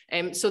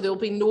 So there'll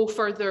be no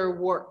further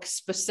work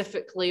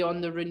specifically on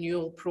the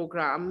renewal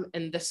programme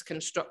in this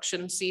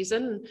construction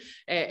season.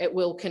 It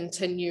will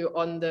continue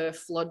on the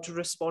flood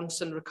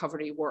response and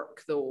recovery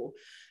work though.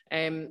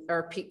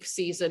 Our peak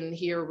season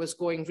here was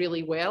going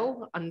really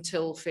well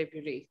until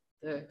February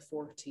the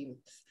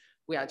 14th.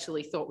 We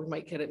actually thought we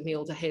might get it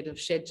nailed ahead of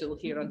schedule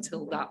here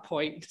until that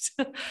point.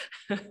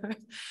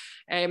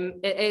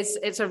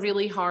 It's a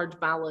really hard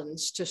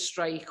balance to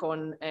strike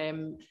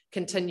on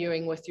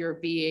continuing with your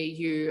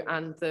BAU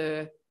and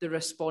the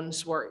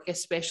response work,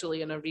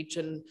 especially in a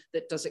region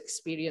that does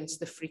experience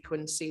the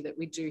frequency that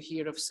we do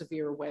here of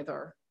severe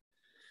weather.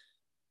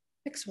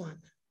 Next one.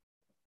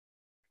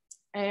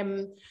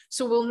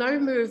 So we'll now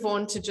move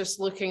on to just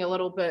looking a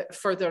little bit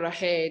further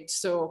ahead.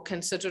 So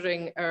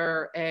considering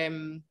our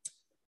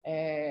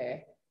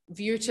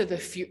view to the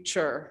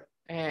future,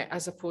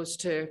 as opposed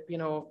to, you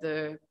know,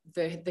 the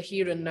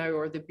here and now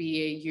or the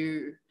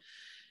BAU.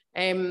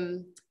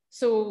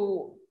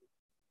 So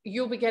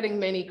you'll be getting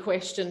many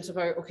questions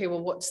about, okay,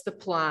 well, what's the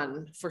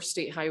plan for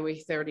State Highway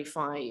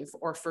 35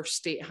 or for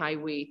State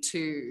Highway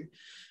 2?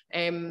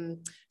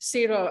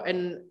 Sarah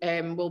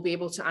will be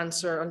able to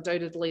answer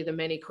undoubtedly the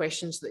many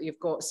questions that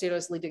you've got.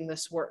 Sarah's leading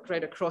this work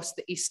right across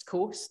the East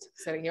Coast,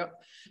 setting you up,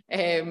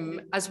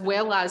 as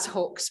well as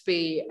Hawke's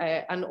Bay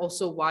and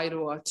also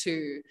Wairoa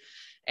too.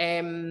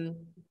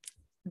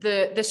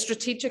 The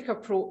strategic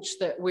approach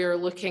that we're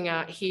looking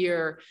at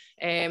here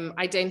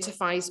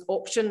identifies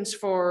options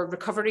for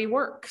recovery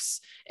works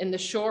in the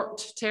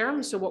short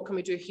term. So what can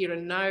we do here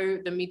and now,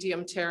 the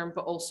medium term,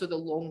 but also the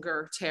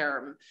longer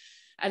term.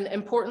 And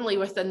importantly,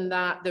 within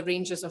that, the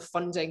ranges of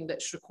funding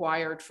that's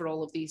required for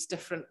all of these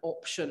different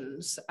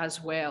options as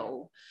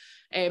well.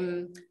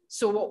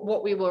 So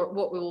what we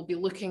will be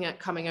looking at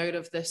coming out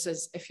of this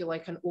is, if you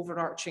like, an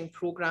overarching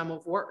programme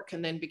of work,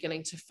 and then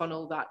beginning to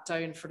funnel that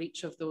down for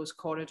each of those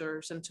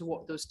corridors into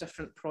what those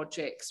different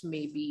projects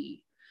may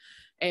be.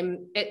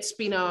 It's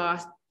been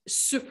a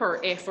super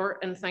effort,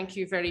 and thank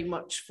you very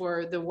much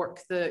for the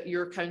work that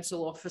your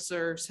council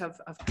officers have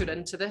put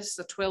into this.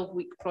 A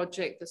 12-week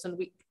project that's in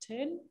week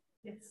 10.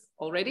 Yes.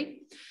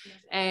 Already. Yes.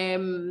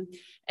 And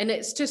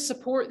it's to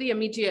support the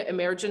immediate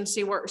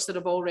emergency works that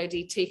have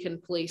already taken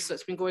place. So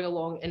it's been going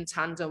along in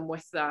tandem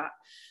with that.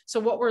 So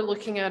what we're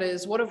looking at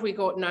is, what have we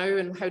got now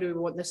and how do we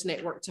want this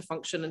network to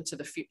function into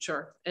the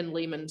future in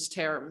layman's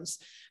terms?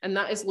 And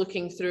that is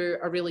looking through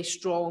a really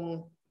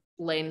strong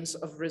lens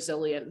of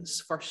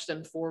resilience first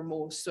and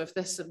foremost. So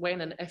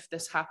when and if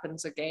this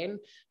happens again,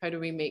 how do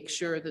we make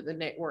sure that the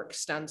network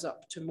stands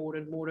up to more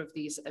and more of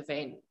these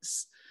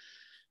events?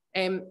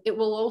 It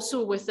will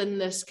also within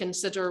this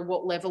consider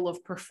what level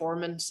of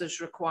performance is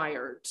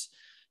required.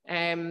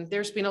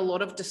 There's been a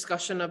lot of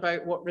discussion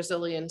about what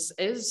resilience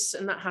is,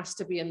 and that has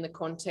to be in the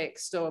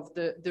context of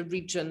the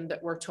region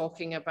that we're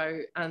talking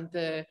about and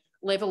the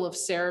level of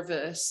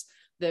service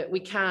that we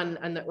can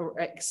and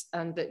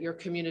that your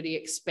community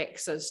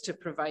expects us to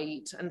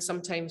provide. And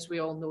sometimes we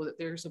all know that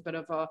there's a bit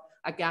of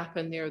a gap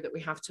in there that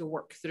we have to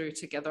work through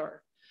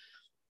together.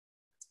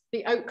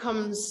 The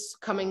outcomes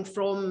coming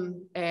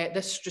from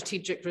this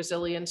strategic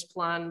resilience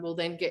plan will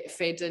then get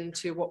fed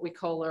into what we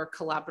call our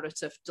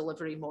collaborative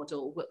delivery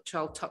model, which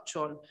I'll touch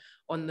on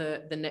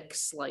the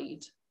next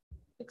slide.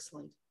 Next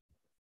slide.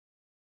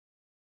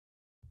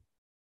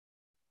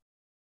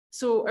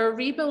 So our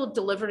rebuild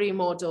delivery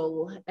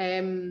model,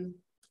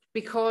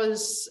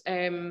 because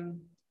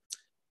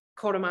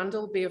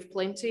Coromandel, Bay of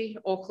Plenty,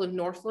 Auckland,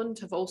 Northland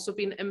have also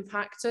been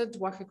impacted.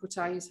 Waka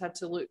Kotahi has had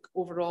to look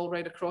overall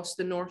right across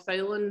the North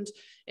Island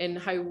in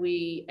how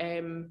we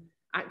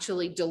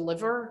actually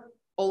deliver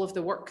all of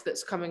the work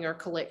that's coming our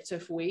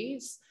collective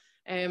ways.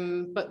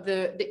 But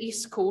the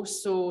East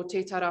Coast, so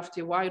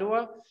Tairāwhiti,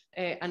 Wairoa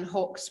and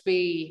Hawke's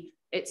Bay,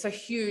 it's a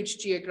huge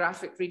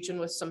geographic region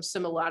with some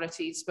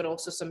similarities, but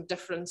also some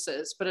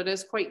differences. But it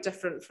is quite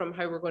different from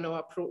how we're going to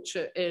approach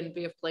it in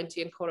Bay of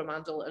Plenty and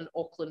Coromandel and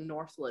Auckland,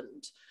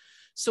 Northland.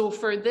 So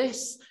for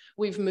this,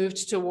 we've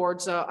moved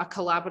towards a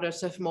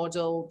collaborative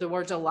model. The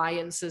word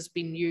alliance has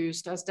been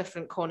used as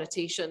different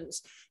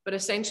connotations, but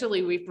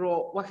essentially we've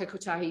brought Waka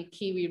Kotahi,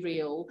 Kiwi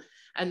Rail,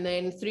 and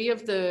then 3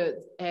 of the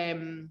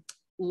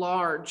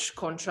large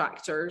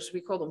contractors, we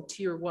call them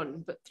tier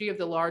 1, but 3 of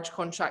the large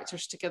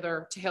contractors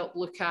together to help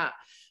look at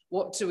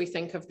what do we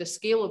think of the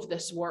scale of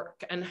this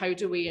work and how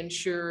do we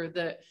ensure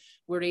that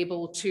we're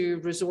able to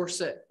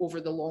resource it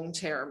over the long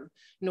term,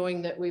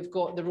 knowing that we've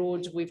got the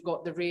road, we've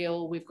got the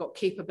rail, we've got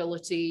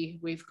capability,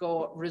 we've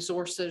got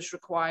resources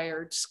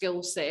required,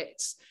 skill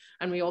sets,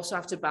 And we also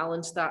have to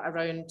balance that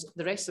around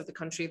the rest of the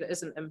country that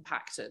isn't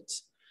impacted.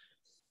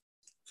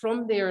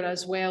 From there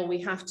as well,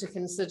 we have to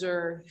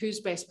consider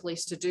who's best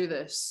placed to do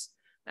this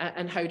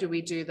and how do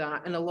we do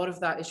that. And a lot of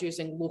that is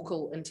using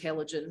local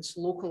intelligence,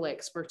 local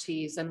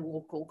expertise and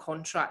local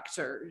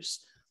contractors.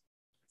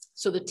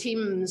 So the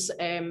teams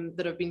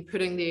that have been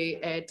putting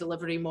the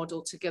delivery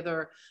model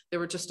together, they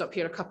were just up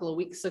here a couple of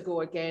weeks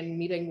ago, again,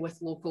 meeting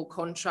with local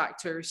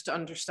contractors to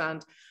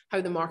understand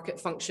how the market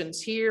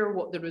functions here,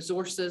 what the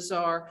resources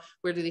are,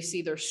 where do they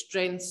see their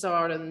strengths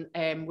are,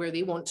 and where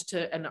they want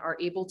to and are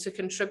able to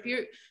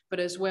contribute, but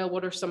as well,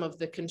 what are some of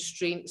the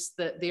constraints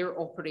that they're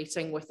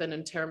operating within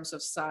in terms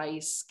of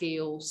size,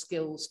 scale,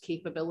 skills,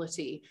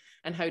 capability,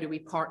 and how do we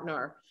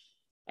partner?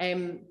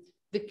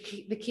 The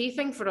key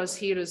thing for us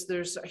here is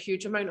there's a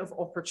huge amount of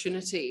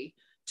opportunity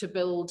to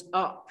build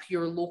up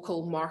your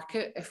local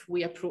market if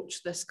we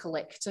approach this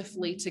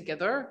collectively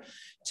together,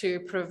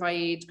 to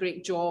provide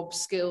great job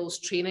skills,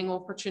 training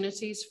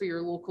opportunities for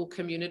your local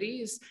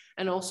communities,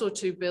 and also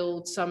to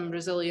build some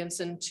resilience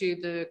into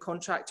the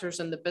contractors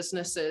and the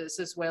businesses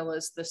as well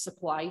as the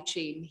supply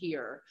chain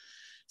here.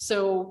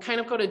 So kind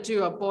of got to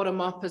do a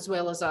bottom up as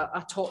well as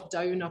a top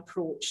down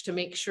approach to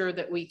make sure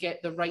that we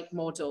get the right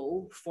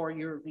model for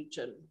your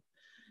region.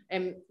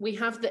 We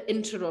have the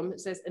interim, it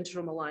says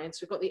interim alliance.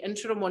 We've got the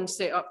interim one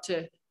set up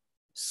to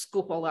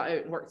scope all that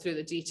out and work through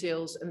the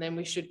details. And then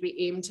we should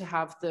be aimed to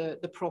have the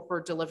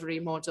proper delivery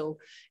model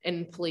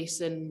in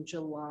place in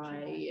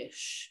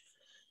July-ish.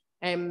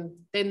 Then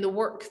the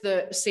work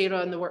that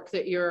Sarah and the work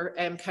that your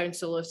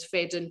council has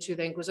fed into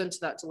then goes into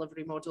that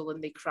delivery model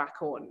and they crack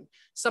on.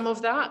 Some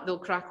of that they'll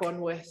crack on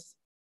with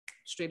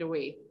straight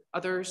away.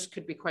 Others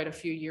could be quite a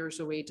few years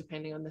away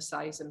depending on the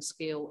size and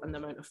scale and the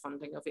amount of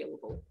funding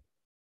available.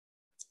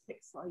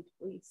 Next slide,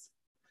 please.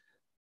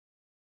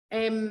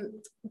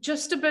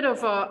 Just a bit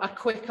of a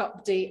quick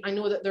update. I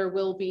know that there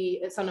will be,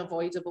 it's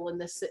unavoidable in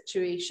this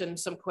situation,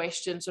 some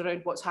questions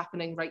around what's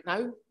happening right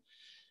now.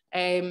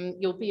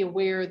 You'll be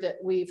aware that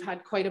we've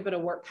had quite a bit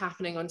of work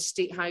happening on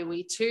State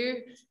Highway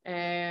 2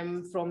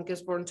 from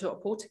Gisborne to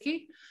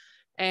Kotahi.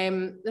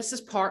 This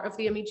is part of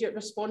the immediate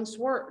response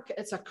work.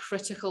 It's a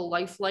critical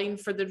lifeline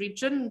for the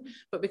region,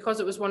 but because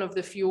it was one of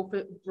the few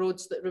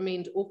roads that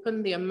remained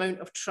open, the amount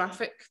of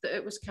traffic that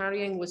it was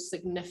carrying was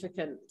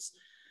significant.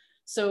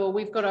 So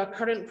we've got a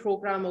current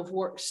programme of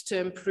works to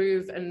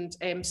improve and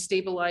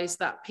stabilise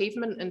that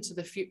pavement into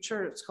the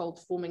future. It's called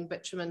foaming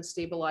bitumen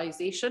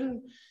stabilisation.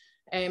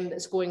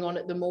 That's going on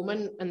at the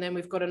moment. And then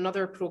we've got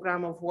another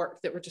programme of work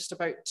that we're just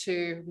about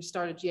to, we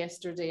started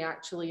yesterday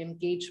actually,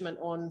 engagement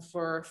on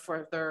for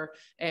further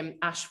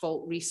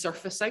asphalt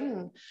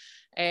resurfacing.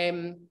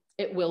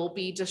 It will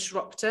be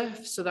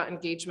disruptive, so that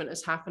engagement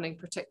is happening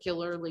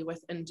particularly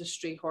with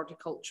industry,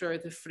 horticulture,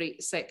 the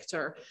freight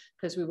sector,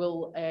 because we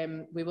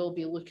will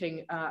be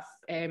looking at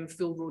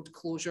full road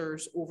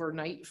closures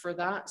overnight for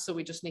that. So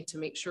we just need to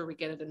make sure we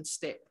get it in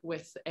step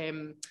with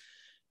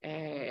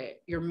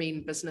your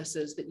main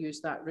businesses that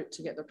use that route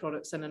to get their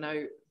products in and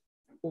out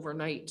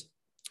overnight.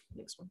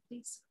 Next one,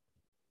 please.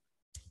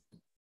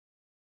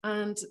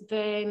 And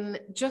then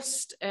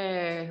just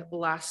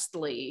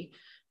lastly,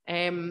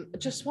 I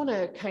just want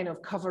to kind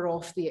of cover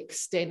off the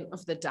extent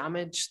of the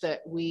damage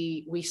that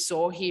we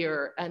saw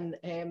here. And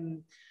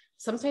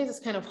sometimes it's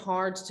kind of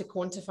hard to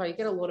quantify. You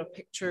get a lot of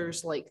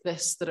pictures like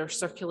this that are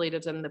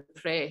circulated in the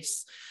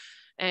press.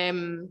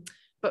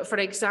 But for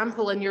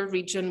example, in your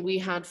region, we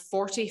had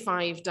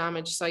 45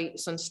 damaged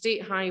sites on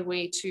State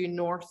Highway 2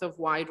 north of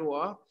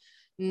Wairoa,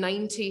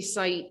 90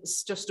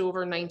 sites, just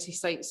over 90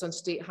 sites on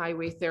State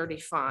Highway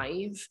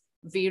 35,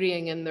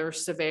 varying in their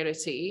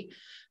severity.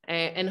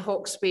 In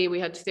Hawke's Bay, we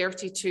had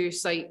 32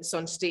 sites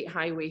on State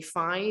Highway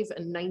 5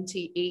 and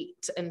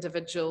 98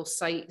 individual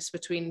sites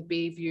between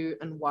Bayview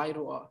and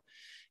Wairoa.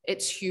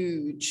 It's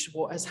huge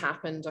what has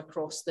happened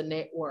across the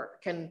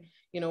network. And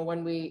you know,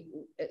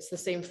 it's the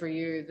same for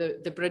you,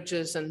 the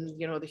bridges and,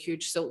 you know, the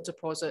huge silt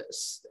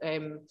deposits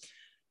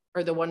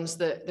are the ones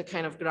that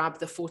kind of grab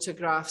the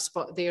photographs,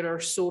 but there are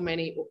so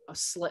many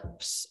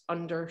slips,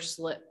 under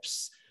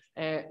slips,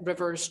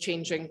 rivers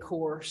changing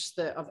course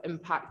that have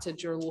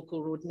impacted your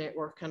local road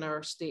network and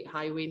our state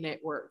highway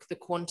network. The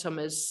quantum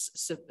is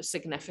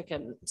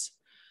significant.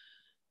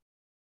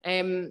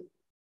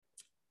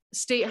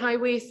 State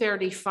Highway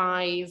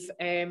 35,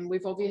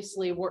 we've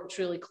obviously worked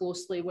really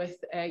closely with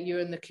you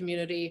and the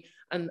community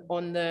and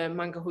on the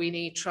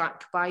Mangahuini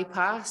track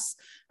bypass,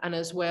 and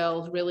as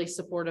well really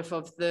supportive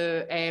of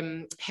the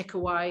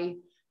Hikawai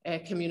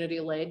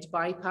community-led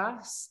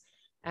bypass.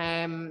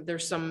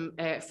 There's some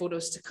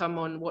photos to come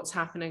on what's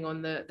happening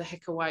on the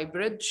Hikawai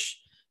Bridge.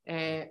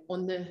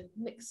 On the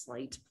next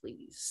slide,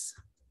 please.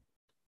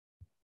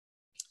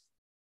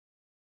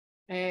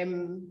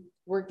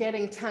 We're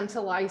getting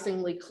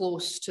tantalizingly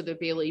close to the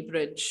Bailey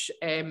Bridge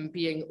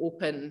being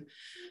open.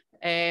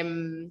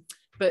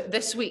 But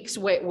this week's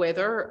wet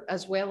weather,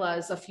 as well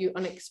as a few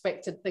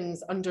unexpected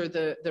things under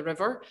the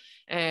river,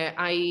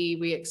 i.e.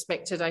 we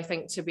expected, I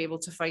think, to be able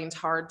to find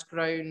hard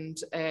ground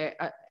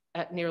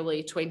at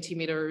nearly 20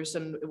 metres,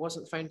 and it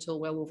wasn't found till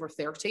well over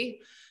 30.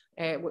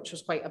 which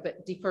was quite a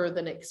bit deeper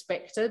than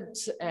expected.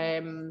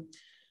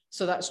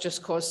 So that's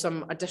just caused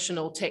some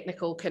additional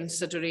technical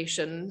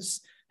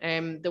considerations.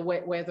 The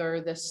wet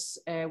weather this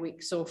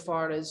week so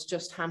far is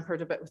just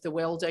hampered a bit with the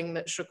welding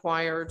that's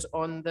required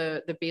on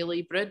the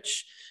Bailey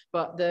Bridge,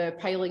 but the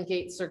piling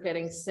gates are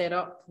getting set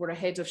up. We're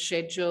ahead of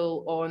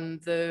schedule on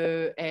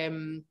the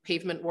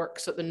pavement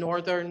works at the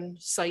northern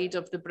side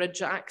of the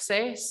bridge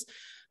access.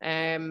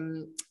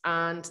 And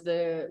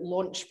the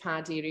launch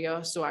pad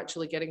area, so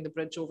actually getting the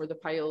bridge over the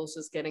piles,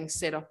 is getting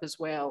set up as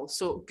well.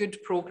 So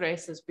good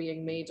progress is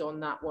being made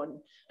on that one.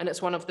 And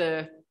it's one of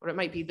the, or it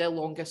might be the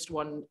longest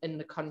one in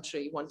the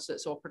country once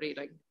it's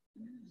operating.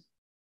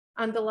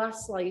 And the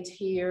last slide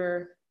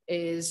here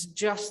is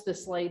just the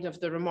slide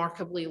of the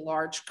remarkably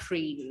large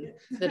crane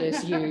that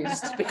is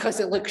used because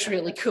it looks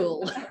really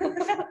cool.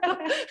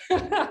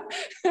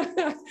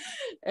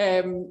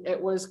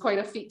 It was quite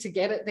a feat to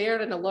get it there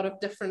in a lot of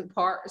different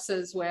parts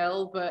as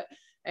well, but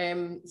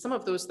some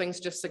of those things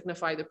just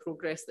signify the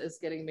progress that is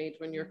getting made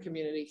when your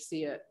community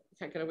see it. You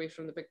can't get away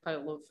from the big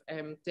pile of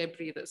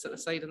debris that's at the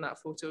side in that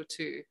photo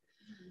too.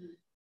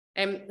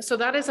 So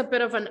that is a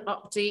bit of an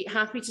update.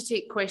 Happy to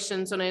take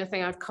questions on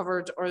anything I've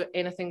covered or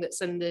anything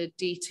that's in the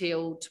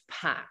detailed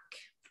pack.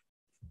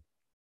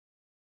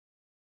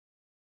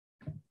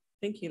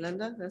 Thank you,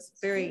 Linda. That's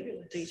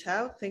very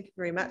detailed. Thank you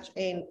very much.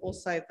 And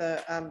also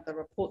the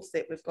reports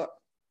that we've got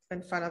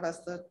in front of us,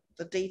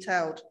 the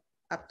detailed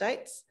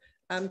updates.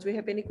 Do we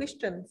have any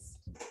questions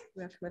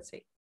from our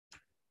committee?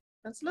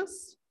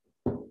 Councillors?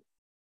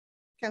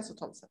 Councillor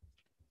Thompson.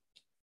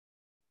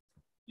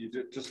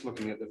 You're just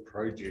looking at the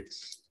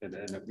projects and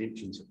it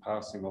mentions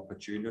passing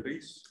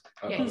opportunities.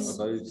 Yes.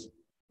 Are those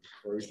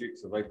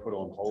projects, are they put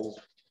on hold?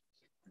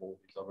 All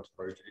these other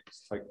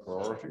projects take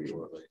priority,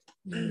 or are they?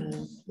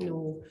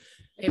 No.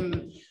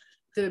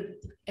 The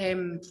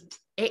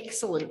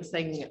excellent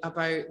thing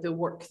about the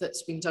work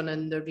that's been done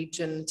in the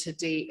region to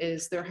date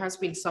is there has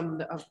been some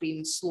that have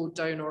been slowed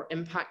down or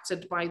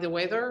impacted by the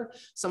weather.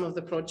 Some of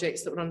the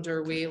projects that were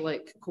underway,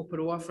 like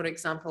Wairoa, for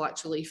example,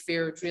 actually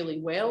fared really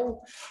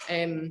well.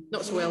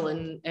 Not so well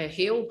in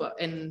Hale, but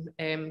in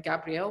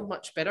Gabrielle,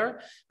 much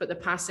better. But the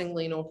passing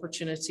lane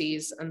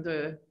opportunities and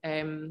the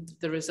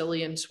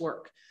resilience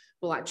work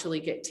will actually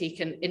get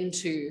taken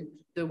into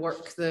the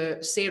work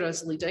that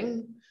Sarah's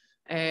leading,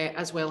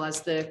 as well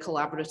as the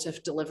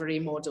collaborative delivery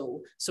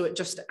model. So it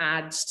just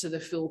adds to the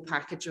full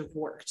package of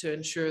work to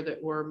ensure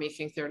that we're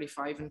making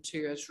 35 and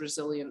 2 as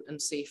resilient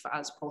and safe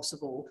as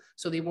possible.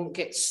 So they won't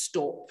get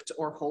stopped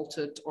or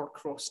halted or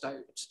crossed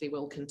out. They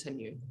will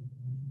continue.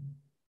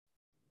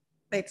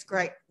 That's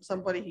great.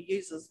 Somebody who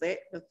uses that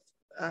with,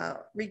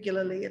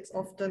 regularly, it's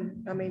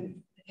often, I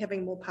mean,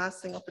 having more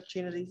passing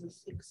opportunities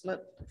is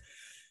excellent.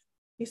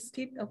 Yes,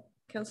 Ted,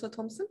 Councillor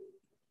Thompson.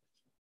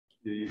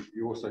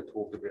 You also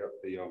talked about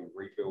the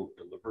rebuild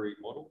delivery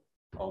model.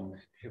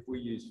 Have we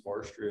used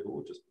forestry at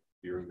all? Just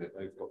hearing that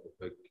they've got the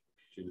big,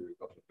 generally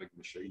got the big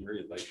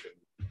machinery and they can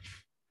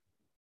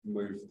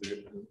move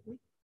the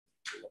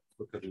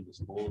quicker than the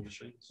smaller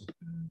machines.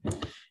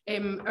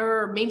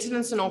 Our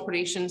maintenance and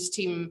operations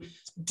team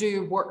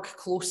do work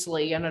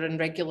closely and are in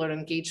regular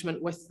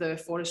engagement with the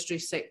forestry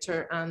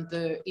sector and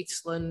the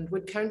Eastland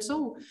Wood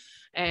Council.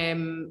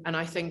 And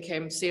I think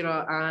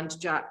Sarah and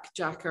Jack,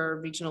 our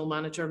regional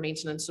manager,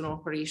 maintenance and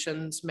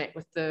operations, met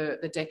with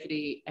the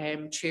deputy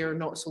chair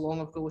not so long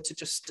ago to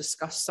just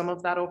discuss some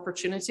of that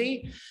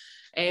opportunity.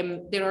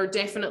 There are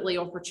definitely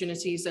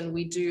opportunities and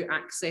we do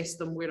access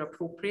them where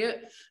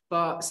appropriate,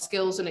 but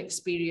skills and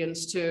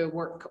experience to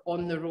work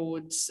on the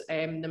roads,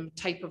 the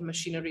type of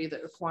machinery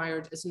that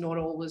required is not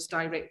always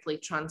directly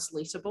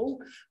translatable.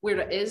 Where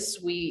it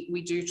is,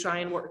 we do try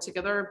and work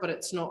together, but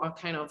it's not a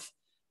kind of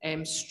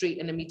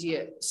straight and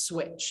immediate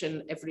switch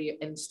in every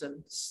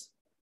instance.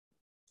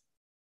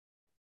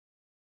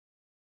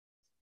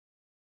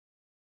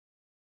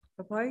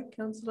 Okay,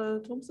 Councillor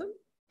Thompson.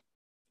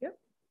 Yep.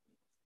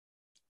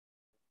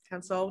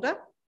 Councillor Alder.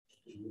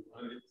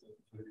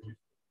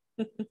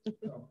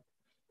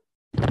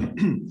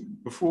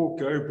 Before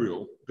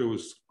Gabriel, there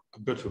was a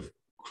bit of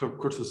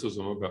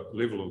criticism about the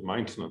level of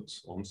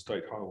maintenance on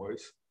state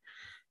highways.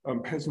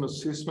 Has an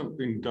assessment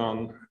been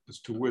done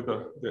as to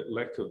whether that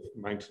lack of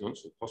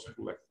maintenance or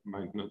possible lack of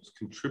maintenance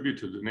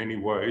contributed in any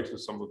way to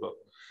some of the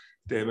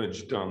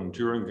damage done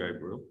during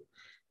Gabriel?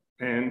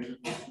 And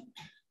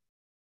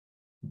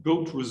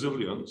built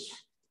resilience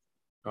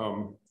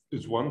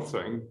is one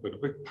thing, but a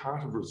big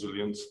part of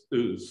resilience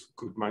is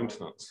good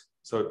maintenance.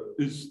 So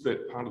is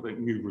that part of that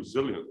new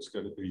resilience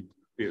going to be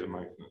better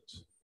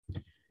maintenance?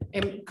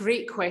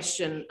 Great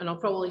question, and I'll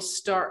probably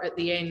start at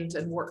the end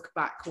and work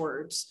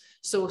backwards.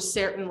 So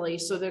certainly,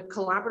 so the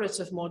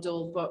collaborative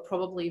model, but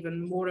probably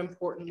even more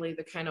importantly,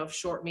 the kind of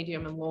short,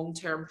 medium and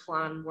long-term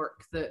plan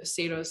work that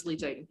Sarah's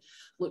leading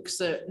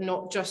looks at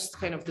not just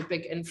kind of the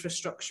big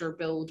infrastructure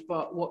build,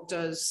 but what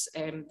does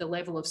the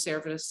level of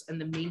service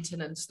and the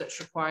maintenance that's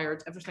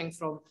required, everything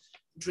from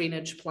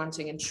drainage,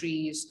 planting and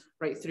trees,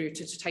 right through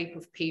to the type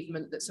of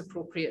pavement that's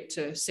appropriate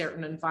to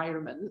certain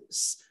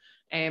environments.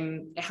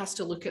 It has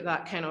to look at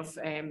that kind of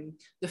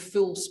the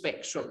full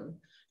spectrum,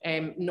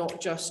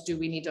 not just do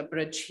we need a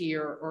bridge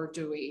here or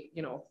do we,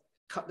 you know,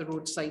 cut the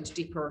roadside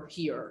deeper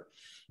here.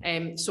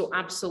 So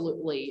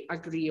absolutely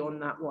agree on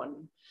that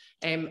one.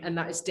 And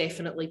that is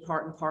definitely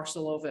part and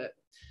parcel of it.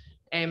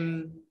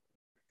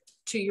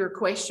 To your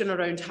question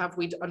around have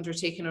we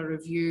undertaken a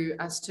review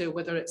as to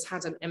whether it's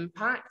had an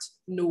impact?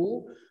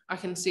 No, I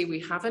can say we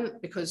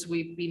haven't, because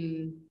we've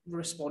been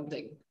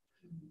responding,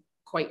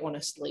 quite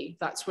honestly.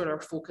 That's where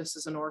our focus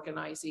as an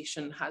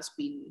organisation has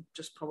been,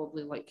 just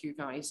probably like you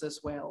guys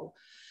as well.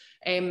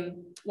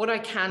 What I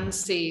can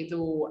say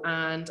though,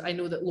 and I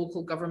know that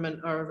local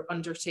government are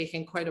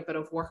undertaking quite a bit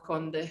of work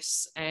on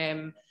this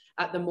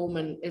at the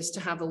moment, is to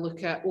have a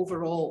look at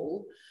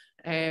overall,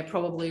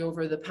 probably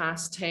over the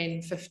past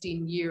 10,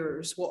 15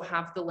 years, what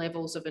have the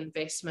levels of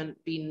investment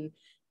been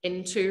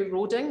into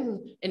roading,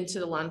 into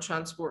the land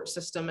transport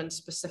system, and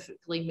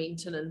specifically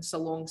maintenance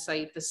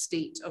alongside the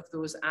state of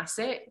those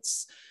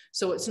assets.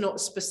 So it's not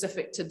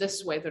specific to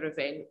this weather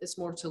event, it's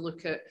more to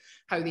look at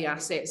how the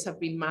assets have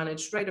been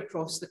managed right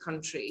across the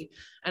country.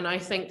 And I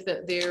think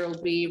that there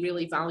will be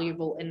really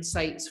valuable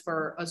insights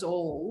for us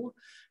all,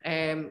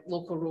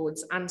 local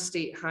roads and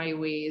state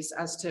highways,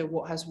 as to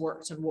what has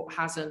worked and what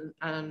hasn't,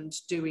 and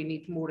do we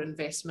need more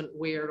investment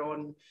where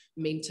on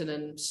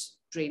maintenance,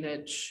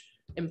 drainage,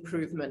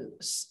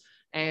 improvements.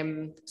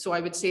 So I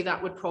would say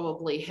that would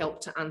probably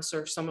help to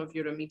answer some of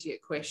your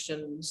immediate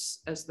questions,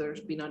 as there's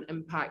been an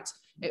impact.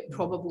 It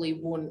probably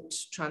won't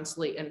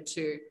translate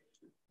into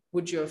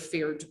would you have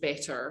fared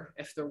better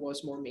if there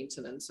was more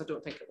maintenance. I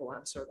don't think it will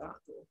answer that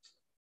though.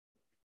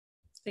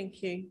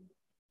 Thank you.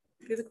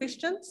 Further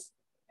questions?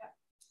 Yeah.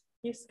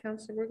 Yes,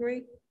 Councillor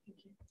Gregory.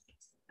 Thank you.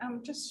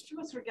 Just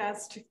with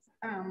regards to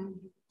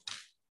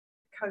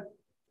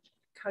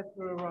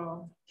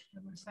Kopuaroa,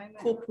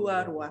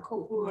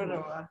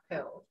 Kopuaroa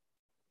Hill.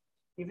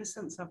 Ever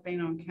since I've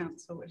been on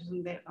council, which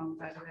isn't that long,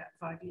 about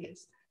 5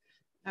 years.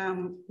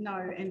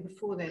 No, and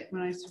before that,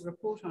 when I used to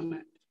report on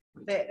it,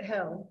 that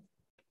hill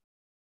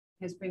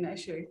has been an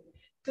issue.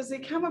 Does there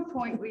come a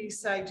point where you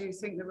say, do you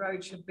think the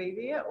road should be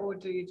there, or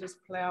do you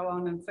just plough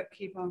on and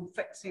keep on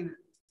fixing it?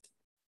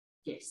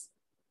 Yes.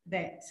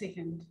 That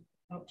second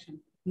option.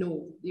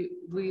 No,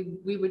 we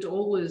would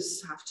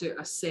always have to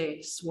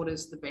assess what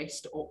is the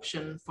best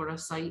option for a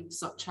site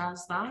such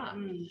as that.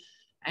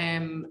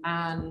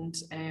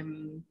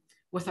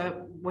 With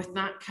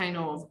that kind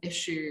of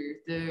issue,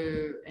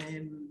 the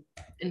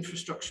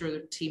infrastructure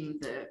team,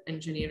 the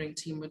engineering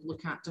team would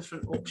look at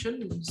different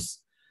options.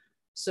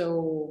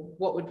 So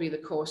what would be the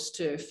cost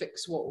to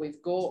fix what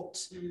we've got,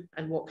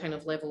 and what kind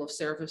of level of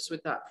service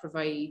would that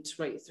provide,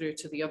 right through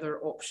to the other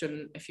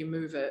option? If you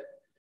move it,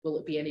 will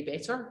it be any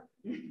better?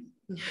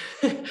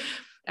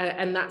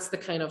 And that's the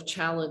kind of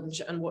challenge,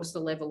 and what's the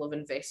level of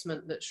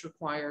investment that's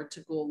required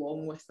to go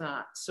along with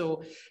that.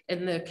 So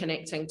in the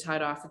Connecting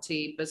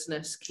Tairāwhiti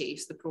business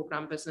case, the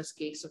programme business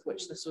case, of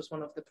which this was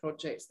one of the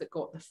projects that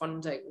got the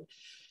funding,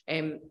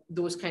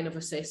 those kind of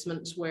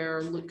assessments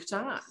were looked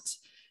at.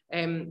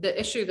 The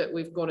issue that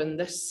we've got in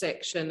this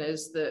section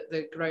is that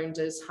the ground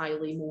is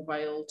highly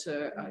mobile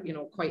to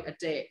quite a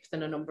depth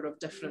in a number of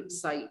different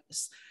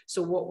sites.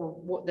 So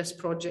what this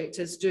project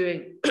is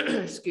doing,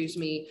 excuse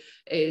me,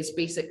 is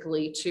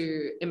basically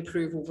to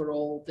improve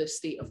overall the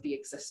state of the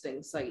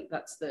existing site.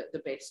 That's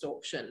the best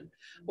option.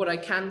 What I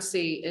can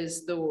say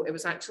is, though, it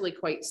was actually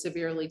quite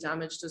severely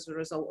damaged as a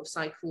result of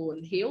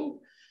cyclone hail.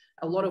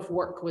 A lot of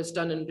work was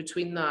done in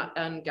between that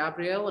and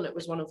Gabrielle, and it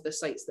was one of the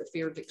sites that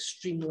fared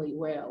extremely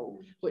well,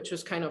 which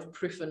was kind of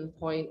proof in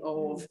point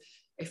of,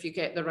 if you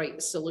get the right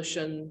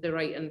solution, the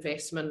right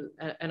investment,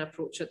 and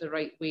approach it the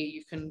right way,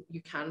 you can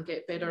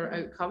get better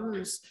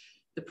outcomes.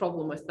 The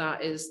problem with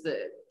that is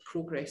that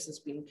progress has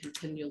been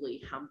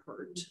continually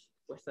hampered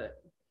with it.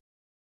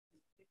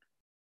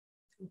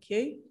 Thank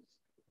you.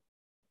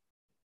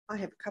 I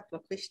have a couple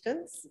of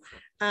questions.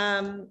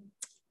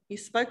 You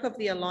spoke of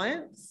the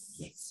alliance.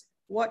 Yes.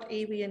 What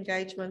iwi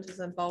engagement is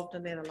involved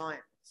in that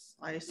alliance?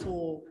 I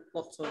saw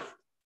lots of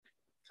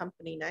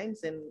company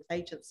names and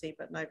agency,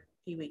 but no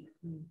iwi.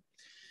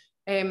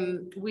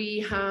 We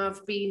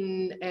have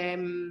been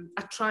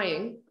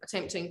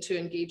attempting to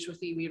engage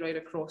with iwi right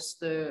across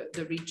the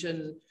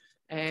region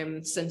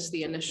since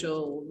the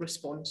initial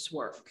response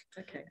work.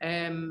 Okay.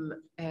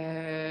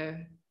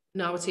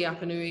 Ngāwati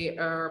Apanui,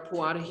 our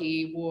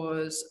Puarahi,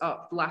 was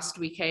up last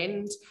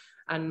weekend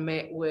and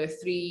met with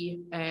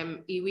 3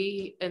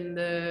 iwi in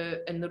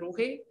the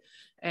Rohe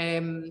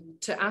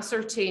to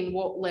ascertain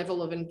what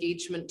level of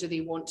engagement do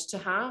they want to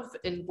have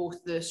in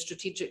both the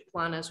strategic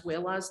plan as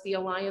well as the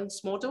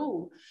alliance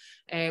model.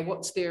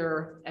 What's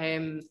their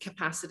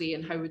capacity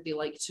and how would they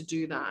like to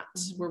do that?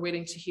 We're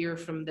waiting to hear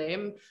from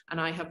them, and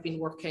I have been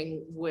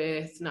working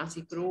with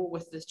Ngāti Pro,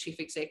 with the Chief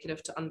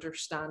Executive, to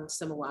understand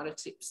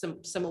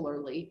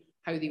similarly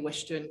how they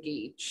wish to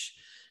engage.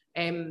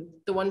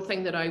 The one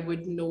thing that I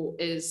would note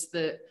is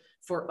that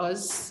for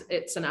us,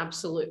 it's an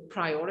absolute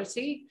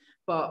priority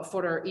But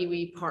for our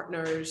iwi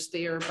partners,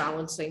 they are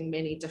balancing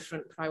many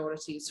different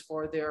priorities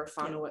for their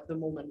whānau at the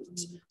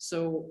moment.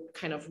 So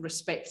kind of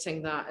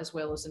respecting that, as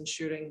well as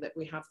ensuring that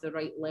we have the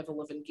right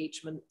level of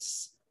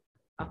engagements,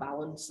 a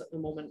balance at the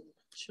moment.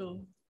 Sure.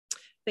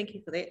 Thank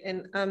you for that.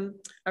 And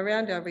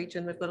around our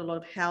region, we've got a lot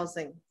of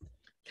housing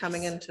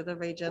coming into the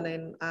region,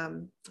 and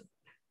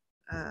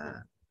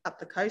up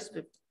the coast,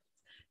 we've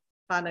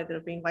whānau that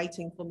have been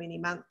waiting for many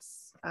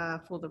months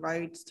for the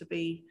roads to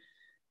be,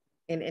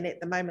 and at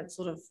the moment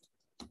sort of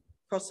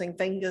crossing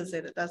fingers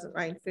that it doesn't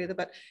rain further.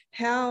 But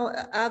how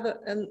are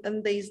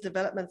in these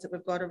developments that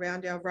we've got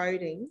around our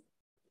roading,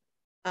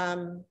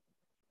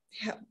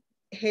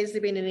 has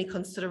there been any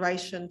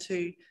consideration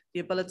to the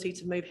ability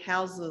to move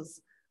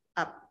houses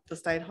up the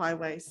state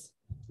highways?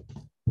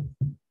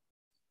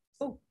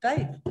 Oh,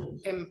 Dave.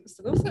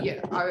 Mr. Wilson. Yeah,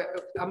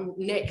 I'm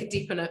neck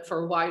deep in it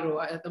for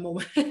Wairoa at the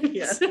moment.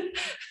 Yeah.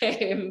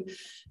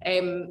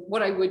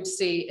 What I would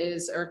say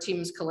is our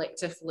teams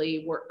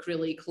collectively work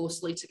really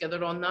closely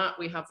together on that.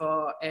 We have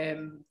a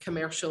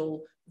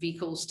commercial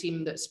vehicles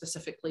team that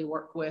specifically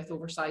work with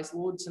oversized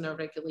loads in our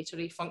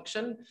regulatory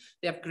function.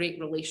 They have great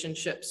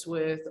relationships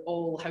with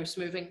all house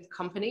moving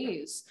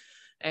companies.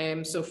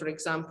 So for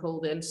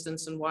example, the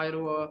instance in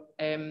Wairoa,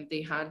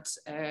 they had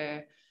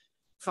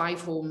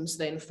 5 homes,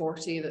 then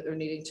 40 that they're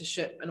needing to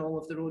ship, and all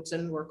of the roads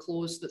in were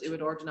closed that they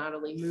would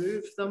ordinarily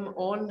move them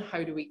on.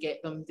 How do we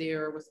get them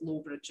there with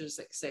low bridges,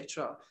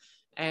 etc.?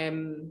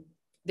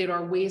 There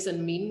are ways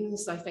and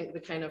means. I think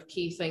the kind of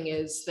key thing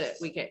is that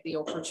we get the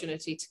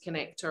opportunity to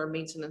connect our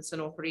maintenance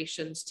and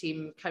operations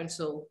team,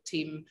 council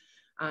team,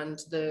 and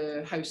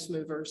the house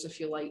movers, if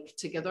you like,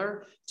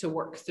 together to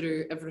work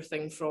through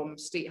everything from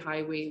state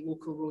highway,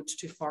 local roads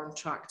to farm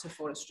track to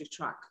forestry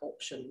track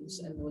options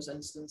in those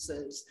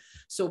instances.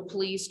 So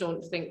please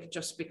don't think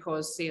just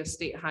because, say, a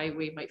state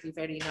highway might be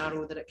very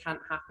narrow that it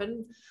can't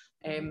happen.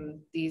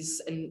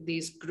 These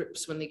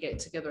groups, when they get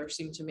together,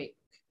 seem to make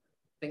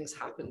things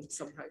happen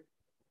somehow.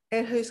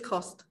 And whose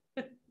cost?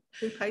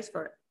 Who pays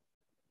for it?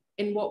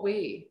 In what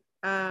way?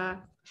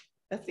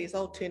 If there's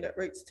alternate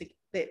routes to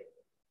that,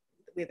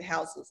 where the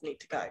houses need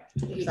to go,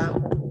 for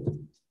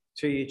example.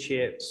 To you,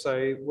 Chair.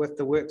 So with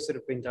the works that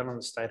have been done on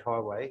the state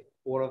highway,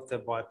 all of the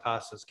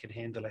bypasses can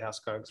handle a house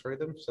going through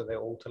them. So they're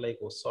all to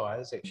legal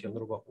size, actually a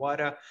little bit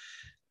wider,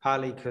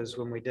 partly because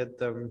when we did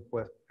them,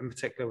 in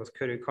particular with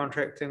kudu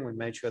contracting, we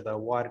made sure they're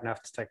wide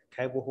enough to take a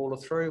cable hauler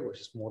through, which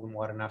is more than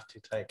wide enough to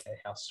take a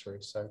house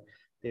through. So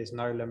there's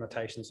no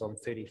limitations on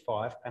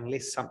 35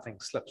 unless something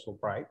slips or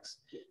breaks.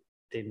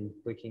 Then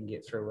we can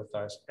get through with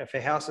those. If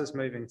a house is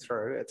moving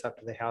through, it's up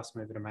to the house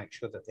mover to make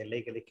sure that they're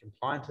legally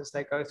compliant as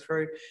they go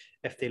through.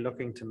 If they're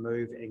looking to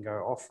move and go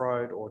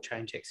off-road or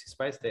change access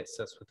space, that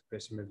sits with the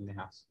person moving the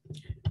house.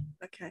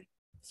 Okay,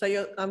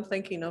 so I'm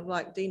thinking of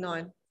like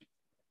D9,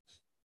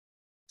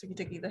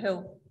 Tiki the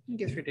hill. You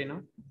can get through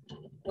D9.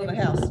 Or the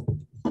house.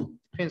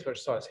 Depends which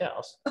size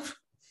house.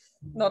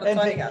 Not a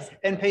tiny house.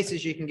 In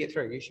pieces you can get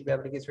through. You should be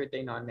able to get through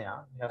D9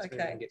 now. Okay.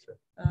 Can get through.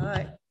 All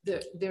right.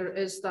 There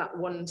is that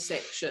one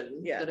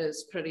section that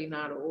is pretty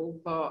narrow,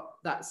 but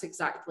that's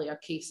exactly a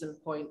case in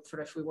point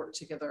for if we work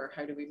together,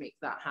 how do we make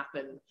that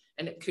happen?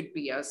 And it could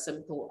be as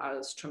simple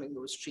as trimming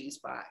those trees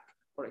back,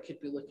 or it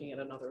could be looking at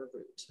another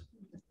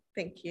route.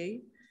 Thank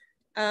you.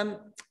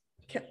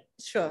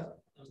 Sure.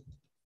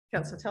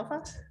 Councillor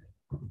Telfer?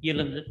 Yeah,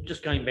 Linda,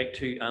 just going back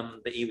to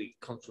the iwi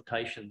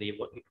consultation there,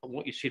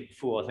 what you said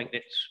before, I think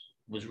that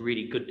was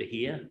really good to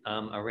hear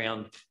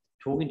around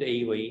talking to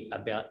iwi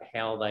about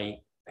how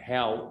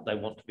they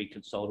want to be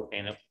consulted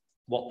and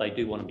what they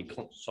do want to be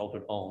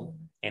consulted on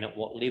and at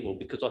what level,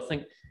 because I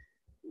think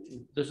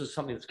this is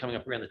something that's coming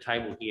up around the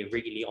table here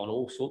regularly on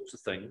all sorts of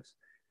things.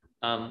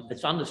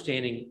 It's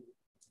understanding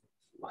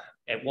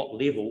at what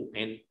level,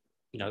 and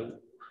you know,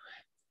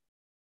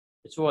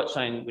 it's all right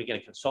saying we're going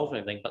to consult and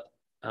everything,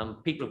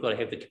 but people have got to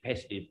have the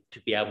capacity to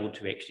be able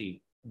to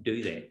actually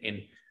do that.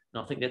 And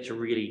I think that's a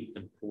really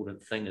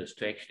important thing, is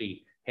to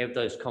actually have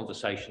those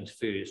conversations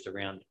first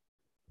around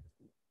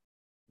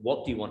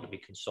what do you want to be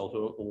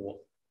consulted or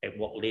at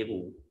what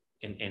level,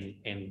 and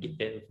get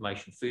that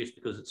information first,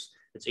 because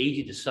it's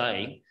easy to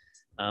say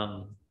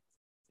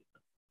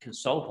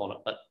consult on it,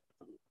 but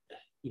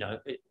you know,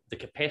 the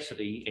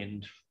capacity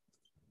and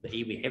the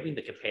iwi having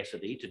the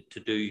capacity to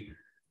do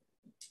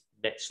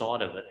that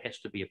side of it has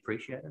to be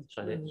appreciated.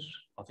 So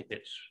I think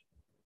that's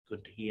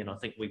good to hear, and I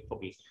think we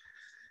probably,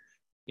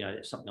 you know,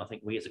 that's something I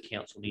think we as a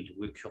council need to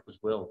workshop as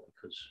well,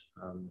 because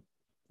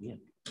yeah.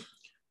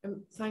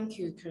 Thank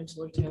you,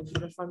 Councillor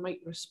Telfer. If I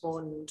might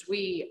respond,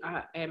 we,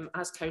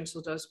 as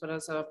council does, but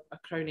as a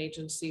Crown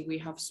agency, we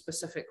have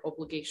specific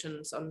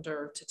obligations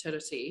under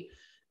Tairāwhiti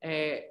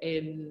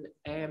in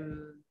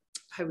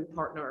how we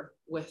partner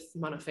with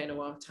mana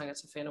whenua,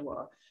 tangata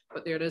whenua,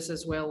 but there is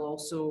as well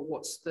also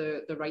what's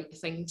the right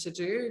thing to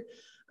do,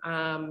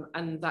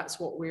 and that's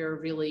what we're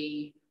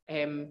really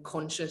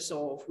conscious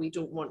of. We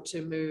don't want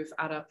to move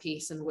at a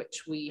pace in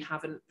which we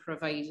haven't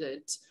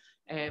provided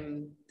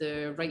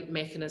the right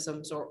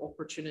mechanisms or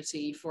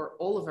opportunity for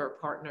all of our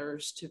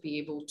partners to be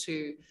able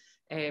to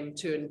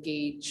to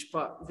engage,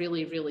 but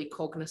really, really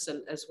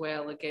cognizant as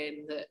well,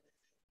 again, that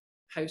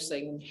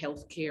housing,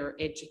 healthcare,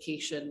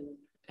 education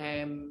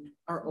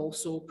are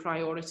also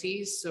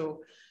priorities.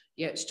 So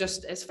yeah,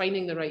 it's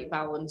finding the right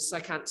balance. I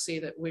can't say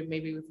that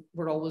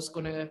we're always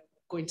going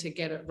to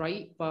get it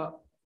right, but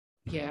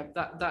yeah,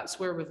 that's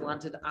where we've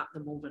landed at the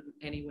moment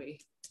anyway.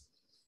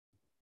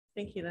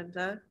 Thank you,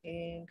 Linda.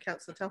 And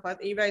Councillor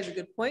Tairāwhiti, you raise a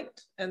good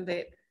point in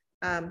that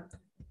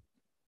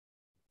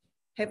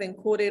having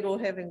kōrero,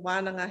 having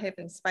wānanga,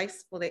 having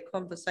space for that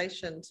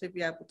conversation to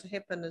be able to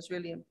happen is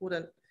really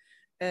important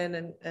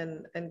in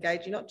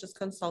engaging, not just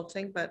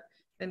consulting, but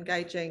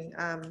engaging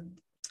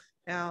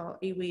our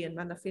iwi and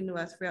mana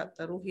whenua throughout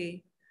the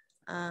rohe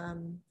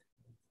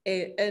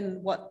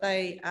in what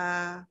they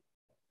are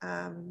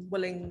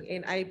willing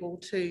and able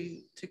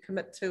to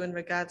commit to in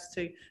regards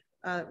to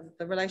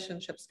the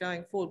relationships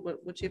going forward,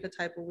 whichever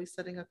table we're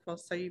sitting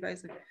across. So you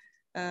raise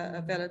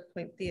a valid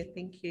point there.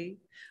 Thank you.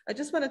 I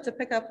just wanted to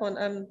pick up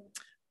on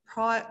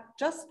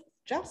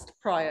just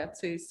prior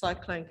to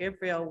Cyclone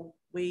Gabrielle,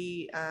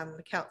 we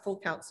the full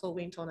council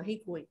went on a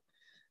hikoi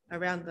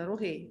around the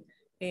rohe,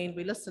 and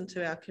we listened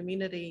to our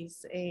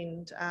communities,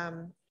 and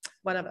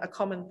one of a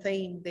common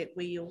theme that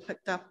we all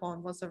picked up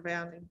on was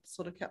around, and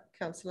sort of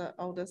Councillor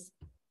Aldous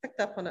picked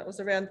up on it,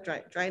 was around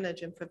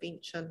drainage and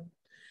prevention,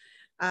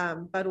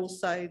 but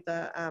also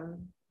the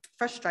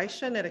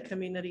frustration at a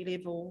community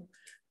level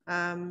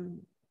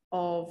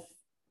of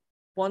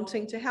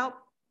wanting to help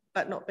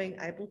but not being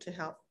able to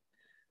help.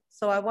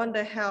 So I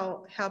wonder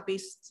how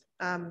best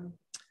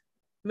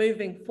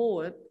moving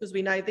forward, because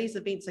we know these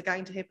events are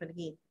going to happen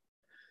again.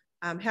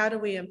 How do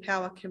we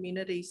empower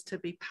communities to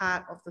be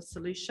part of the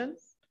solution?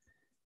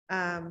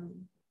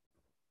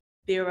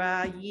 There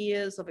are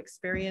years of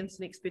experience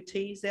and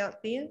expertise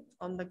out there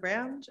on the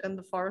ground in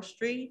the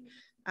forestry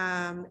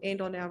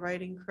and on our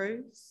roading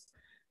crews,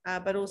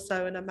 but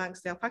also in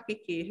amongst our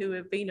pakeke who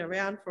have been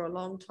around for a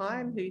long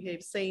time, who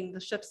have seen the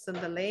shifts in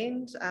the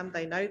land.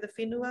 They know the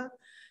whenua,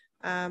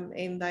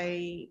 and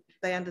they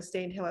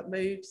understand how it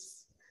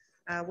moves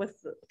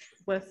with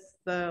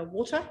the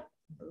water,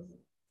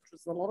 which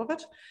is a lot of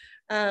it.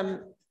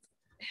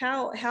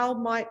 How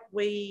might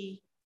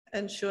we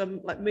ensure,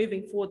 like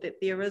moving forward, that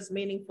there is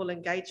meaningful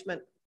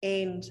engagement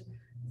and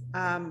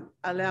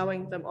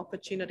allowing them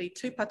opportunity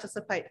to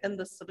participate in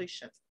the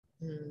solution?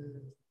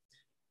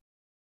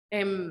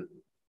 I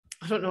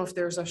don't know if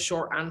there's a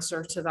short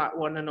answer to that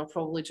one, and I'll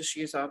probably just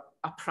use a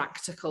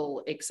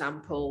practical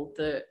example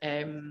that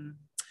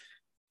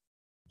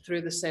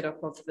through the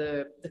setup of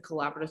the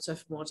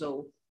collaborative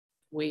model,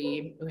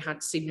 we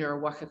had senior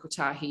Waka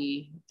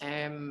Kotahi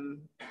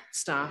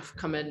staff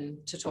come in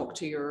to talk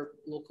to your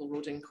local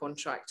roading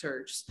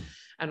contractors.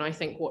 And I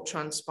think what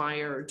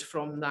transpired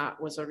from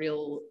that was a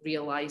real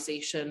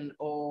realization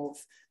of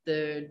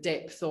the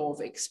depth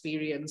of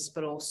experience,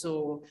 but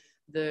also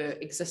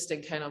the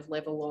existing kind of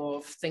level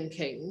of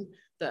thinking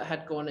that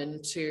had gone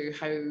into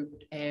how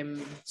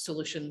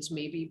solutions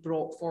may be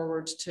brought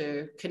forward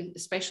to,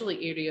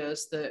 especially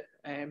areas that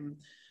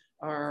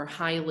are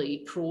highly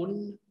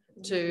prone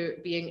to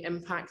being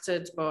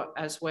impacted, but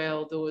as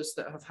well those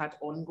that have had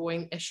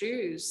ongoing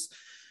issues.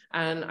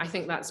 And I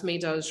think that's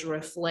made us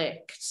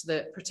reflect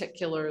that,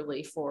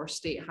 particularly for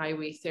State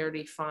Highway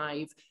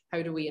 35,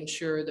 how do we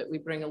ensure that we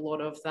bring a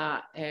lot of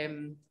that,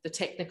 the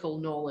technical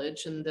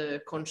knowledge and the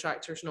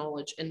contractor's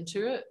knowledge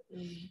into it.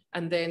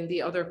 And then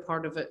the other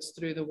part of it's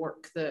through the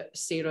work that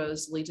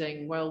Sarah's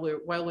leading, while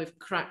we've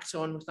cracked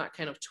on with that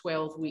kind of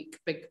 12-week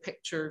big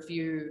picture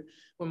view,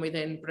 when we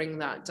then bring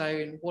that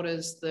down, what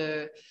is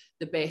the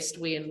best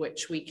way in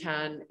which we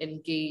can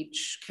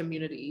engage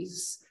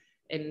communities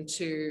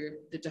into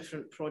the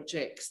different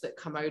projects that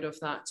come out of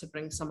that to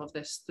bring some of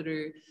this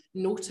through,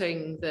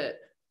 noting that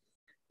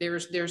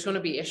there's going to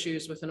be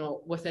issues within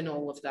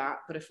all of that,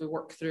 but if we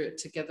work through it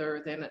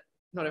together, then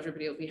not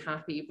everybody will be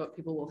happy, but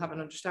people will have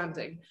an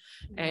understanding.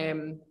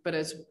 But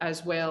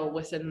as well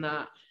within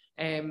that,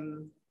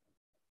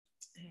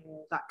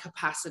 that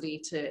capacity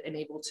to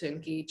enable to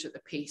engage at the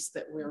pace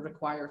that we're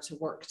required to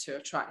work to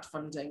attract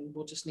funding,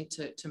 we'll just need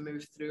to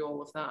move through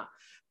all of that.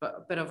 But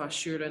a bit of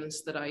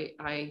assurance that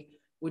I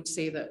would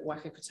say that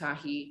Waka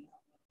Kotahi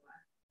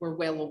were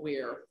well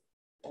aware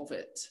of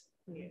it.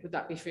 Yeah. Would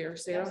that be fair,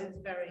 Sarah? It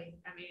is very,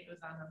 I mean, it was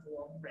our number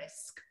one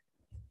risk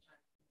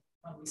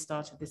when we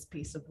started this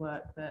piece of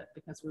work, that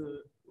because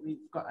we've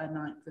got a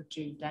 9th of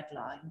June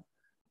deadline,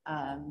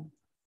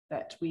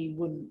 that we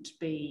wouldn't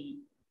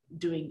be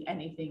doing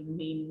anything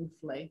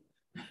meaningfully,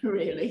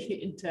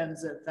 really, in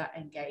terms of that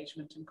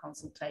engagement and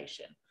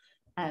consultation.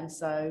 And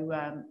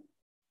so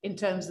in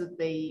terms of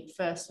the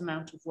first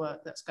amount of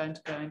work that's going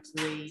to go into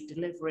the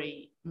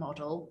delivery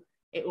model,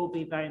 it will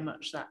be very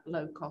much that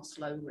low cost,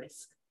 low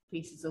risk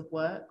pieces of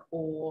work,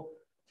 or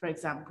for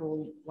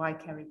example,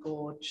 Waikere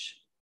Gorge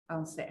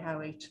on State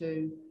Highway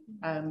 2,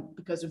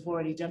 because we've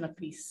already done a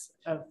piece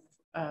of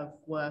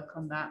work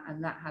on that,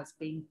 and that has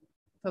been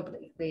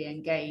publicly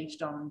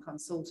engaged on and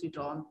consulted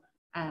on,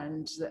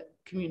 and that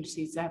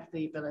communities have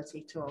the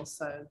ability to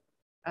also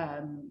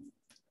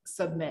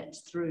submit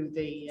through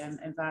the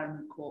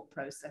Environment Court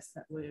process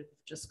that we've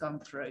just gone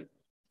through,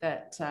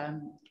 that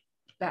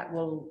that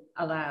will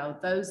allow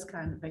those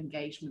kind of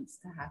engagements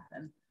to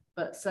happen.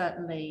 But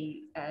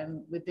certainly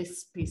with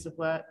this piece of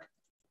work,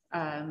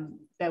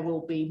 there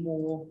will be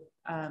more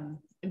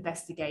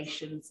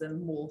investigations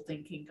and more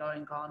thinking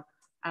going on,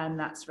 and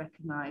that's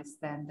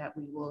recognised then that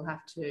we will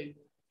have to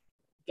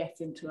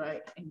get into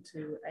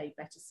a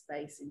better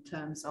space in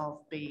terms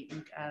of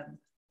being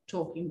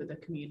talking with the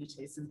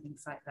communities and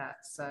things like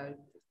that. So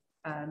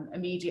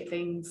immediate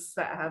things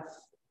that have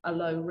a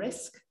low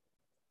risk,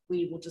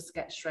 we will just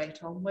get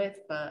straight on with,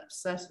 but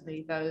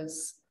certainly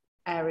those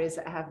areas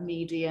that have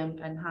medium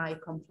and high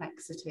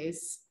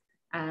complexities,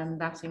 and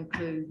that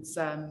includes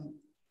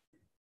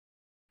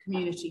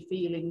community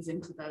feelings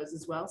into those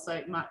as well. So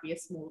it might be a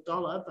small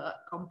dollar, but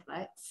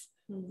complex.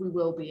 We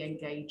will be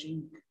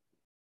engaging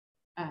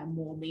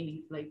more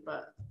meaningfully,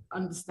 but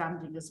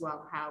understanding as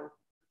well how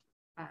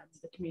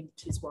the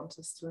communities want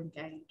us to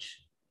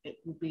engage. It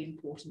will be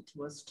important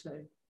to us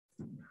too.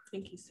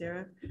 Thank you,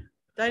 Sarah.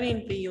 Don't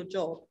envy your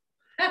job,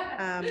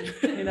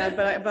 you know,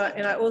 but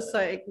and I also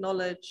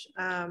acknowledge,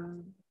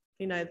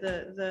 you know,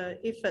 the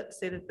efforts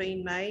that have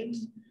been made,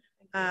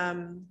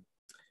 and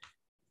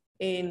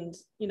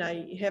you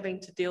know, having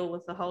to deal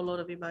with a whole lot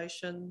of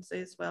emotions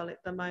as well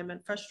at the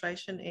moment,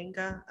 frustration,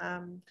 anger,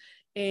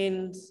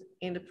 and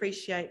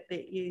appreciate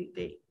that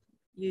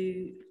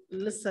you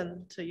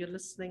listen to, you're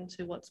listening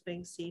to what's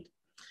being said.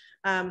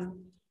 And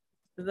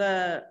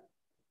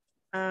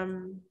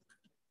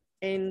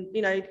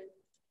you know,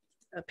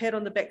 a pat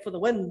on the back for the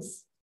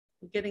wins,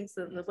 getting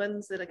the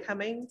wins that are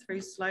coming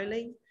through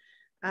slowly,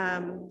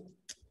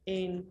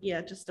 and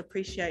yeah, just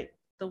appreciate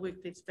the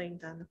work that's being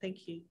done.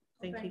 Thank you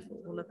for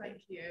all of that.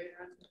 Thank you.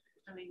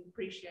 I mean,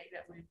 appreciate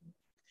that we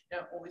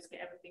don't always get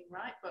everything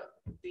right, but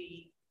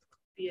the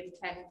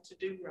intent to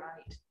do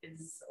right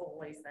is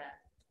always there.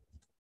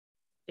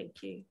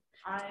 Thank you.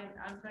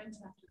 I'm going to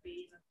have to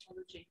be an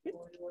apology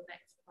for your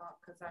next part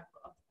because I've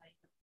got a plane.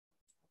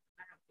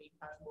 I haven't been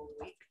home all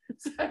week,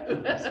 so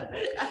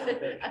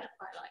I'd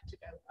quite like to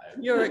go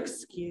home. You're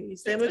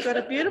excused. And we've got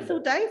a beautiful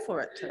day for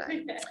it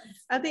today. Yes.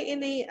 Are there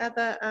any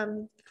other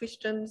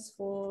questions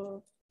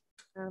for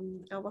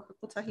our Waka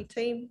Kotahi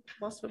team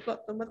whilst we've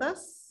got them with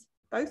us?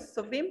 Both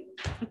of them?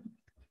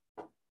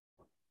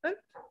 Oh.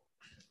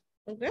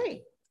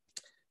 Okay.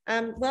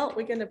 Well,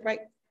 we're going to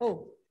break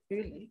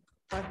early,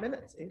 5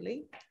 minutes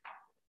early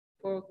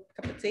for a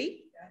cup of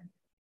tea.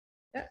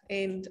 Yeah.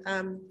 And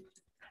I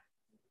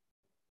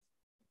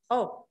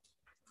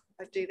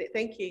do that.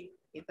 Thank you,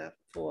 Heather,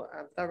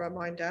 for the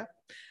reminder.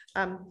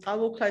 I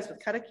will close with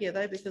karakia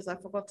though, because I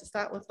forgot to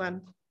start with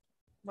one.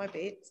 My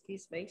bad,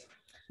 excuse me.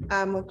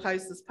 We'll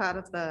close this part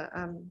of the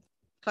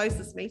close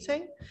this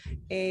meeting,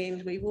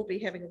 and we will be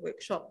having a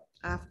workshop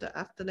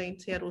afternoon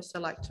tea. I'd also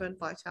like to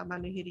invite our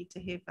manuhiri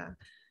to have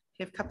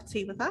a cup of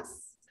tea with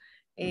us,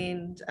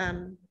 and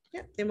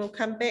yeah, then we'll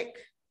come back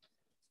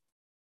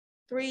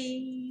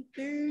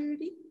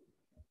 3:30,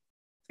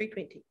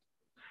 3:20,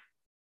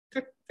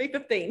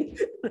 3:15,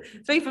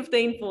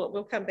 3:15 for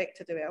we'll come back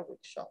to do our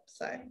workshop.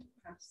 So,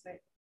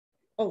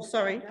 oh,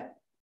 sorry.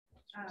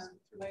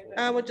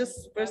 We're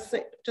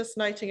just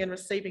noting and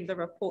receiving the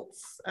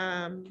reports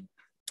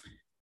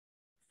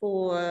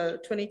for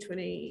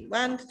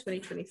 2021 to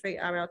 2023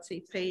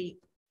 RLTP,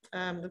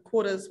 the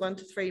quarters 1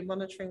 to 3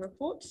 monitoring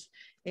reports,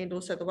 and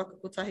also the Waka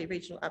Kotahi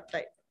regional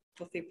update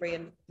for February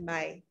and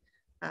May,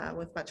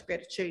 with much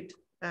gratitude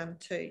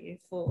to you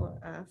for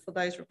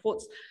those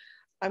reports.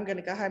 I'm going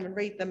to go home and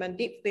read them in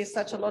depth. There's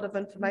such a lot of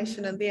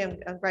information in there.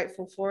 I'm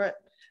grateful for it.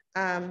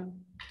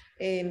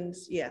 And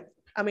yeah,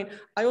 I mean,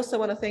 I also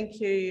want to thank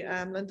you,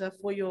 Linda,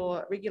 for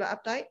your regular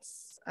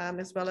updates,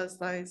 as well as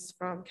those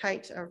from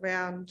Kate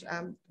around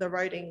the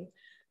roading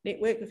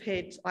network.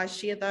 I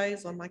share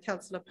those on my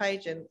councillor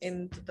page,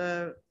 and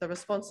the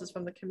responses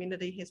from the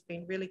community has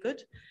been really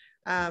good,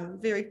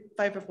 very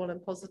favourable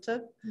and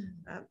positive.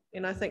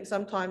 And I think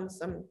sometimes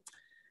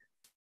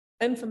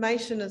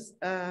information is,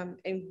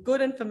 and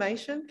good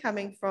information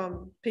coming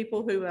from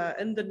people who are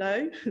in the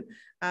know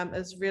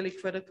is really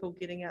critical,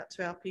 getting out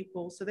to our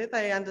people so that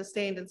they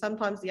understand. And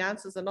sometimes the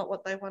answers are not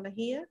what they want to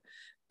hear,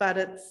 but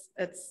it's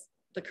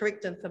the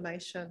correct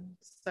information.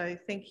 So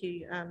thank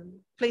you.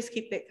 Please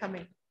keep that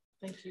coming.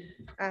 Thank you.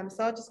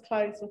 So I'll just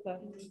close with a,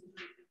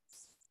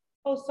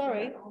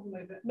 sorry,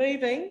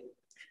 moving.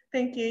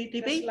 Thank you,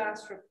 Debbie. This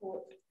last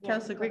report.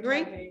 Councillor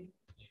Gregory.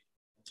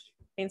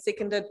 And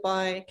seconded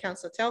by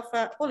Councillor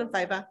Telfer. All in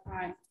favour?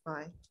 Aye.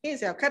 Aye.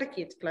 Here's our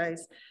karakia to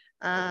close.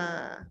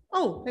 Hang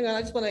on,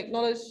 I just want to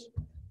acknowledge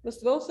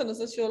Mr. Wilson. Is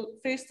this your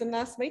first and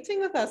last meeting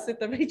with us at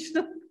the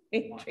regional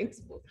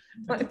transport?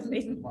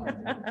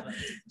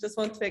 Just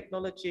want to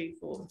acknowledge you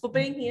for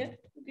being here.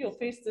 Your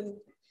first and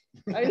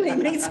only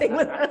meeting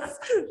with us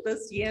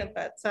this year,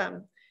 but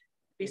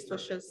best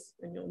wishes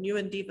in your new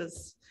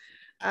endeavours.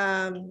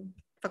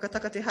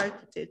 Whakataka te hau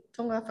ki te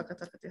tonga,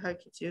 whakataka te hau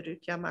ki te uru,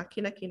 kia mā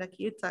kina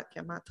ki uta,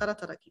 kia mā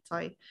taratara ki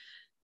tai.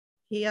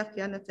 He ake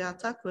ana te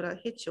atakura,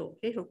 he tio,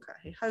 he huka,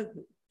 he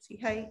hauhu, Si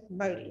hei,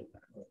 mauri.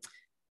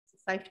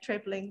 Safe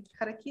travelling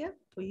karakia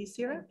for you,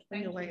 Sarah,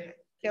 on your way.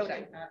 Kia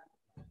ora.